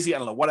was crazy. I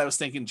don't know what I was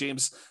thinking.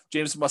 James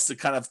must have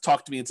kind of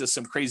talked me into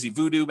some crazy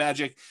voodoo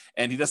magic,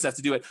 and he doesn't have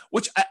to do it,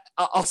 which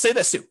I'll say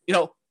this too.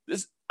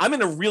 I'm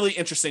in a really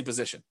interesting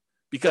position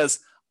because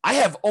I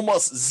have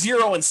almost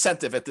zero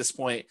incentive at this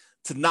point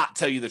to not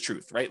tell you the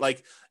truth, right?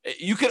 Like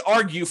you could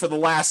argue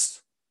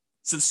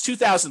since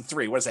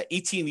 2003, what is that,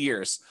 18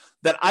 years,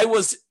 that I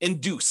was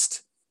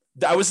induced,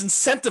 that I was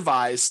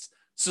incentivized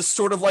to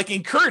sort of like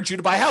encourage you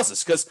to buy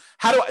houses. Because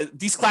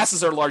these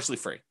classes are largely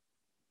free.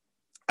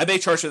 I may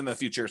charge for them in the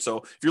future. So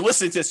if you're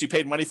listening to this, you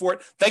paid money for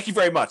it. Thank you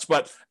very much.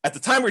 But at the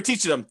time we're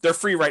teaching them, they're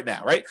free right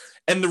now, right?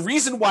 And the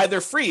reason why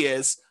they're free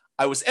is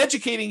I was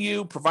educating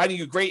you, providing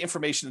you great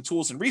information and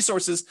tools and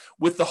resources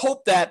with the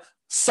hope that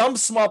some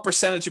small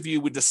percentage of you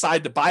would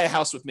decide to buy a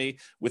house with me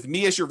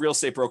as your real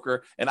estate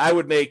broker, and I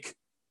would make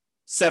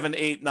 $7,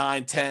 $8,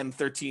 $9, $10,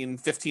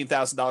 $13,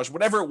 $15,000,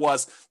 whatever it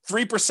was.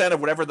 3% of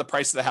whatever the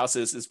price of the house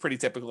is pretty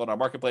typical in our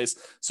marketplace.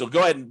 So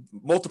go ahead and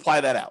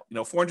multiply that out.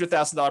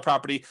 $400,000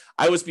 property,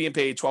 I was being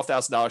paid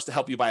 $12,000 to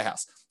help you buy a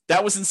house.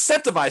 That was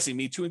incentivizing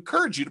me to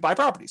encourage you to buy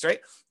properties, right?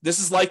 This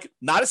is like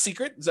not a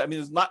secret. I mean,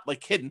 it's not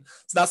like hidden.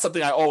 It's not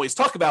something I always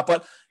talk about,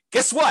 but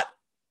guess what?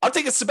 I'm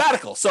taking a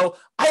sabbatical. So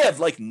I have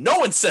like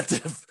no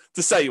incentive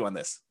to sell you on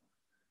this.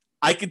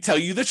 I can tell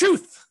you the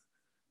truth.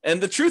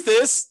 And the truth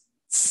is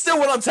still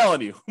what I'm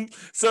telling you.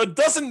 So it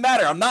doesn't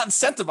matter. I'm not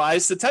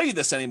incentivized to tell you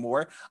this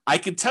anymore. I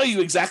can tell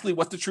you exactly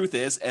what the truth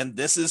is, and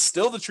this is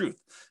still the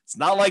truth. It's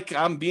not like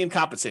I'm being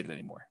compensated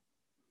anymore.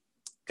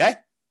 Okay?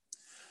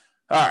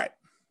 All right.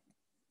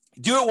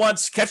 Do it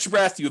once, catch your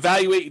breath, you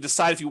evaluate, you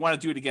decide if you want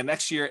to do it again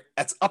next year.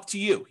 That's up to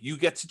you. You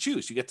get to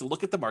choose. You get to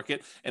look at the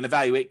market and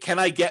evaluate, can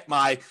I get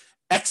my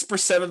X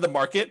percent of the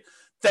market?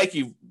 Thank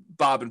you,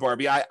 Bob and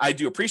Barbie. I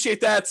do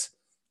appreciate that.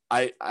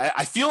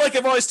 I feel like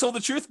I've always told the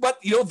truth, but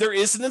there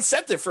is an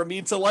incentive for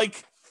me to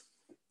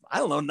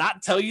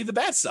not tell you the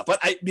bad stuff. But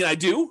I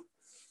do.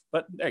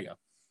 But there you go.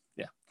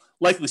 Yeah.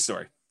 Likely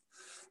story.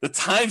 The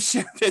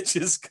timeshare pitch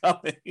is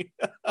coming.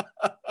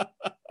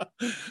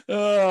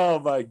 Oh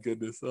my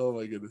goodness.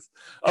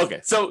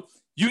 Okay. So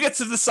you get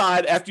to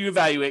decide after you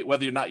evaluate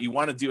whether or not you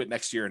want to do it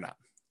next year or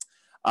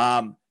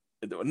not.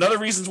 Another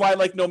reasons why I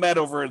like Nomad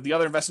over the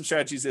other investment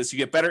strategies is you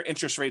get better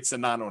interest rates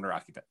than non-owner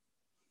occupant.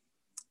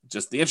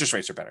 Just the interest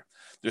rates are better.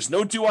 There's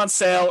no due on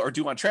sale or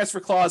due on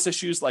transfer clause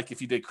issues like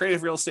if you did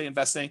creative real estate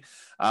investing,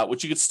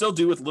 which you could still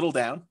do with little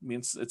down. I mean,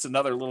 it's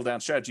another little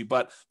down strategy,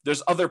 but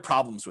there's other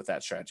problems with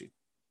that strategy.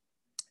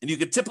 And you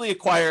could typically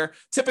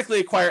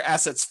acquire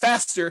assets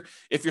faster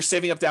if you're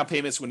saving up down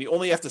payments when you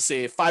only have to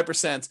save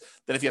 5%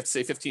 than if you have to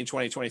save 15,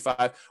 20,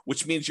 25,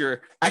 which means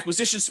your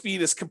acquisition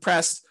speed is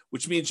compressed,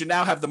 which means you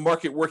now have the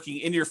market working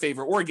in your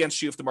favor or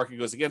against you if the market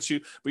goes against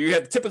you. But you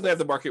typically have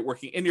the market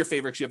working in your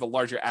favor because you have a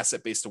larger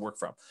asset base to work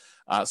from.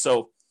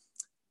 So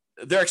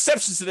there are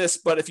exceptions to this,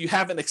 but if you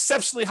have an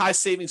exceptionally high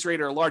savings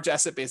rate or a large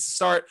asset base to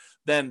start,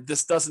 then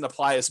this doesn't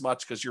apply as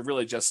much because you're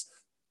really just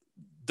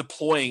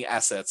deploying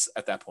assets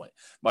at that point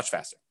much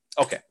faster.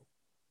 Okay.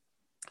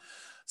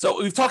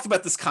 So we've talked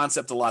about this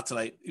concept a lot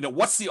tonight.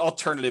 What's the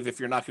alternative if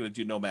you're not going to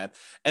do Nomad?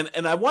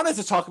 And I wanted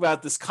to talk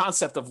about this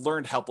concept of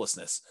learned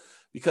helplessness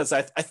because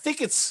I think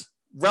it's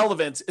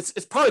relevant.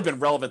 It's probably been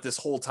relevant this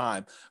whole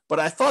time, but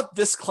I thought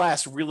this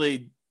class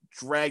really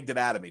drug it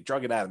out of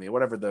me,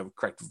 whatever the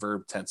correct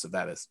verb tense of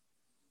that is.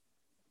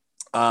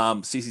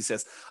 CC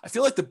says, I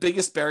feel like the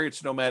biggest barrier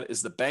to Nomad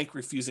is the bank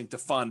refusing to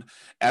fund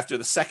after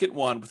the second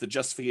one with the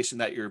justification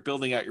that you're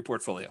building out your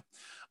portfolio.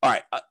 All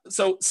right.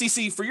 So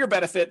CC, for your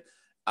benefit,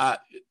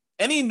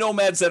 any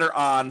Nomads that are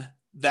on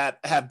that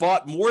have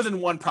bought more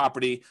than one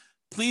property,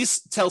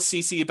 please tell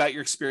CC about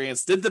your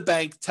experience. Did the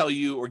bank tell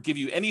you or give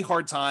you any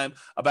hard time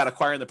about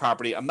acquiring the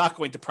property? I'm not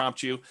going to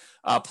prompt you.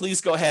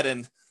 Please go ahead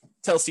and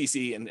tell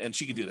CC and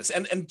she can do this.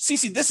 And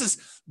CC,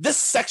 this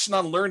section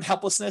on learned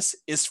helplessness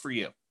is for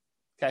you.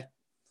 Okay.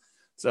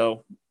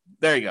 So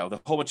there you go. The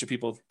whole bunch of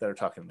people that are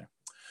talking there.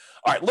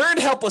 All right. Learned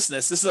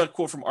helplessness. This is a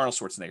quote from Arnold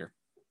Schwarzenegger.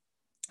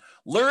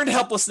 Learned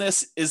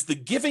helplessness is the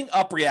giving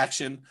up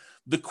reaction,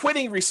 the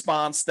quitting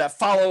response that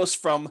follows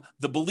from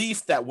the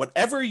belief that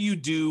whatever you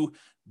do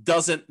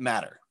doesn't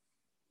matter.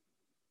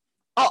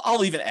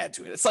 I'll even add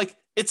to it. It's like,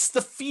 it's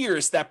the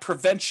fears that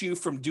prevent you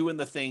from doing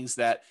the things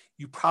that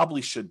you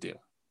probably should do.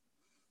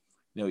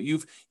 You know,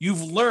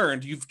 you've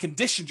learned, you've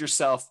conditioned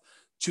yourself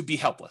to be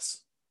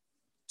helpless,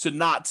 to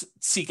not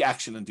seek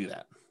action and do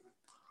that.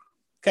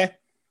 Okay.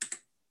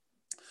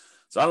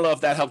 So I don't know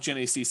if that helped you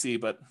any, CC,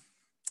 but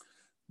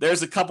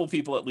there's a couple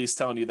people at least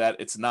telling you that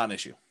it's a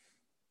non-issue.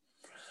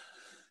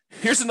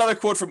 Here's another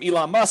quote from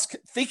Elon Musk,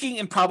 thinking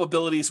in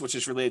probabilities, which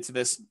is related to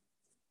this.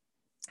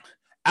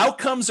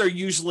 Outcomes are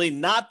usually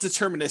not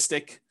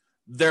deterministic,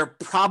 they're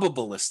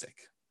probabilistic.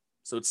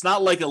 So it's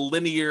not like a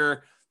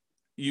linear,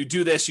 you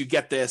do this, you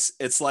get this.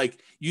 It's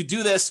like you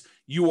do this,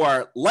 you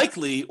are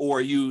likely,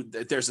 or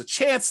there's a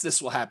chance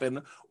this will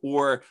happen,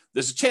 or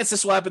there's a chance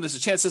this will happen, there's a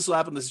chance this will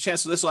happen, there's a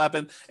chance this will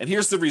happen, and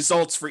here's the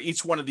results for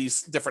each one of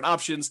these different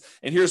options,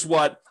 and here's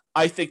what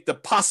I think the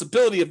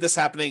possibility of this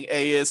happening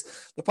A is,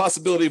 the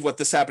possibility of what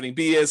this happening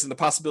B is, and the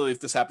possibility of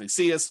this happening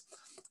C is.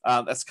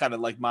 That's kind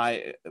of like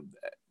my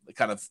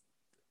kind of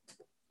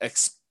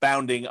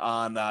expounding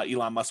on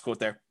Elon Musk quote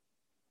there.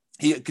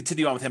 He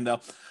continue on with him though,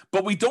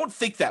 but we don't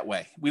think that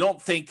way. We don't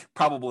think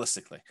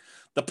probabilistically.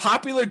 The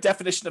popular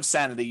definition of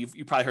sanity,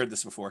 you've probably heard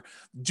this before,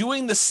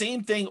 doing the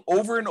same thing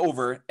over and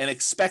over and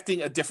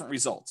expecting a different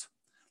result.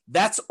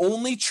 That's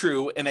only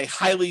true in a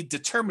highly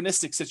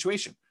deterministic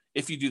situation.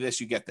 If you do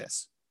this, you get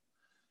this.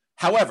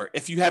 However,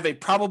 if you have a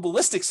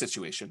probabilistic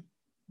situation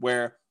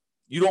where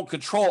you don't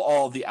control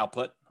all of the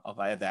output, I'll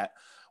add that,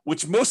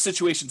 which most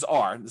situations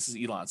are, this is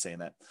Elon saying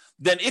that,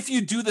 then if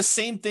you do the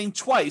same thing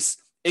twice,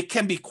 it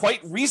can be quite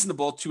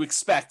reasonable to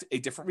expect a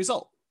different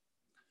result.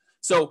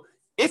 So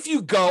if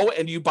you go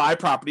and you buy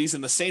properties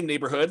in the same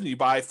neighborhood and you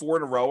buy 4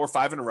 in a row or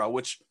 5 in a row,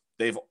 which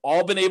they've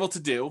all been able to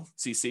do,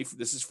 CC,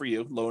 this is for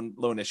you,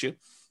 loan issue.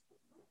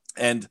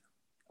 And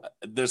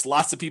there's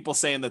lots of people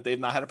saying that they've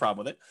not had a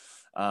problem with it.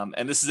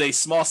 And this is a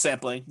small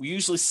sampling. We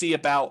usually see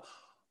about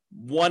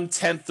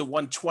 1/10 to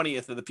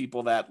 1/20th of the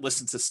people that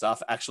listen to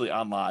stuff actually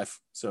on live.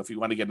 So if you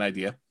want to get an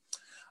idea,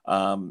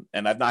 and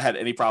I've not had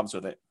any problems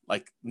with it,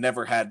 like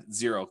never had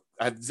zero.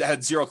 I've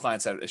had 0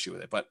 clients had an issue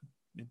with it, but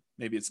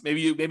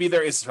maybe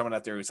there is someone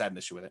out there who's had an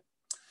issue with it.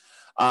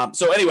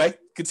 So anyway,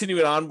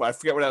 continuing on, I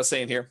forget what I was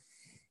saying here.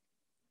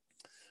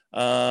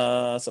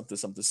 Something,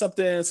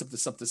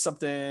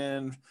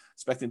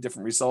 expecting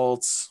different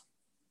results.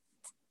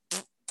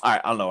 All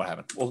right, I don't know what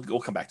happened.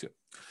 We'll come back to it.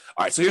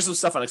 All right, so here's some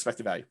stuff on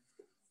expected value.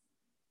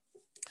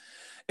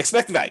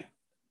 Expected value.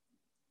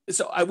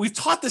 So we've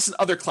taught this in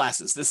other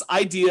classes, this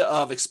idea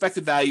of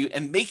expected value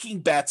and making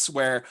bets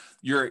where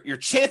your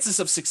chances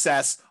of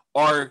success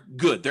are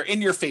good. They're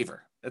in your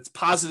favor. That's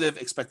positive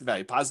expected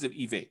value, positive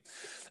EV.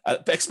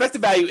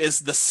 Expected value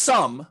is the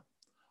sum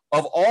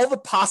of all the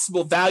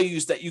possible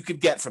values that you could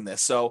get from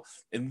this. So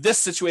in this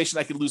situation,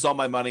 I could lose all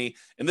my money.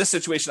 In this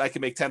situation, I can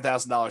make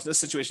 $10,000. In this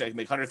situation, I can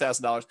make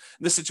 $100,000.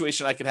 In this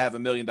situation, I could have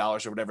 $1 million or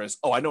whatever it is.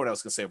 Oh, I know what I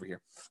was going to say over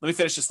here. Let me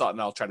finish this thought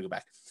and I'll try to go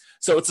back.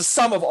 So it's a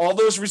sum of all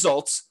those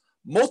results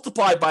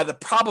multiplied by the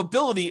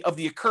probability of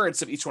the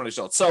occurrence of each one of the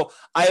results. So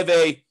I have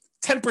a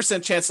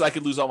 10% chance that I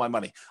could lose all my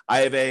money. I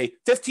have a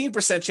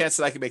 15% chance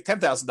that I can make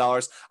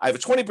 $10,000. I have a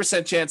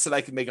 20% chance that I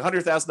can make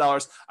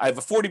 $100,000. I have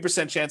a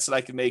 40% chance that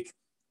I can make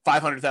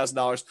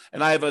 $500,000.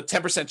 And I have a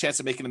 10% chance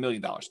of making $1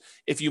 million.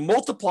 If you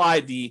multiply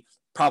the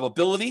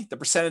probability, the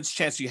percentage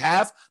chance you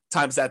have,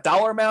 times that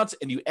dollar amount,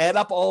 and you add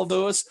up all of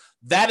those,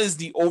 that is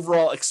the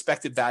overall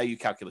expected value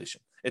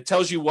calculation. It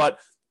tells you what,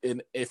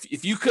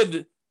 if you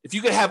could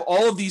have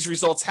all of these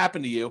results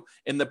happen to you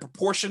in the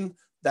proportion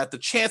that the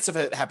chance of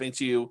it happening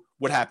to you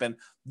would happen,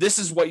 this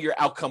is what your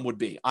outcome would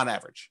be on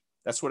average.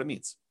 That's what it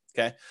means.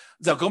 Okay.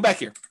 So going back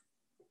here.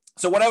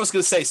 So what I was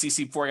going to say,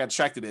 CC, before I got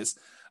distracted is,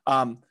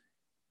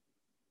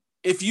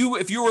 if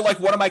you were like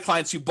one of my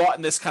clients who bought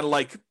in this kind of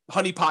like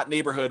honeypot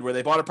neighborhood where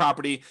they bought a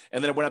property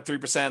and then it went up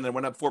 3%, then it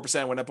went up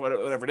 4%, went up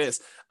whatever it is,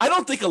 I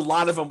don't think a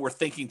lot of them were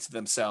thinking to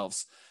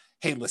themselves,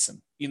 hey,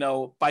 listen,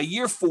 by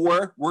year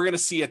 4, we're going to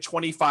see a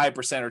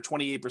 25% or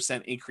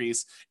 28%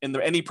 increase in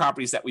any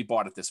properties that we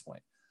bought at this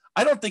point.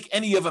 I don't think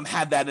any of them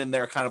had that in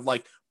their kind of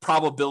like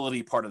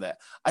probability part of that.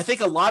 I think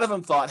a lot of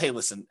them thought, hey,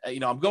 listen,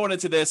 I'm going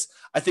into this.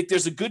 I think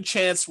there's a good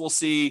chance we'll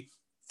see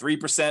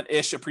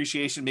 3%-ish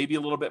appreciation, maybe a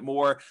little bit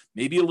more,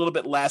 maybe a little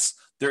bit less.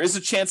 There is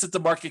a chance that the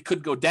market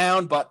could go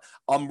down, but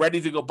I'm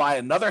ready to go buy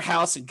another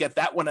house and get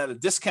that one at a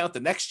discount the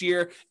next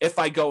year if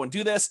I go and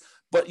do this.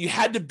 But you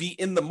had to be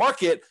in the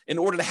market in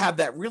order to have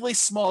that really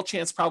small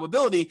chance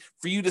probability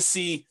for you to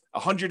see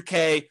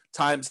 100K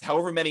times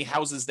however many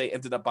houses they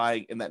ended up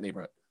buying in that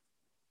neighborhood.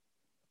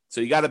 So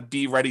you got to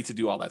be ready to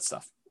do all that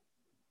stuff.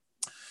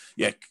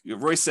 Yeah,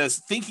 Roy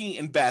says, Thinking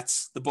in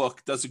Bets, the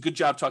book, does a good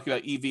job talking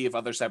about EV if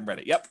others haven't read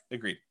it. Yep,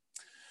 agreed.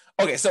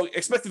 Okay, so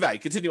expected value.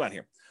 Continue on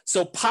here.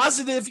 So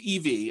positive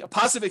EV, a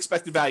positive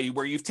expected value,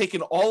 where you've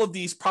taken all of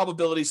these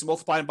probabilities and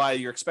multiplying by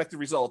your expected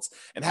results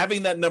and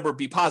having that number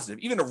be positive,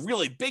 even a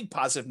really big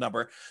positive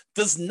number,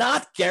 does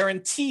not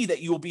guarantee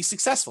that you will be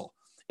successful.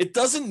 It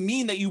doesn't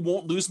mean that you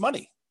won't lose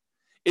money.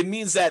 It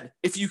means that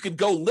if you could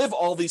go live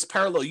all these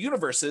parallel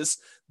universes,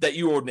 that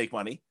you would make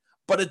money,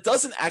 but it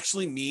doesn't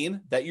actually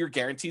mean that you're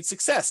guaranteed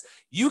success.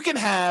 You can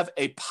have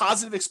a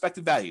positive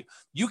expected value.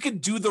 You can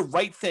do the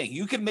right thing.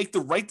 You can make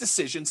the right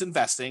decisions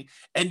investing,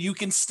 and you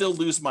can still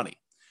lose money.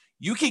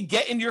 You can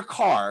get in your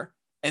car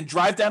and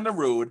drive down the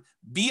road,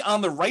 be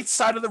on the right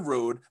side of the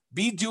road,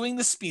 be doing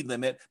the speed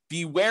limit,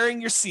 be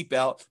wearing your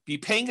seatbelt, be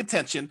paying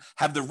attention,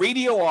 have the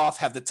radio off,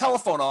 have the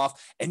telephone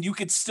off, and you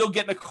could still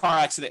get in a car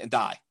accident and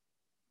die.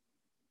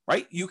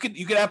 Right? You could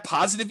have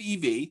positive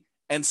EV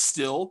and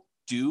still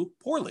do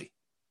poorly.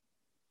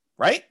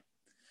 Right?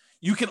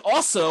 You can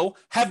also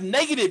have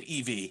negative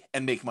EV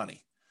and make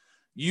money.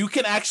 You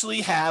can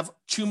actually have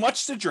too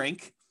much to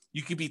drink.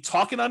 You could be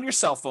talking on your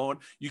cell phone.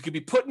 You could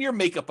be putting your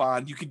makeup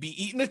on. You could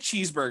be eating a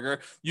cheeseburger.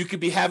 You could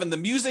be having the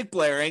music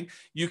blaring.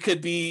 You could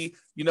be,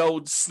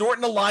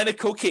 snorting a line of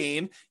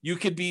cocaine. You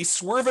could be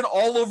swerving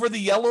all over the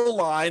yellow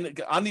line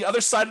on the other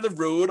side of the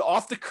road,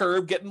 off the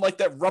curb, getting like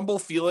that rumble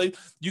feeling.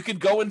 You could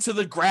go into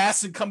the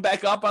grass and come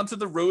back up onto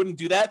the road and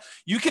do that.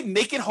 You can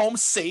make it home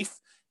safe.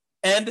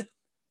 And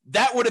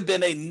that would have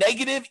been a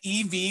negative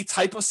EV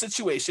type of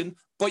situation,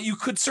 but you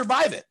could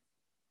survive it.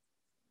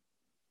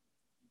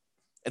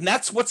 And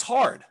that's what's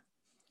hard.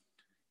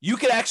 You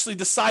could actually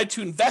decide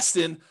to invest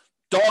in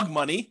dog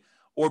money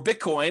or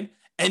Bitcoin,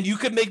 and you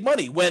could make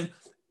money. When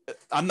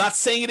I'm not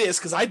saying it is,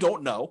 because I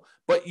don't know,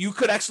 but you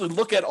could actually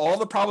look at all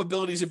the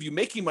probabilities of you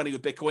making money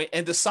with Bitcoin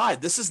and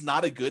decide this is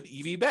not a good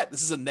EV bet.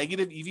 This is a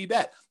negative EV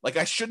bet. Like,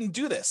 I shouldn't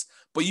do this.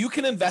 But you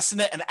can invest in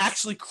it and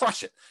actually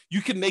crush it.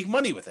 You can make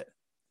money with it.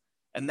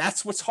 And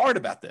that's what's hard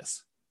about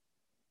this.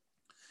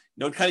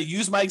 To kind of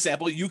use my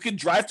example, you could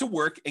drive to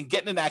work and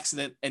get in an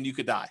accident and you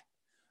could die.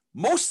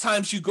 Most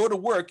times you go to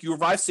work, you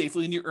arrive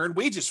safely, and you earn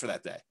wages for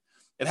that day.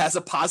 It has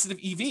a positive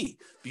EV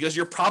because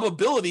your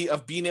probability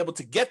of being able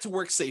to get to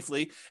work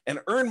safely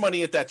and earn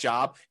money at that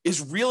job is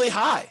really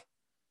high.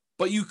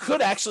 But you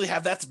could actually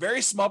have that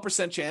very small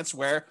percent chance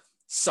where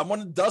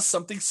someone does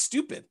something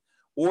stupid,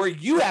 or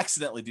you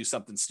accidentally do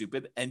something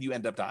stupid and you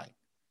end up dying.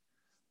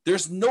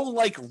 There's no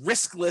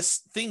riskless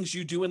things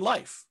you do in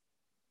life.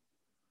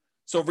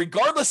 So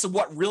regardless of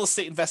what real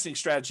estate investing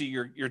strategy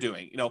you're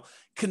doing,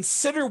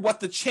 consider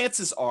what the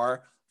chances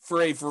are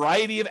for a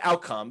variety of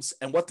outcomes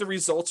and what the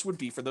results would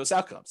be for those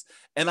outcomes.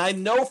 And I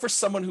know for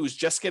someone who's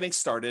just getting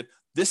started,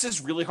 this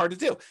is really hard to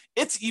do.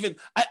 It's even,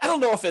 I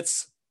don't know if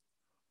it's,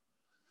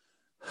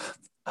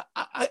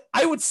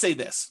 I would say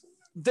this,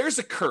 there's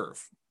a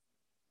curve.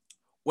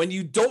 When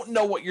you don't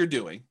know what you're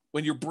doing,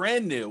 when you're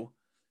brand new,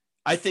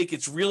 I think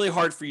it's really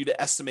hard for you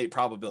to estimate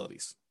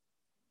probabilities.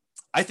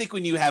 I think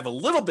when you have a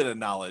little bit of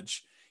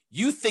knowledge,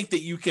 you think that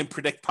you can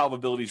predict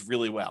probabilities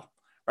really well,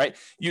 right?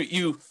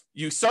 You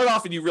start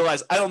off and you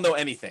realize, I don't know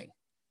anything.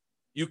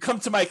 You come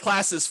to my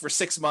classes for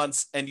 6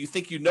 months and you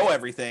think you know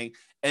everything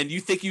and you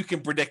think you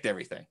can predict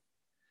everything.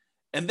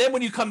 And then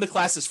when you come to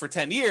classes for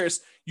 10 years,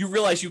 you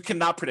realize you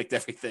cannot predict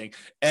everything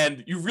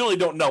and you really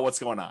don't know what's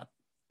going on.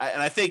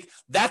 And I think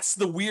that's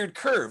the weird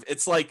curve.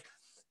 It's like,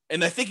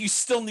 and I think you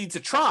still need to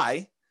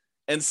try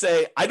and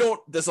say,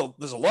 there's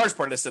a large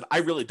part of this that I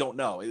really don't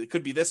know. It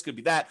could be this, could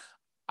be that.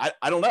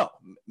 I don't know,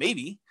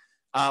 maybe.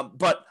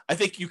 But I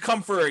think you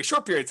come for a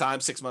short period of time,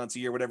 6 months, a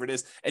year, whatever it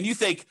is, and you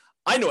think,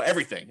 I know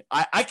everything.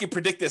 I can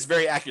predict this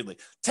very accurately.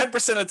 10%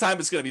 of the time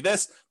it's going to be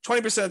this,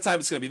 20% of the time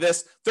it's going to be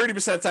this, 30%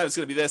 of the time it's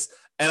going to be this,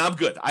 and I'm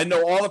good. I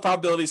know all the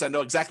probabilities. I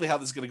know exactly how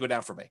this is going to go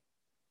down for me.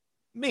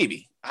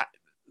 Maybe.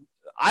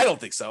 I don't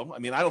think so. I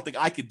mean, I don't think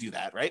I could do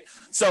that, right?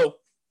 So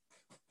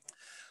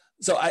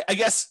I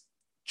guess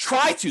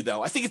try to,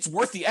 though. I think it's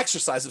worth the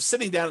exercise of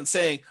sitting down and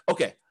saying,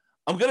 okay,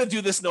 I'm going to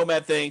do this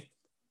Nomad thing.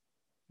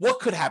 What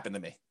could happen to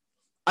me?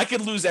 I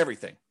could lose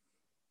everything.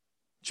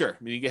 Sure.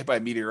 I mean, you get hit by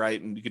a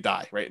meteorite and you could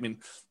die, right? I mean,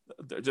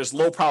 there's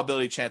low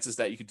probability chances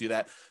that you could do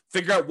that.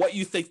 Figure out what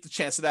you think the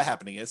chance of that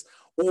happening is.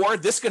 Or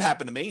this could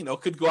happen to me,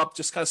 it could go up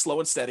just kind of slow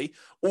and steady.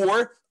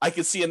 Or I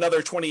could see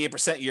another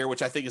 28% year,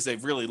 which I think is a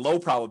really low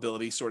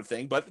probability sort of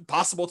thing, but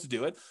possible to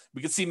do it.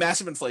 We could see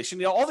massive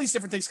inflation. All these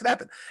different things could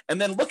happen. And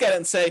then look at it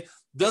and say,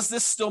 does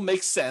this still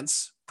make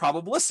sense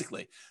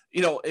probabilistically?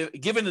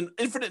 Given an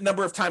infinite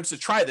number of times to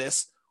try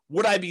this,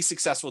 would I be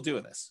successful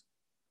doing this?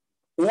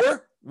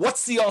 Or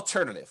what's the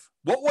alternative?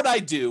 What would I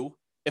do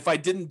if I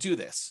didn't do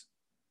this?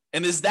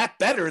 And is that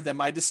better than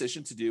my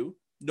decision to do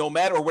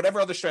Nomad or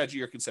whatever other strategy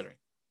you're considering?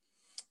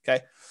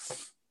 Okay.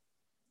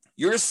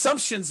 Your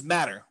assumptions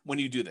matter when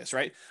you do this,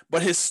 right?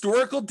 But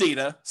historical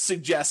data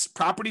suggests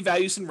property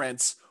values and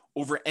rents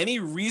over any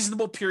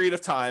reasonable period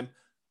of time,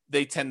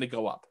 they tend to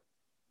go up.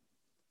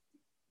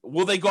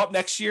 Will they go up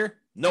next year?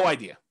 No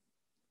idea.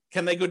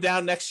 Can they go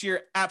down next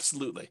year?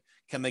 Absolutely.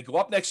 Can they go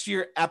up next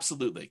year?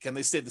 Absolutely. Can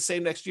they stay the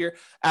same next year?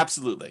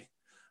 Absolutely.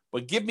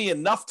 But give me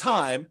enough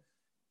time,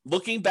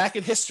 looking back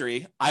at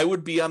history, I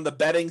would be on the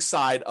betting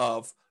side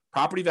of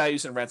Property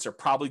values and rents are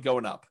probably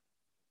going up.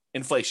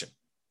 Inflation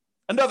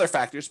and other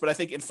factors, but I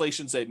think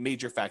inflation's a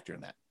major factor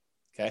in that.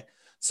 Okay.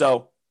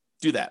 So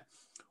do that.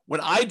 When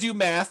I do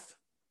math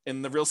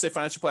in the real estate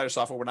financial planner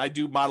software, when I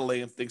do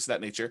modeling and things of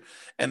that nature,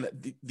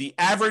 and the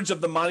average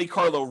of the Monte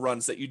Carlo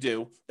runs that you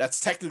do, that's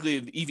technically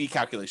an EV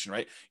calculation,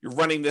 right? You're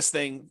running this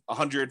thing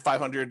 100,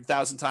 500,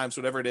 1,000 times,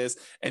 whatever it is.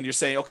 And you're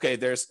saying, okay,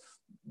 there's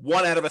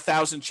 1 out of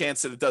 1,000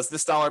 chance that it does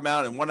this dollar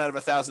amount and 1 out of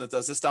 1,000 that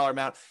does this dollar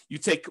amount. You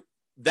take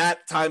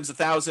that times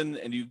 1,000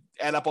 and you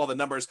add up all the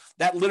numbers.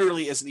 That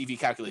literally is an EV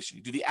calculation.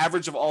 You do the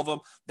average of all of them.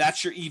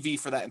 That's your EV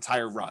for that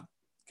entire run.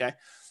 Okay.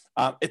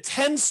 It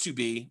tends to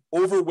be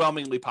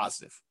overwhelmingly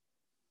positive.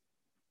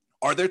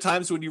 Are there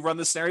times when you run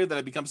this scenario that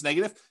it becomes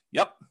negative?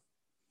 Yep,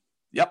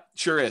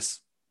 sure is.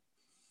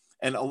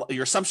 And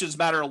your assumptions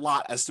matter a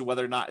lot as to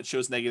whether or not it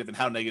shows negative and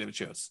how negative it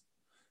shows.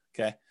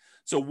 Okay.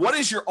 So what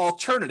is your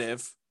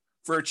alternative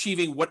for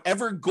achieving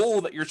whatever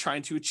goal that you're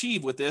trying to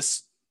achieve with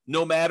this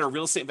nomad or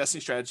real estate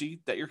investing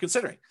strategy that you're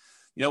considering?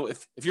 You know,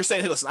 if you're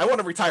saying, hey, listen, I want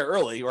to retire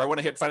early, or I want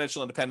to hit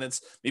financial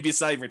independence, maybe it's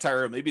not even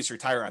retire, maybe it's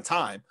retire on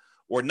time,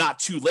 or not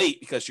too late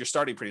because you're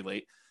starting pretty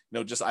late. You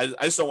know, I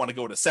just don't want to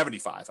go to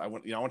 75. I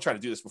want to try to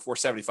do this before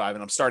 75,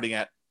 and I'm starting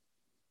at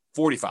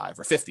 45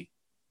 or 50,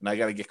 and I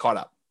got to get caught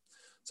up.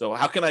 So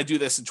how can I do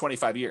this in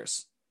 25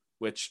 years?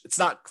 Which it's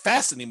not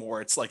fast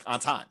anymore. It's like on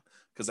time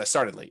because I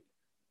started late,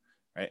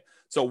 right?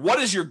 So what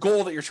is your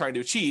goal that you're trying to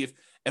achieve,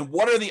 and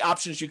what are the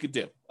options you could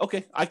do?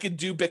 Okay, I could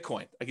do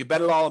Bitcoin. I could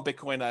bet it all on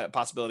Bitcoin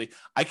possibility.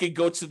 I could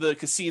go to the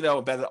casino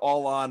and bet it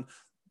all on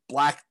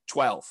Black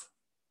 12.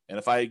 And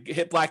if I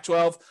hit Black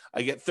 12,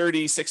 I get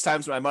 36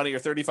 times my money or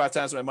 35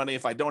 times my money.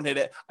 If I don't hit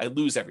it, I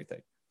lose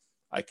everything.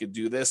 I could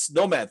do this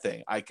Nomad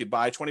thing. I could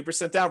buy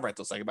 20% down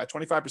rentals. I could buy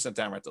 25%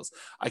 down rentals.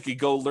 I could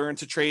go learn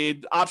to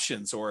trade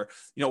options, or,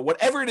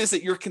 whatever it is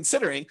that you're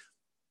considering,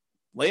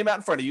 lay them out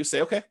in front of you.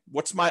 Say, okay,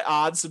 what's my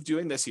odds of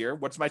doing this here?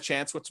 What's my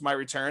chance? What's my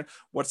return?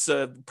 What's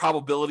the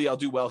probability I'll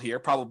do well here?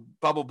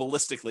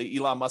 Probabilistically,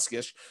 Elon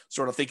Musk-ish,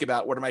 sort of think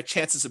about what are my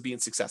chances of being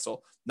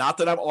successful? Not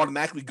that I'm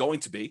automatically going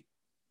to be,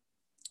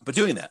 but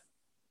doing that.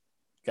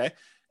 Okay.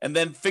 And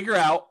then figure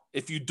out,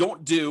 if you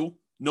don't do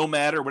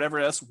Nomad or whatever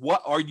else,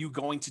 what are you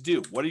going to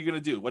do? What are you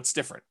going to do? What's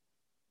different?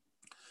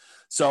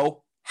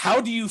 So how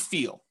do you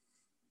feel?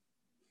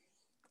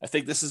 I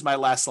think this is my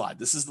last slide.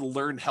 This is the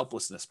learned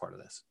helplessness part of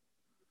this.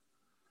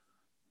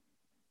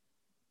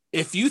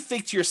 If you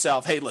think to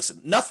yourself, hey, listen,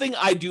 nothing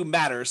I do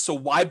matters, so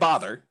why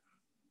bother?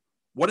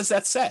 What does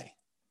that say?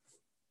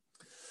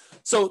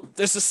 So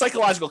there's a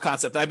psychological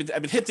concept. I've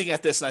been hinting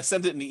at this, and I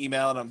sent it in the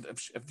email. And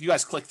if you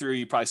guys click through,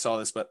 you probably saw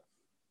this. But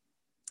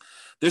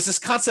there's this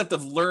concept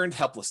of learned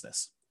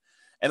helplessness,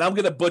 and I'm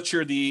going to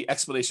butcher the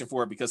explanation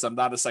for it because I'm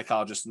not a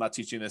psychologist. I'm not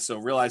teaching this, so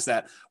realize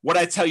that what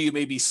I tell you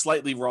may be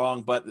slightly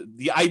wrong, but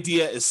the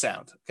idea is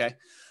sound. Okay,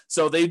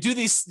 so they do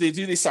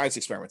these science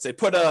experiments. They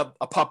put a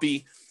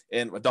puppy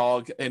and a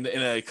dog in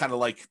a kind of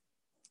like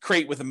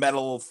crate with a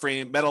metal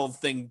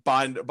thing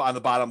bind on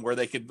the bottom where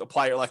they could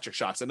apply electric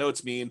shocks. I know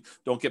it's mean.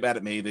 Don't get mad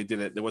at me. They did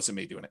it. It wasn't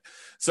me doing it.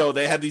 So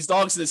they had these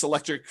dogs in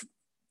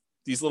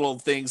these little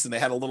things, and they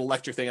had a little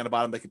electric thing on the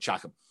bottom that could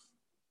shock them.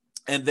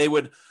 And they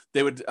would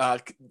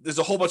there's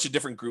a whole bunch of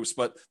different groups,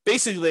 but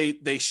basically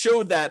they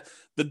showed that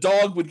the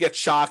dog would get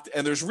shocked,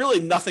 and there's really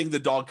nothing the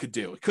dog could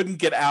do. It couldn't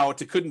get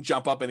out. It couldn't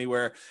jump up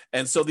anywhere.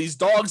 And so these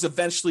dogs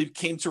eventually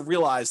came to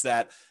realize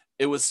that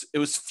it was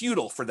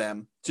futile for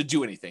them to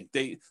do anything.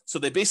 So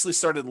they basically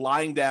started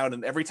lying down,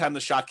 and every time the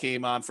shock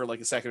came on for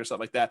like a second or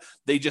something like that,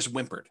 they just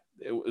whimpered.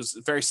 It was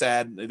very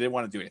sad. They didn't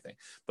want to do anything,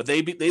 but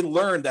they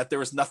learned that there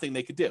was nothing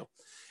they could do.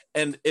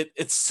 And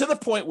it's to the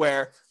point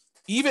where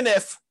even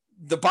if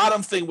the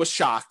bottom thing was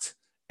shocked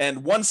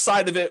and one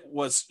side of it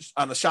was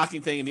on the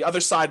shocking thing and the other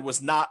side was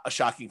not a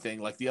shocking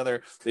thing, like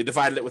they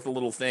divided it with a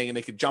little thing and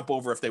they could jump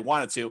over if they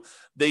wanted to.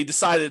 They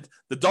decided,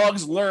 the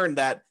dogs learned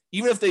that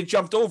even if they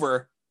jumped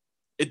over,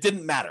 it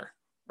didn't matter,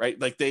 right?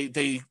 Like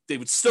they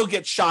would still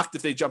get shocked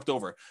if they jumped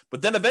over.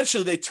 But then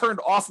eventually they turned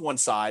off one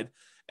side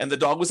and the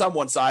dog was on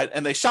one side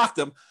and they shocked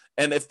them.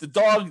 And if the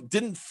dog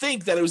didn't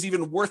think that it was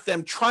even worth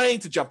them trying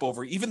to jump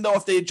over, even though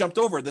if they had jumped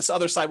over, this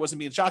other side wasn't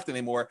being shocked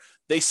anymore,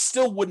 they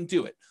still wouldn't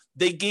do it.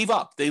 They gave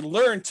up. They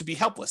learned to be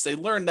helpless. They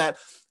learned that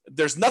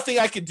there's nothing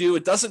I could do.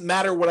 It doesn't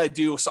matter what I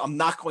do, so I'm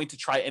not going to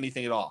try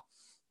anything at all.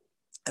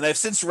 And I've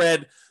since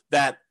read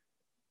that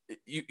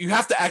you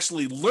have to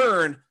actually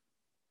learn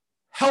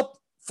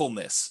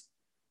helpfulness.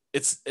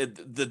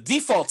 The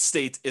default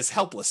state is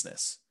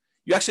helplessness.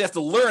 You actually have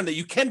to learn that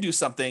you can do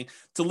something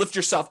to lift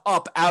yourself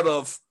up out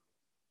of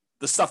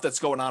the stuff that's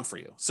going on for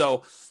you.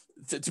 So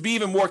to be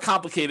even more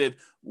complicated,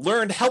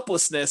 learned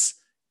helplessness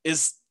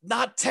is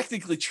not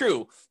technically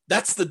true.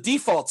 That's the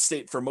default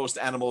state for most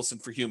animals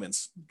and for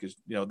humans, because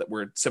that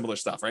we're similar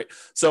stuff, right?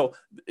 So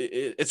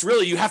it's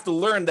really, you have to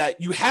learn that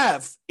you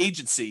have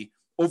agency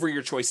over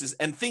your choices,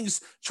 and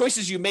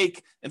choices you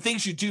make and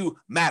things you do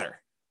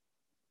matter.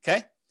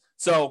 Okay,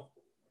 so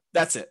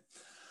that's it.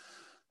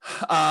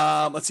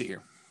 Let's see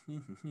here.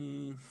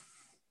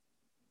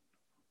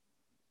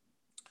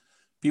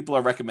 People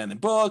are recommending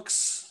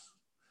books.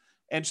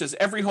 And says,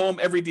 every home,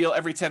 every deal,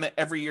 every tenant,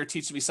 every year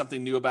teaches me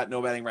something new about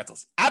nomading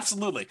rentals.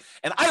 Absolutely.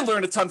 And I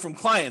learn a ton from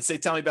clients. They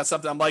tell me about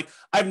something. I'm like,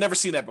 I've never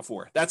seen that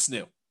before. That's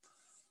new.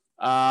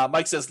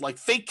 Mike says, like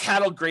fake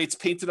cattle grates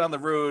painted on the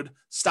road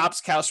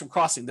stops cows from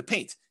crossing. The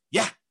paint.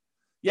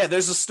 Yeah,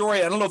 there's a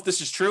story. I don't know if this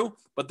is true,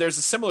 but there's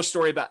a similar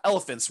story about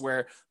elephants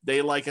where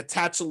they like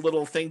attach a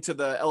little thing to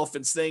the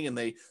elephant's thing and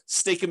they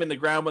stake them in the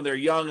ground when they're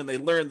young, and they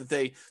learn that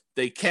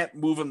they can't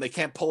move them, they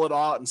can't pull it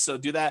out, and so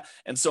do that.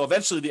 And so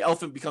eventually the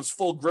elephant becomes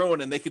full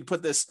grown, and they can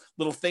put this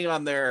little thing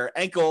on their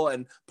ankle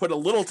and put a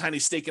little tiny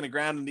stake in the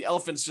ground, and the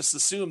elephants just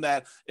assume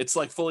that it's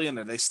like fully in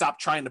there. They stop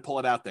trying to pull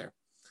it out there.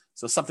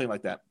 So something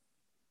like that.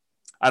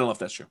 I don't know if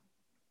that's true.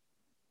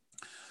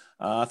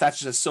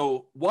 Thatcher says,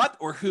 so what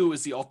or who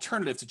is the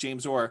alternative to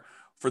James Orr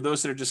for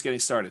those that are just getting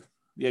started?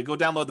 Yeah, go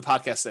download the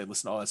podcast today,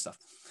 listen to all that stuff.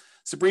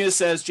 Sabrina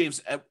says,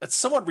 James, a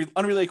somewhat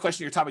unrelated question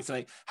to your topic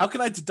tonight. How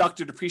can I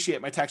deduct or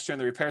depreciate my tax return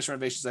the repairs and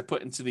renovations I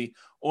put into the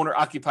owner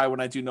occupy when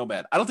I do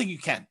Nomad? I don't think you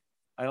can.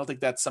 I don't think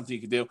that's something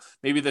you can do.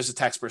 Maybe there's a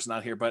tax person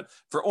out here, but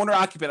for owner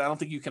occupant, I don't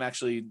think you can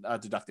actually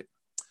deduct it.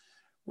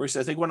 Where he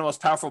says, I think one of the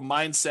most powerful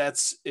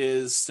mindsets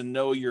is to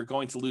know you're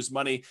going to lose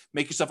money.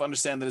 Make yourself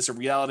understand that it's a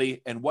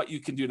reality and what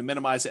you can do to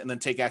minimize it, and then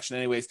take action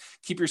anyways.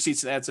 Keep your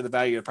receipts and add to the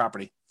value of the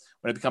property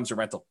when it becomes a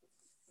rental.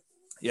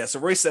 Yeah,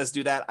 so Royce says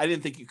do that. I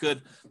didn't think you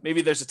could.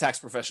 Maybe there's a tax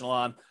professional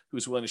on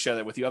who's willing to share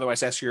that with you.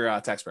 Otherwise, ask your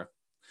tax pro.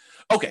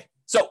 Okay,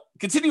 so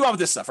continue on with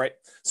this stuff, right?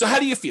 So how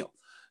do you feel?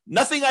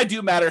 Nothing I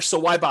do matters, so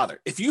why bother?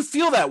 If you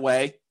feel that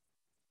way,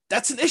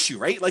 that's an issue,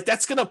 right? Like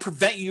that's going to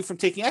prevent you from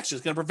taking action.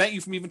 It's going to prevent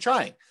you from even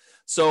trying.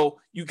 So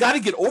you got to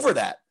get over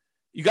that.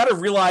 You got to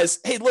realize,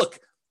 hey, look,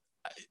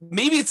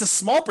 maybe it's a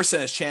small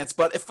percentage chance,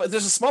 but if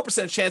there's a small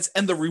percentage chance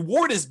and the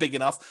reward is big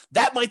enough,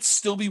 that might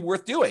still be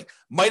worth doing.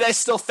 Might I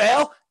still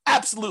fail?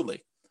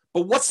 Absolutely.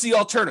 But what's the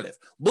alternative?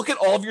 Look at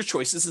all of your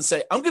choices and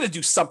say, I'm going to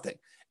do something.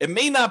 It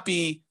may not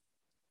be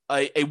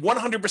a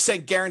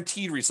 100%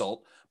 guaranteed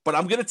result, but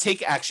I'm going to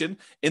take action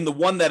in the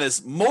one that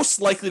is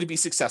most likely to be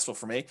successful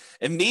for me.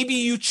 And maybe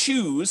you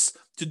choose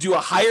to do a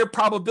higher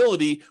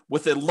probability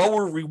with a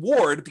lower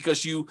reward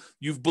because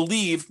you've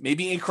believed,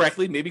 maybe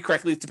incorrectly, maybe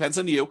correctly, it depends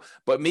on you,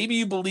 but maybe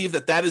you believe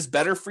that that is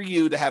better for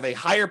you to have a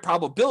higher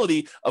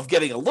probability of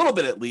getting a little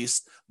bit at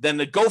least than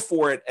to go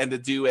for it and to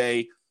do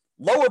a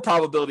lower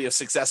probability of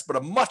success, but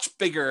a much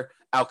bigger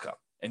outcome.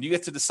 And you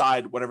get to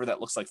decide whatever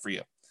that looks like for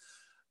you.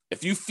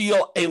 If you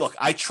feel, hey, look,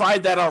 I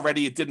tried that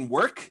already, it didn't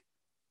work.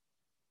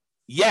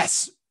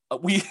 Yes,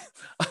 we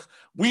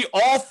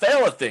all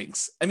fail at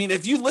things. I mean,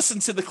 if you listen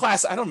to the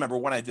class, I don't remember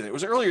when I did it. It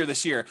was earlier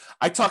this year.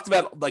 I talked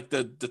about like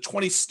the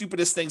 20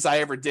 stupidest things I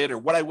ever did or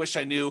what I wish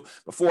I knew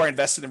before I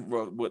invested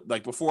in,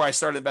 like before I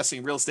started investing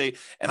in real estate.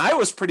 And I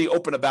was pretty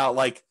open about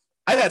like,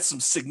 I've had some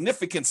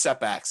significant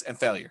setbacks and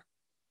failure.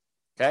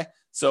 Okay.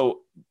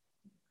 So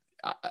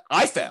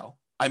I fail.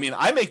 I mean,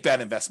 I make bad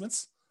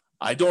investments.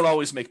 I don't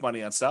always make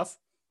money on stuff.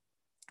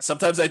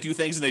 Sometimes I do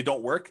things and they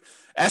don't work.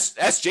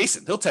 Ask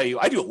Jason. He'll tell you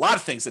I do a lot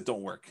of things that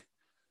don't work,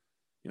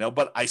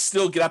 but I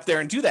still get up there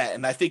and do that.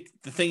 And I think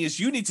the thing is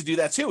you need to do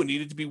that too. And you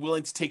need to be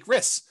willing to take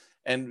risks.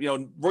 And,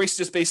 Royce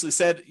just basically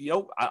said,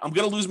 I'm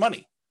going to lose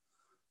money.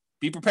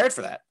 Be prepared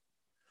for that.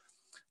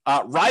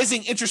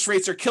 Rising interest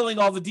rates are killing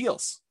all the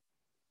deals.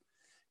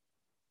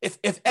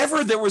 If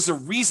ever there was a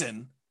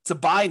reason to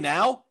buy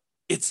now,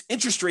 it's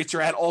interest rates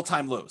are at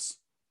all-time lows.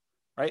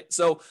 Right.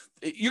 So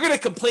you're going to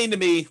complain to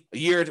me a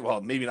year,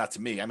 well, maybe not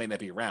to me, I may not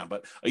be around,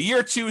 but a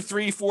year, 2,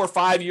 3, 4,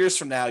 5 years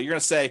from now, you're going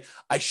to say,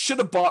 I should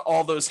have bought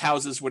all those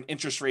houses when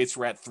interest rates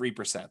were at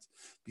 3%,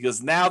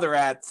 because now they're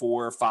at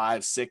 4,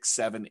 5, 6,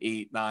 7,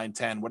 8, 9,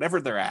 10,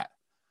 whatever they're at.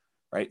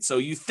 Right. So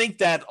you think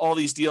that all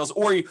these deals,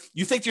 or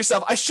you think to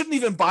yourself, I shouldn't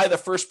even buy the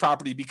first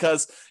property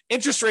because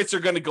interest rates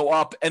are going to go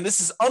up and this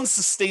is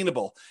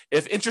unsustainable.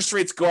 If interest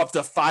rates go up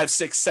to 5,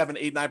 6, 7,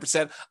 8,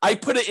 9%, I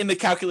put it in the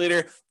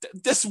calculator.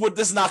 This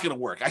is not going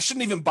to work. I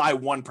shouldn't even buy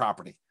one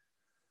property.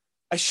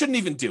 I shouldn't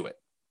even do it.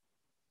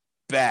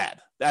 Bad.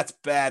 That's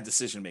bad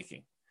decision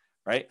making.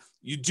 Right.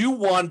 You do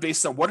one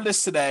based on what it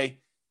is today.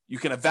 You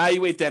can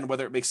evaluate then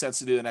whether it makes sense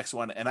to do the next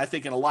one. And I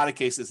think in a lot of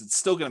cases, it's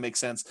still going to make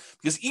sense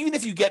because even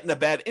if you get in a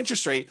bad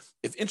interest rate,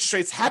 if interest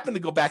rates happen to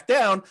go back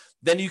down,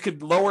 then you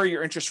could lower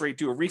your interest rate,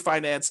 do a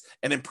refinance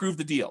and improve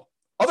the deal.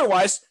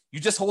 Otherwise,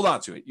 you just hold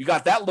on to it. You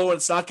got that low and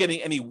it's not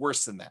getting any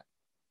worse than that.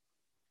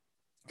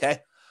 Okay.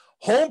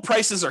 Home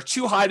prices are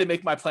too high to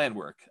make my plan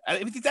work.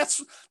 I think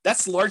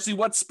that's largely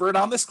what spurred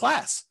on this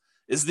class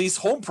is these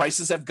home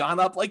prices have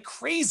gone up like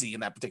crazy in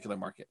that particular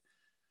market.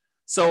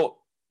 So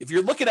if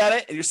you're looking at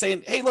it and you're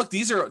saying, hey, look,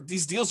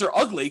 these deals are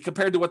ugly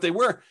compared to what they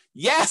were.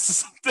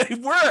 Yes, they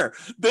were.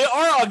 They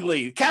are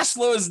ugly. Cash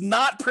flow is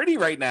not pretty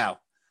right now.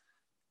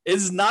 It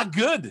is not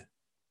good. I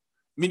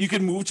mean, you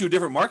can move to a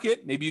different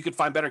market. Maybe you could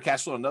find better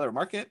cash flow in another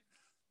market.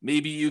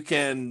 Maybe you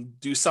can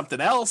do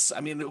something else.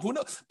 I mean, who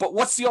knows? But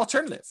what's the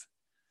alternative?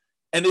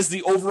 And is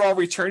the overall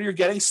return you're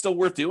getting still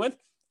worth doing?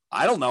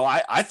 I don't know.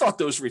 I thought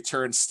those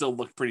returns still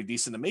looked pretty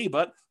decent to me,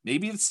 but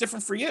maybe it's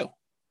different for you,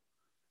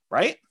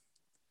 right?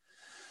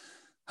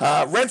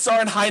 Rents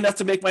aren't high enough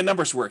to make my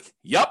numbers work.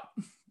 Yup.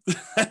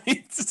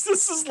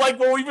 This is like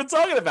what we've been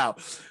talking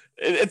about.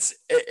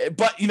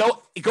 But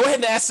go ahead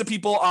and ask the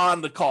people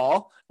on the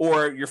call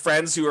or your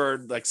friends who are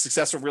like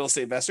successful real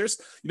estate investors.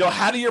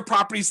 How do your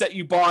properties that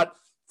you bought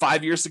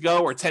 5 years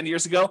ago or 10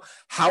 years ago,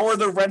 how are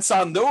the rents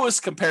on those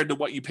compared to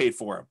what you paid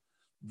for them?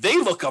 They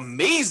look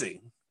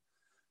amazing.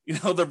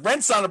 The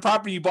rents on a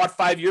property you bought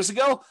 5 years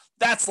ago,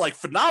 that's like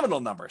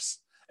phenomenal numbers.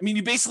 I mean,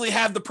 you basically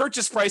have the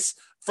purchase price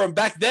from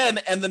back then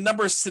and the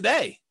numbers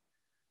today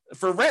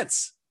for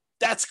rents.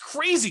 That's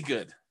crazy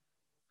good,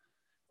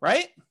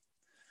 right?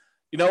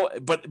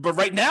 But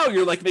right now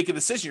you're like making a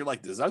decision. You're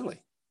like, this is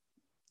ugly.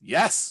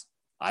 Yes,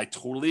 I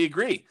totally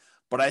agree.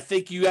 But I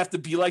think you have to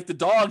be like the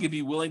dog and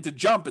be willing to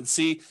jump and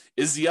see,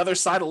 is the other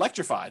side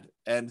electrified?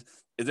 And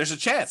if there's a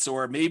chance,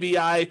 or maybe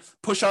I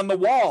push on the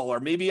wall, or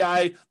maybe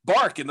I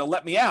bark and they'll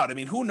let me out. I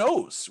mean, who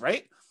knows,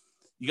 right?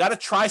 You got to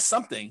try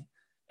something.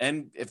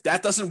 And if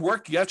that doesn't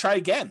work, you got to try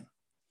again.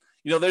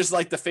 There's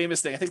like the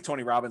famous thing. I think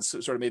Tony Robbins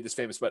sort of made this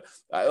famous, but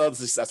I love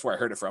this. That's where I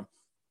heard it from.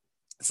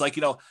 It's like,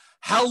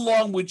 how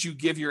long would you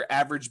give your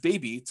average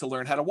baby to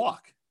learn how to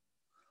walk?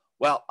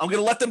 Well, I'm going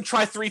to let them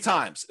try 3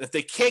 times. If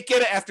they can't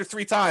get it after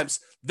 3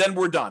 times, then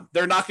we're done.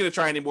 They're not going to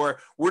try anymore.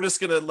 We're just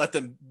going to let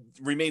them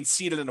remain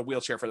seated in a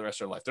wheelchair for the rest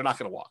of their life. They're not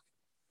going to walk.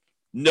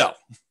 No.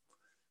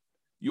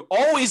 You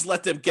always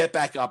let them get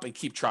back up and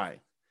keep trying.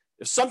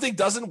 If something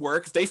doesn't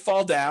work, if they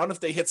fall down, if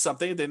they hit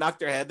something, they knock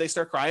their head, they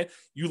start crying,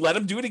 you let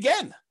them do it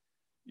again.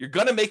 You're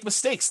going to make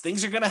mistakes.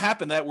 Things are going to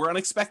happen that were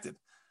unexpected.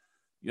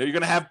 You're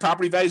going to have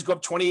property values go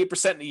up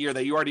 28% in a year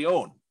that you already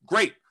own.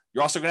 Great.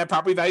 You're also going to have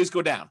property values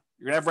go down.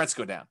 You're going to have rents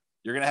go down.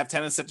 You're going to have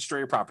tenants that destroy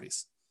your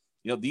properties.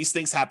 These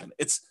things happen.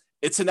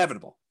 It's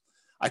inevitable.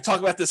 I talk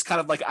about this kind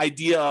of like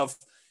idea of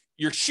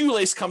your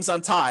shoelace comes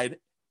untied.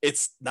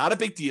 It's not a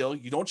big deal.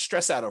 You don't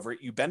stress out over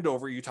it. You bend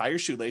over, you tie your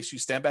shoelace, you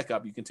stand back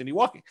up, you continue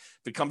walking.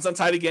 If it comes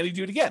untied again, you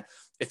do it again.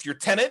 If your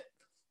tenant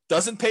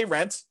doesn't pay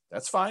rent,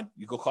 that's fine.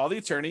 You go call the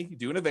attorney, you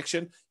do an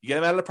eviction, you get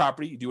them out of the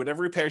property, you do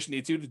whatever repairs you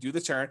need to do the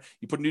turn,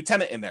 you put a new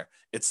tenant in there.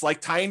 It's like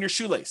tying your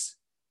shoelace.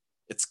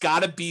 It's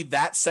got to be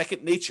that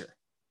second nature.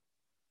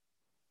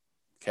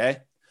 Okay?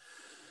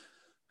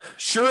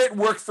 Sure, it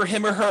worked for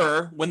him or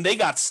her when they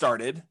got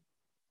started.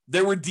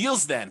 There were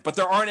deals then, but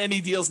there aren't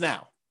any deals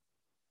now.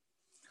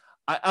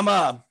 I'm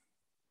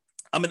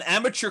an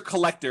amateur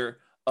collector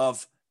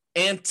of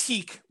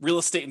antique real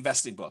estate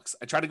investing books.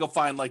 I try to go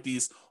find like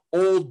these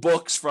old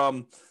books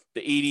from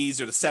the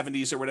 80s or the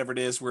 70s or whatever it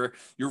is, where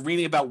you're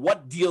reading about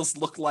what deals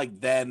looked like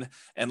then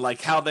and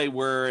like how they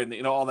were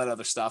and all that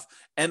other stuff.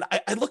 And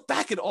I look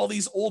back at all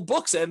these old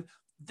books and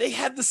they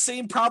had the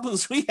same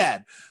problems we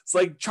had. It's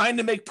like trying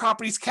to make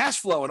properties cash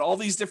flow and all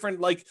these different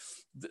like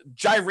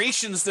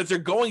gyrations that they're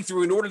going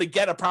through in order to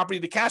get a property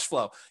to cash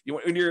flow.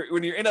 When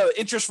you're in an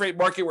interest rate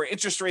market where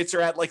interest rates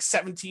are at like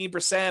 17%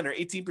 or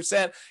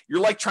 18%,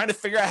 you're like trying to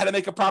figure out how to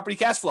make a property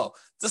cash flow.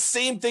 It's the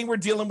same thing we're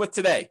dealing with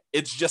today.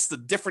 It's just the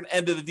different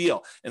end of the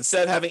deal.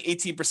 Instead of having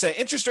 18%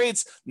 interest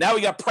rates, now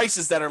we got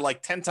prices that are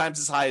like 10 times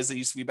as high as they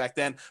used to be back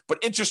then, but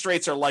interest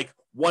rates are like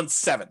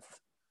 1/7.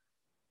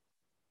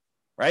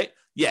 Right?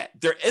 Yeah,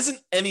 there isn't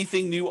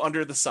anything new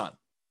under the sun.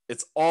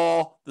 It's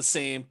all the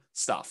same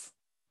stuff.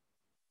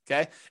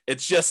 Okay?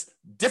 It's just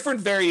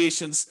different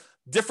variations,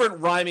 different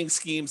rhyming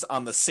schemes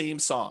on the same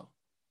song.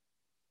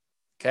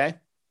 Okay?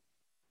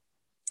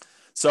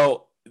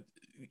 So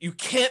you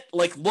can't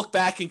like look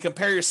back and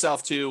compare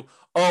yourself to,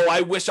 oh,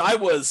 I wish I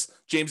was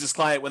James's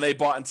client when they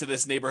bought into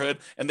this neighborhood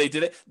and they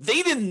did it.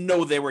 They didn't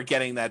know they were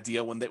getting that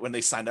deal when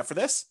they signed up for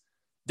this.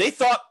 They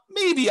thought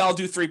maybe I'll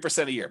do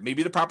 3% a year.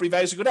 Maybe the property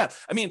values would go down.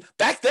 I mean,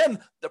 back then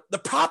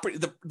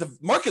the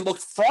market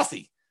looked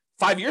frothy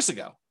 5 years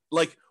ago.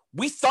 Like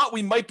we thought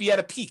we might be at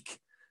a peak.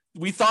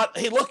 We thought,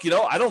 hey, look,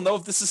 I don't know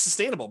if this is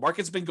sustainable.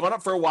 Market's been going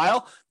up for a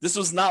while. This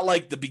was not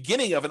like the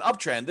beginning of an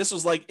uptrend. This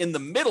was like in the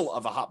middle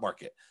of a hot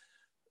market.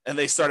 And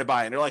they started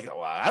buying. They're like,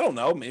 well, I don't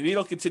know. Maybe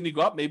it'll continue to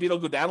go up. Maybe it'll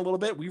go down a little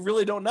bit. We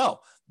really don't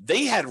know.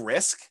 They had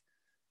risk.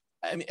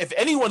 I mean, if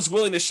anyone's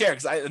willing to share,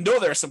 because I know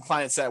there are some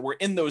clients that were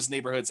in those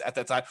neighborhoods at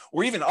that time,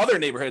 or even other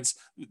neighborhoods,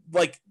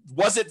 like,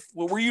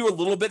 were you a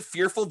little bit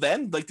fearful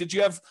then? Like, did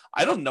you have,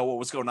 I don't know what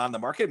was going on in the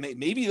market.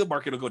 Maybe the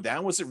market will go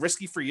down. Was it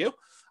risky for you?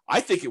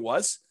 I think it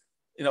was.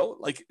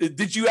 Like,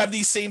 did you have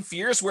these same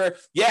fears where,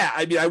 yeah,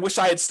 I mean, I wish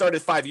I had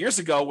started 5 years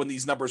ago when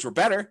these numbers were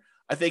better.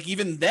 I think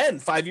even then,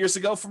 5 years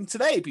ago from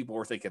today, people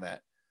were thinking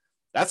that.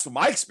 That's what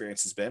my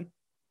experience has been.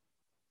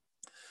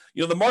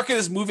 The market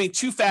is moving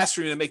too fast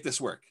for me to make this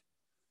work.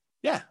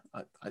 Yeah,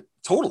 I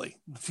totally.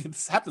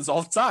 This happens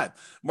all the time.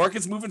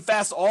 Market's moving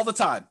fast all the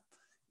time,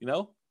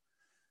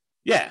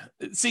 Yeah.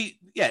 See,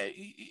 yeah,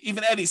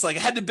 even Eddie's like, I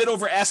had to bid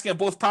over asking on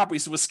both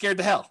properties and was scared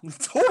to hell.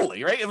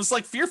 Totally, right? It was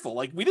like fearful.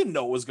 Like we didn't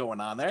know what was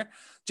going on there.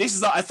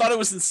 Jason's I thought it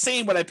was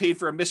insane what I paid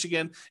for a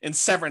Michigan in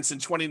Severance in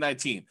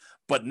 2019.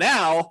 But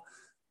now,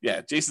 yeah,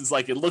 Jason's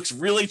like, it looks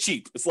really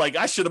cheap. It's like,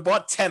 I should have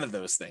bought 10 of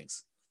those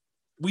things.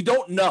 We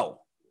don't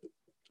know.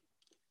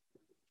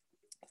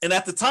 And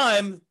at the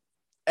time,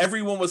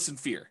 everyone was in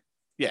fear.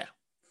 Yeah.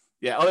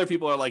 Other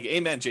people are like,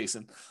 amen,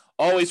 Jason.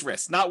 Always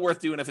risk. Not worth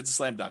doing if it's a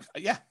slam dunk.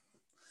 Yeah.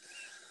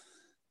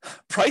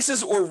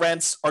 prices or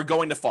rents are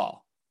going to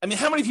fall. I mean,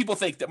 how many people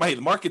think that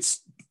the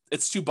market's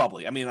it's too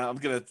bubbly? I mean, I'm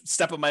going to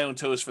step on my own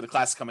toes for the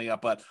class coming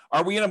up, but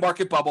are we in a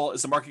market bubble?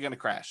 Is the market going to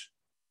crash?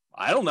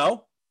 I don't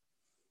know.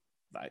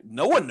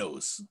 No one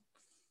knows.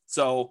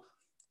 So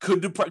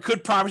could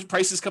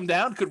prices come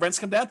down? Could rents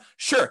come down?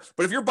 Sure.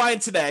 But if you're buying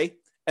today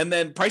and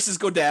then prices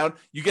go down,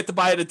 you get to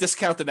buy at a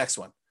discount the next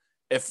one.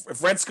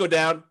 If rents go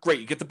down, great.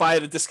 You get to buy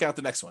at a discount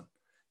the next one.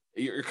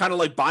 You're kind of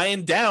like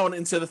buying down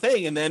into the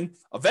thing, and then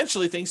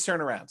eventually things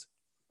turn around.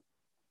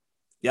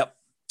 Yep.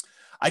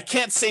 I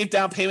can't save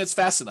down payments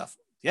fast enough.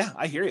 Yeah,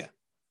 I hear you.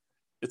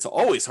 It's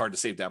always hard to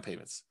save down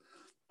payments.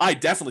 I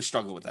definitely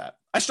struggle with that.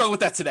 I struggle with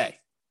that today.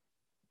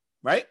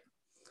 Right?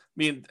 I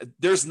mean,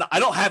 I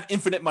don't have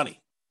infinite money.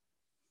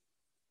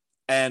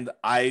 And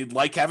I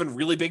like having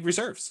really big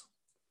reserves.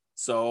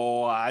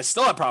 So I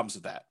still have problems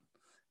with that.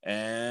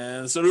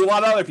 And so do a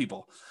lot of other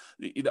people.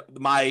 You know,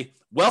 my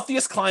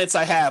wealthiest clients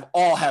I have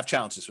all have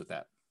challenges with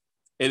that.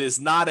 It is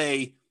not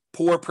a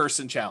poor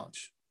person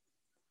challenge.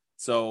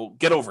 So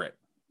get over it,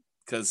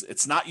 because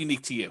it's not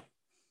unique to you.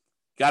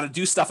 Got to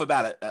do stuff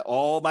about it.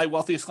 All my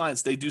wealthiest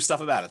clients, they do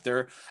stuff about it.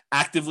 They're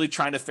actively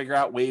trying to figure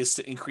out ways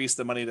to increase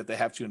the money that they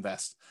have to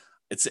invest.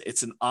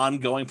 It's an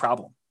ongoing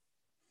problem.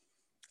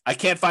 I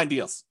can't find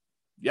deals.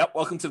 Yep,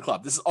 welcome to the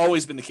club. This has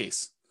always been the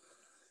case.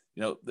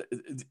 You know,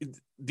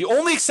 the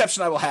only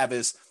exception I will have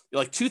is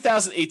like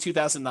 2008,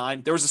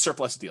 2009, there was a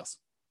surplus of deals.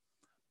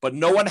 But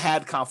no one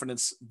had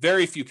confidence.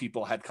 Very few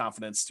people had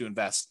confidence to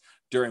invest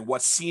during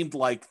what seemed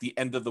like the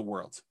end of the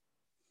world.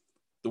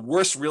 The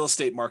worst real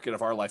estate market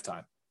of our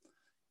lifetime.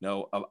 You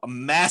know, a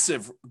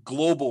massive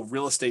global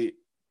real estate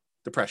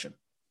depression.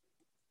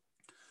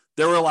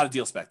 There were a lot of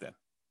deals back then.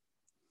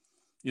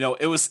 You know,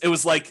 it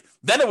was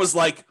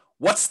like,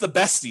 what's the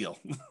best deal?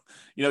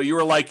 You know, you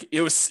were like,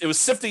 it was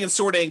sifting and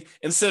sorting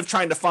instead of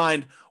trying to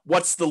find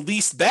what's the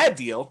least bad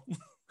deal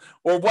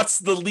or what's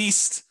the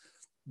least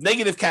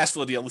negative cash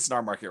flow deal, at least in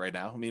our market right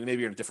now. I mean,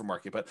 maybe you're in a different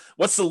market, but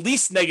what's the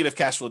least negative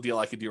cash flow deal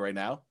I could do right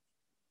now?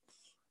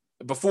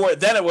 Before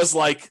then it was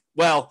like,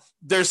 well,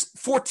 there's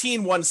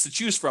 14 ones to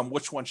choose from.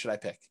 Which one should I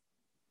pick?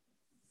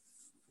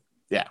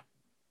 Yeah.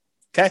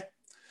 Okay.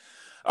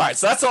 All right.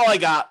 So that's all I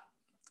got.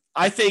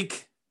 I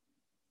think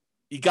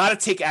you got to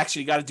take action.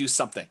 You got to do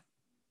something.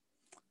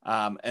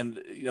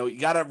 And you know, you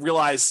got to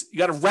realize, you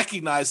got to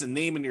recognize and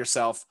name in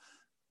yourself,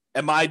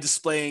 am I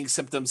displaying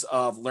symptoms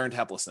of learned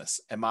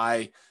helplessness? Am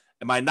I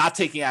not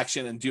taking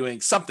action and doing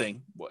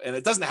something? And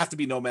it doesn't have to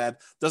be Nomad,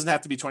 doesn't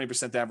have to be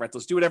 20% down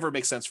rentals. Do whatever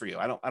makes sense for you.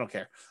 I don't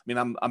care. I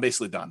mean, I'm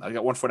basically done. I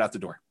got 1 foot out the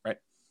door, right?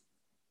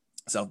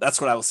 So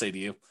that's what I will say to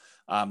you.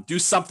 Do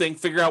something,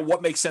 figure out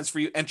what makes sense for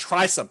you, and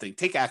try something.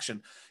 Take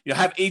action. You know,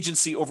 have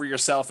agency over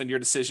yourself and your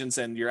decisions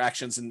and your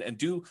actions, and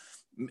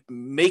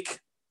make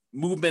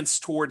movements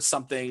towards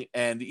something.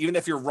 And even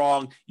if you're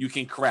wrong, you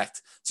can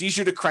correct. It's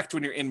easier to correct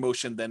when you're in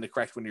motion than to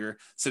correct when you're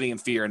sitting in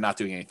fear and not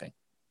doing anything.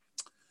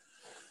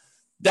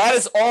 That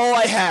is all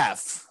I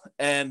have.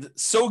 And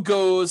so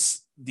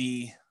goes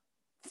the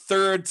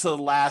third to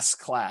last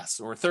class,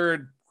 or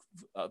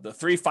the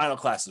 3 final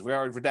classes.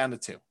 We're down to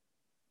 2.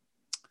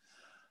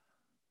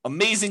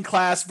 Amazing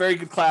class, very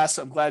good class.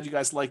 I'm glad you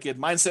guys like it.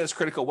 Mindset is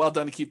critical. Well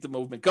done to keep the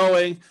movement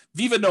going.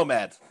 Viva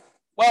Nomad.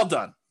 Well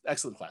done.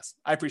 Excellent class.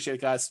 I appreciate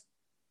it, guys.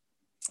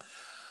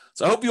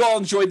 So I hope you all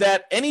enjoyed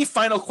that. Any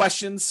final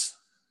questions?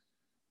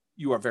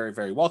 You are very,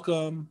 very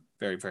welcome.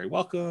 Very, very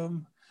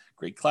welcome.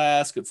 Great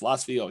class. Good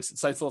philosophy. Always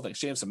insightful. Thanks,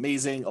 James.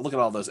 Amazing. Look at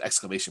all those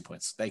exclamation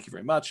points. Thank you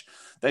very much.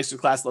 Thanks for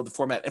the class. Love the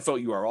format info.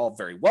 You are all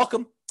very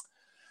welcome.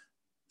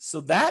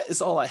 So that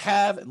is all I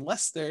have,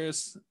 unless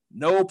there's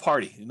no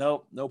party.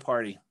 No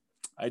party.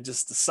 I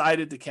just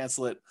decided to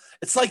cancel it.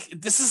 It's like,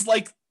 this is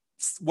like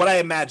what I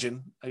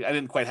imagine. I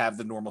didn't quite have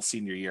the normal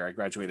senior year. I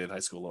graduated high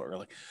school a little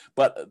early,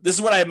 but this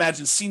is what I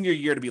imagine senior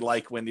year to be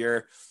like when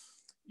you're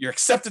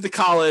accepted to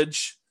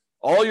college.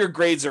 All your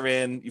grades are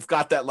in. You've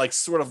got that like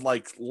sort of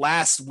like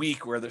last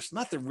week where there's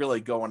nothing really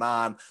going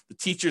on. The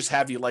teachers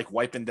have you like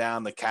wiping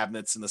down the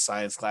cabinets in the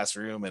science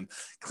classroom and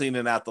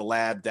cleaning out the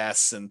lab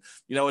desks. And,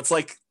 you know, it's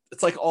like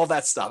all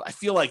that stuff. I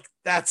feel like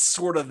that's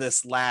sort of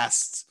this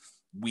last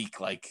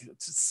week. Like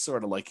it's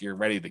sort of like you're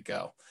ready to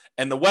go.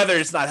 And the weather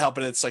is not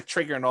helping. It's like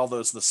triggering all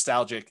those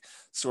nostalgic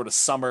sort of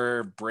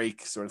summer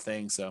break sort of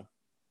thing. So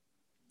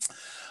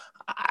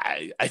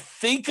I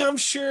think I'm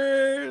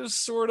sure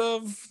sort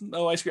of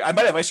no ice cream. I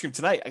might have ice cream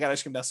tonight. I got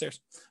ice cream downstairs,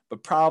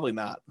 but probably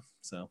not.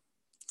 So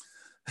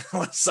I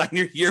want to sign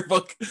your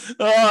yearbook.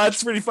 Oh,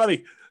 that's pretty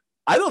funny.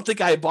 I don't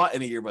think I bought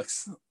any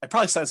yearbooks. I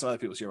probably signed some other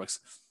people's yearbooks.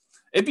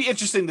 It'd be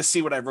interesting to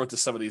see what I wrote to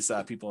some of these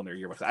people in their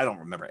yearbooks. I don't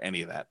remember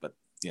any of that, but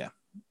yeah.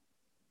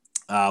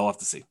 We'll have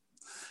to see.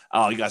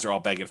 Oh, you guys are all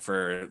begging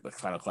for the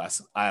final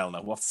class. I don't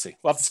know. We'll have to see.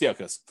 We'll have to see how it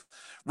goes.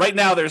 Right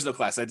now, there's no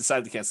class. I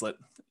decided to cancel it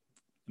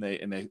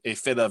in a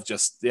fit of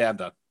just, yeah, I'm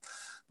done.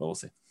 But we'll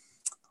see.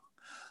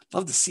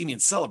 Love to see me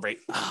and celebrate.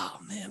 Oh,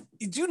 man.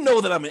 You do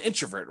know that I'm an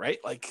introvert, right?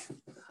 Like,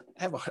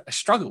 I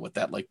struggle with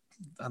that. Like,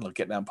 I don't know,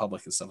 getting out in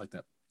public and stuff like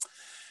that.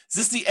 Is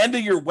this the end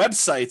of your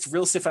website,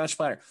 Real Estate Financial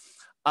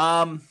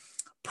Planner?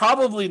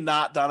 Probably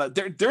not, Donna.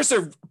 There's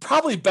a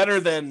probably better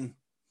than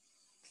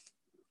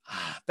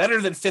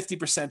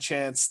 50%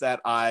 chance that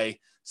I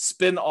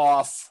spin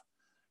off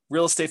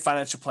Real Estate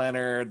Financial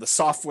Planner, the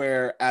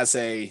software, as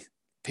a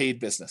paid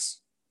business.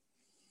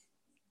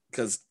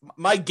 Because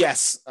my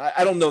guess,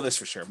 I don't know this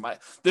for sure.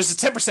 There's a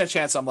 10%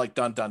 chance I'm like,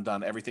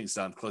 done. Everything's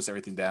done. Close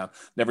everything down.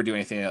 Never do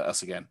anything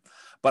else again.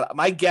 But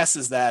my guess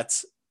is that,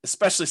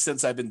 especially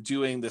since I've been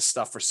doing this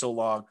stuff for so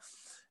long,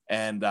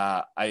 and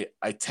I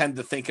tend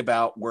to think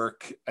about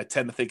work. I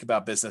tend to think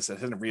about business. I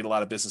tend to read a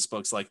lot of business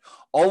books. Like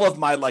all of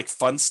my like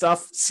fun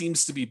stuff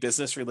seems to be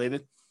business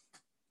related.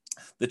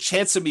 The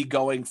chance of me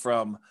going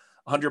from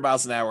 100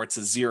 miles an hour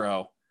to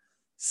 0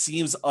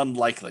 seems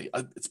unlikely.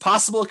 It's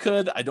possible it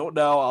could. I don't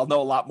know. I'll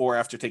know a lot more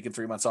after taking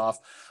 3 months off.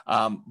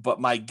 But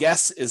my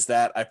guess is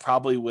that I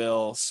probably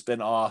will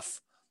spin off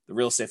the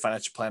Real Estate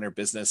Financial Planner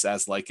business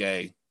as like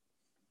a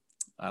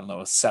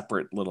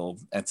separate little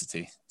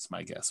entity. It's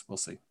my guess. We'll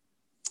see.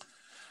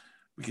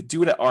 We could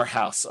do it at our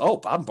house. Oh,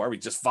 Bob and Barbie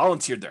just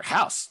volunteered their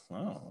house.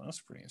 Oh,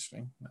 that's pretty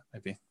interesting.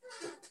 Maybe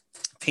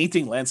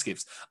painting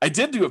landscapes. I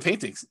did do a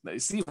painting.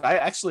 See,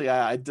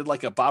 I did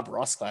like a Bob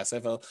Ross class. I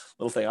have a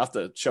little thing. I'll have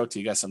to show it to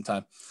you guys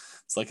sometime.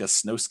 It's like a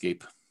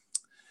snowscape.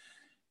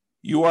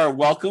 You are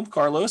welcome,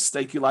 Carlos.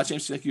 Thank you a lot,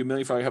 James. Thank you a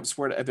million for all your help and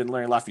support. I've been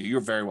learning a lot from you.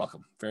 You're very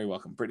welcome. Very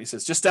welcome. Brittany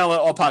says, just download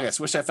all podcasts.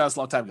 Wish I found this a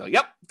long time ago.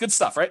 Yep. Good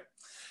stuff, right?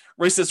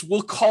 Ray says,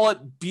 we'll call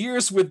it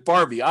Beers with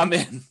Barbie. I'm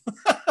in.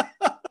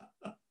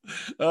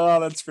 Oh,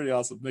 that's pretty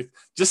awesome.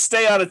 Just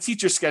stay on a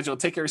teacher schedule.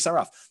 Take your summer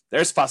off.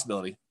 There's a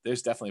possibility.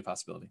 There's definitely a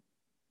possibility.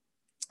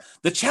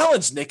 The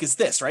challenge, Nick, is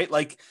this, right?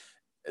 Like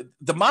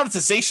the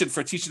monetization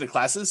for teaching the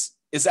classes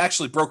is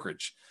actually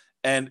brokerage.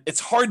 And it's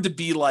hard to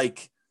be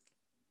like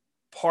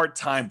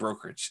part-time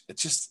brokerage.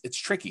 It's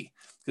tricky.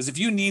 Because if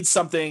you need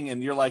something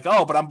and you're like,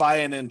 oh, but I'm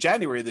buying in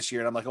January this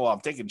year. And I'm like, oh, I'm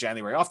taking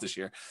January off this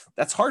year.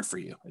 That's hard for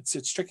you.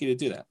 It's tricky to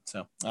do that.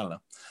 So I don't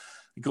know.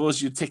 The goal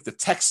is you take the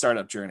tech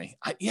startup journey.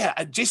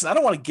 Jason, I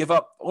don't want to give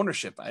up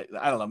ownership. I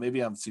don't know. Maybe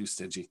I'm too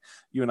stingy.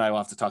 You and I will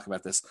have to talk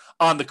about this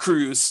on the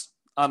cruise.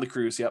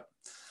 Yep.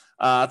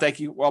 Thank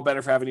you. Well,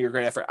 better for having your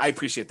great effort. I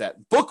appreciate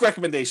that. Book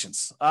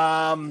recommendations.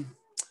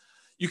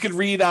 You can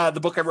read the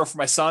book I wrote for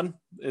my son.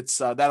 It's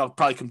that'll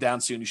probably come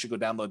down soon. You should go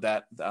download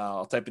that.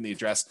 I'll type in the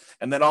address.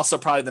 And then also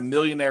probably The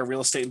Millionaire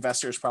Real Estate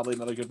Investor is probably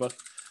another good book.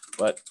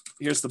 But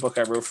here's the book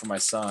I wrote for my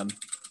son.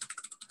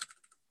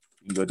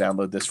 You can go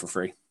download this for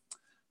free.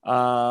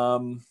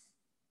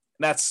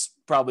 That's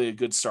probably a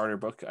good starter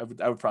book. I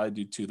would probably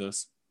do 2 of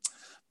those.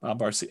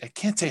 Barcy, I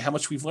can't tell you how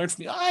much we've learned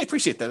from you. I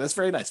appreciate that. That's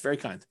very nice. Very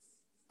kind.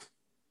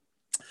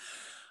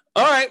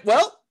 All right.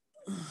 Well,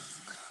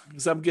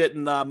 because I'm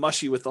getting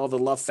mushy with all the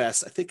love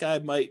fest, I think I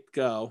might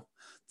go.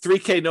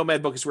 3K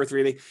Nomad book is worth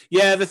reading.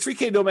 Yeah, the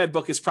 3K Nomad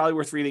book is probably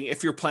worth reading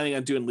if you're planning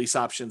on doing lease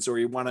options or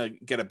you want to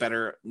get a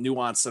better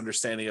nuanced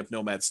understanding of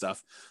Nomad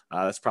stuff.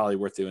 That's probably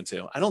worth doing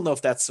too. I don't know if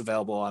that's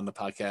available on the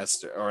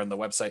podcast or on the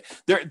website.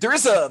 There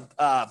is a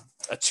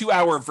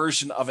 2-hour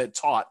version of it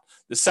taught.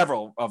 There's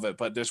several of it,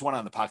 but there's one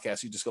on the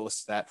podcast. You just go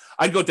listen to that.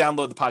 I'd go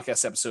download the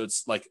podcast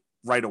episodes like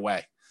right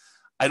away.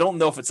 I don't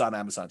know if it's on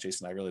Amazon,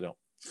 Jason. I really don't.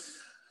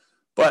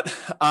 But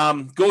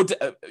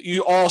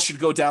you all should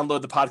go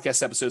download the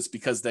podcast episodes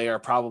because they are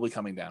probably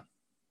coming down.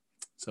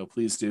 So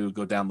please do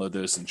go download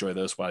those, enjoy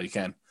those while you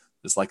can.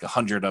 There's like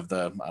 100 of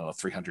the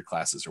 300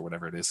 classes or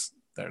whatever it is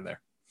that are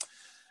there.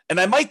 And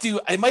I might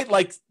do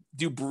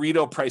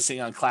burrito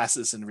pricing on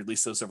classes and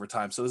release those over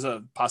time. So there's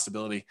a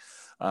possibility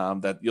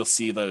that you'll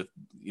see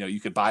you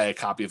could buy a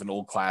copy of an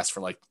old class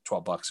for like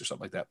 $12 or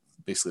something like that.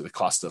 Basically the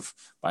cost of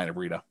buying a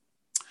burrito.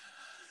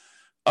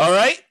 All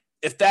right.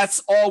 If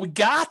that's all we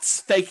got,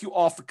 thank you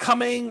all for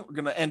coming. We're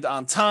going to end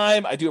on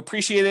time. I do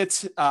appreciate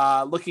it.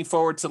 Looking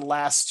forward to the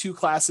last 2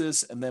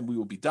 classes, and then we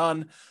will be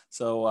done.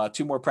 So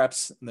 2 more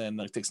preps, and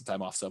then take some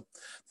time off. So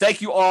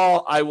thank you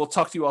all. I will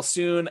talk to you all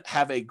soon.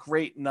 Have a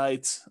great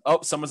night.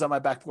 Oh, someone's on my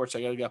back porch.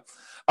 I got to go.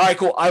 All right,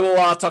 cool. I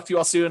will talk to you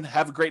all soon.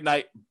 Have a great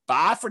night.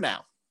 Bye for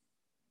now.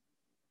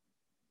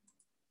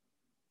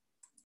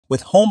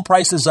 With home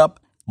prices up,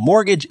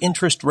 mortgage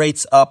interest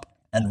rates up,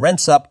 and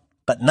rents up,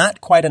 but not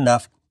quite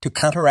enough to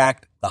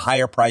counteract the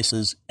higher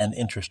prices and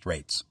interest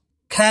rates.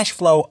 Cash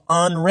flow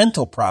on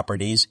rental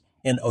properties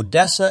in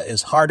Odessa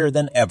is harder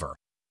than ever.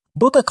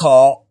 Book a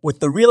call with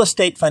the Real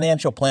Estate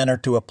Financial Planner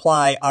to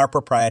apply our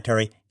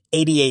proprietary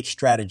 88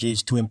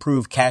 strategies to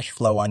improve cash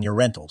flow on your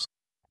rentals.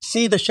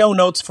 See the show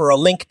notes for a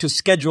link to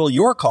schedule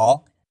your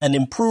call and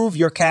improve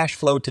your cash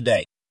flow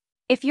today.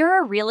 If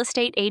you're a real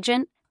estate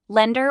agent,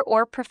 lender,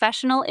 or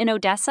professional in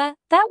Odessa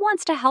that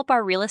wants to help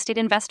our real estate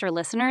investor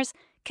listeners,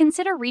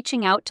 consider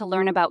reaching out to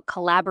learn about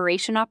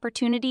collaboration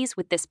opportunities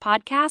with this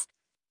podcast.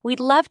 We'd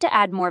love to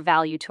add more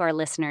value to our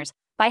listeners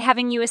by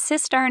having you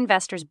assist our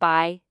investors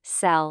buy,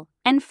 sell,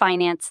 and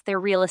finance their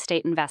real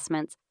estate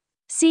investments.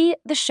 See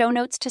the show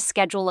notes to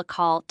schedule a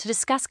call to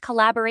discuss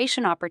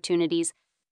collaboration opportunities